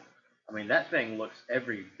I am, I mean, that thing looks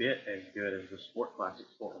every bit as good as the Sport Classic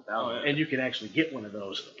Sport 1000. Oh, yeah. And you can actually get one of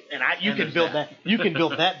those, and you can build that. You can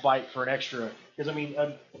build that bike for an extra, because I mean,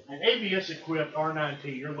 an ABS equipped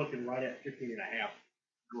R9T, you're looking right at $15,500.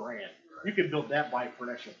 You can build that bike for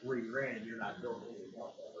an extra $3,000. You're not building anything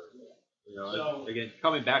else ever. Again,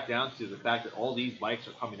 coming back down to the fact that all these bikes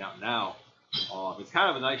are coming out now, it's kind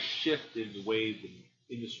of a nice shift in the way the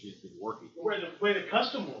industry's been working. The way the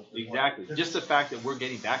custom ones. Exactly. Just the fact that we're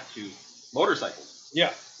getting back to motorcycles.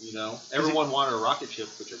 Yeah. Everyone wanted a rocket ship,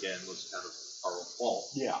 which again was kind of our own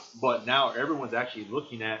fault. Yeah. But now everyone's actually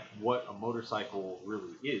looking at what a motorcycle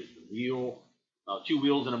really is: the wheel, 2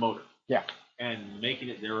 wheels and a motor. Yeah. And making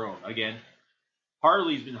it their own. Again,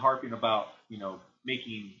 Harley's been harping about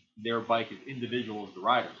making their bike as individual as the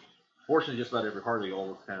riders. Fortunately, just about every Harley all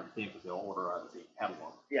looks kind of the same because they all order out of the same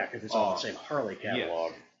catalog. Yeah, because it's all the same Harley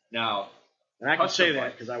catalog. Yes. Now, and I can say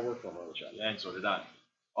that because I work for a motor shop. And so did I.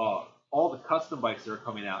 All the custom bikes that are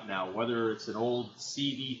coming out now, whether it's an old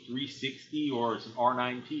CV360 or it's an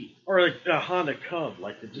R9T. Or like a Honda Cub,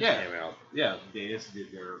 like that just came out. Yeah, they just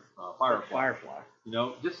did their Firefly.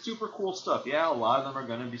 Just super cool stuff. Yeah, a lot of them are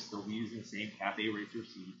going to be still using the same Cafe Racer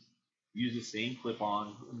seats, use the same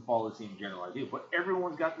clip-on, and follow the same general idea. But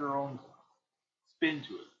everyone's got their own spin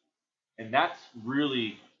to it. And that's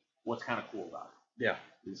really what's kind of cool about it. Yeah.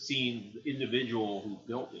 Is seeing the individual who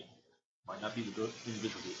built it. Might not be the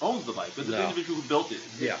individual who owns the bike, but the individual who built it.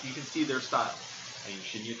 Yeah. You can see their style. I mean,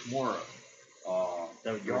 Shinya Kimura.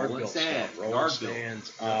 The yard built stuff, rolling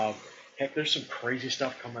stands. Heck, there's some crazy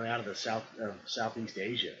stuff coming out of the Southeast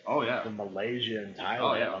Asia. Oh yeah, from Malaysia and Thailand.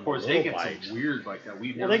 Oh yeah, of course they get some weird like that.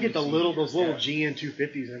 They get those little GN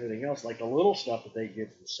 250s and everything else. Like the little stuff that they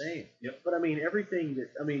get insane. Yep. But I mean,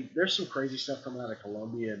 there's some crazy stuff coming out of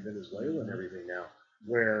Colombia and Venezuela and everything now,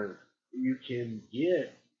 where you can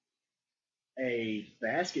get a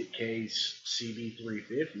basket case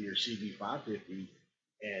CB350 or CB550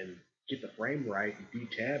 and get the frame right and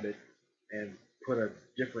detab it and put a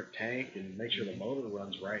different tank and make sure the motor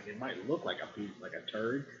runs right. It might look like a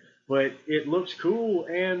turd, but it looks cool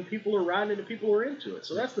and people are riding it and people are into it.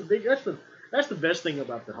 So that's the best thing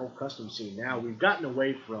about the whole custom scene now. We've gotten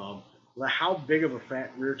away from how big of a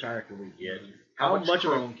fat rear tire can we get? How much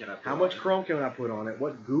chrome can I put on it?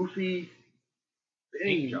 What goofy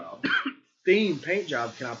paint job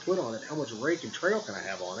can I put on it? How much rake and trail can I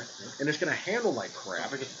have on it? And it's going to handle like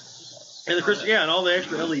crap. And all the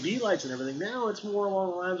extra LED lights and everything. Now it's more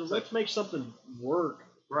along the lines of let's make something work.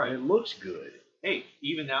 Right. And it looks good. Hey,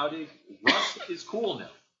 even nowadays, rust is cool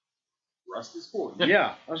now. Rust is cool.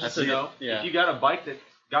 Yeah. If you got a bike that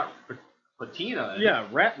got patina.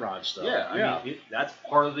 Rat rod stuff. I mean, that's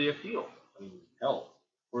part of the appeal. I mean, hell,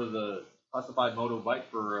 for the classified moto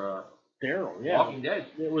bike for Daryl, Walking Dead,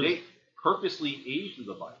 they purposely aged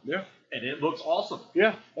the bike. Yeah. And it looks awesome.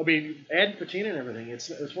 Yeah. I mean, adding patina and everything, it's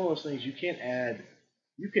one of those things you can't add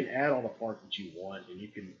you can add all the parts that you want, and you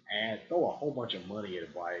can throw a whole bunch of money at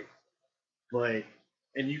a bike,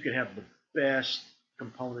 and you can have the best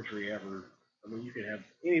componentry ever. I mean, you can have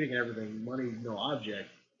anything and everything, money, no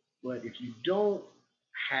object. But if you don't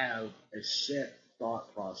have a set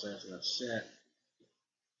thought process and a set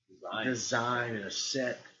design and a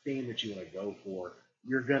set theme that you want to go for,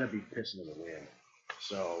 you're going to be pissing in the wind.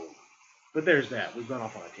 So, but there's that. We've gone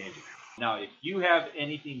off on a tangent. Now, if you have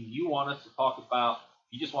anything you want us to talk about,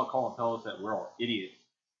 you just want to call and tell us that we're all idiots,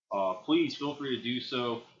 please feel free to do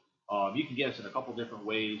so. You can get us in a couple different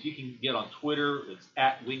ways. You can get on Twitter. It's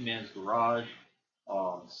at Wingman's Garage.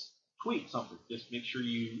 Tweet something. Just make sure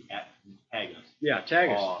you tag us. Yeah, tag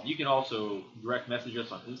us. You can also direct message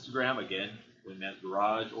us on Instagram, again, Wingman's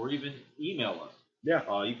Garage, or even email us. Yeah.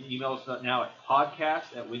 You can email us now at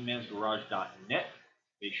podcast@wingmansgarage.net.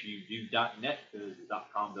 Make sure you do .net because the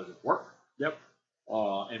 .com doesn't work. Yep.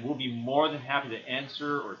 And we'll be more than happy to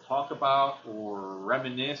answer or talk about or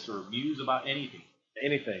reminisce or muse about anything.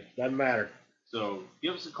 Anything. Doesn't matter. So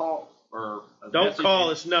give us a call or don't call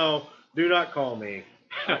us. No. Do not call me.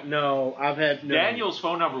 No. I've had no. Daniel's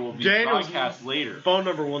phone number will be broadcast later. Phone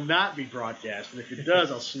number will not be broadcast, and if it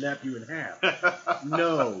does, I'll snap you in half.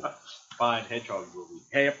 No. Fine, Hedgehog will be.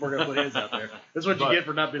 Hey, we're going to put his out there. That's what you get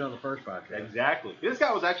for not being on the first podcast. Exactly. This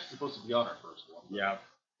guy was actually supposed to be on our first one. Yeah.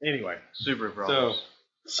 Anyway. Super problems.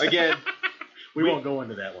 So, again, we won't go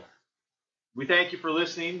into that one. We thank you for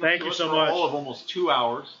listening. Thank you so for much. All of almost 2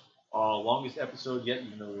 hours. Longest episode yet,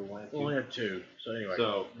 even though we only had two. So anyway.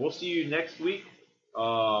 So we'll see you next week.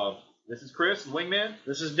 This is Chris, the Wingman.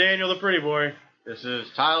 This is Daniel, the Pretty Boy. This is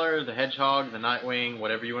Tyler, the Hedgehog, the Nightwing,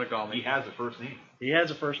 whatever you want to call me. He has a first name. He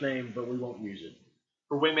has a first name, but we won't use it.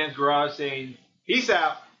 For Wingman's Garage, saying peace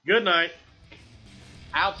out. Good night.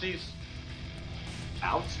 Outsies.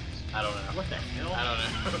 Outsies. I don't know. What the hell? I don't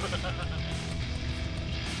know.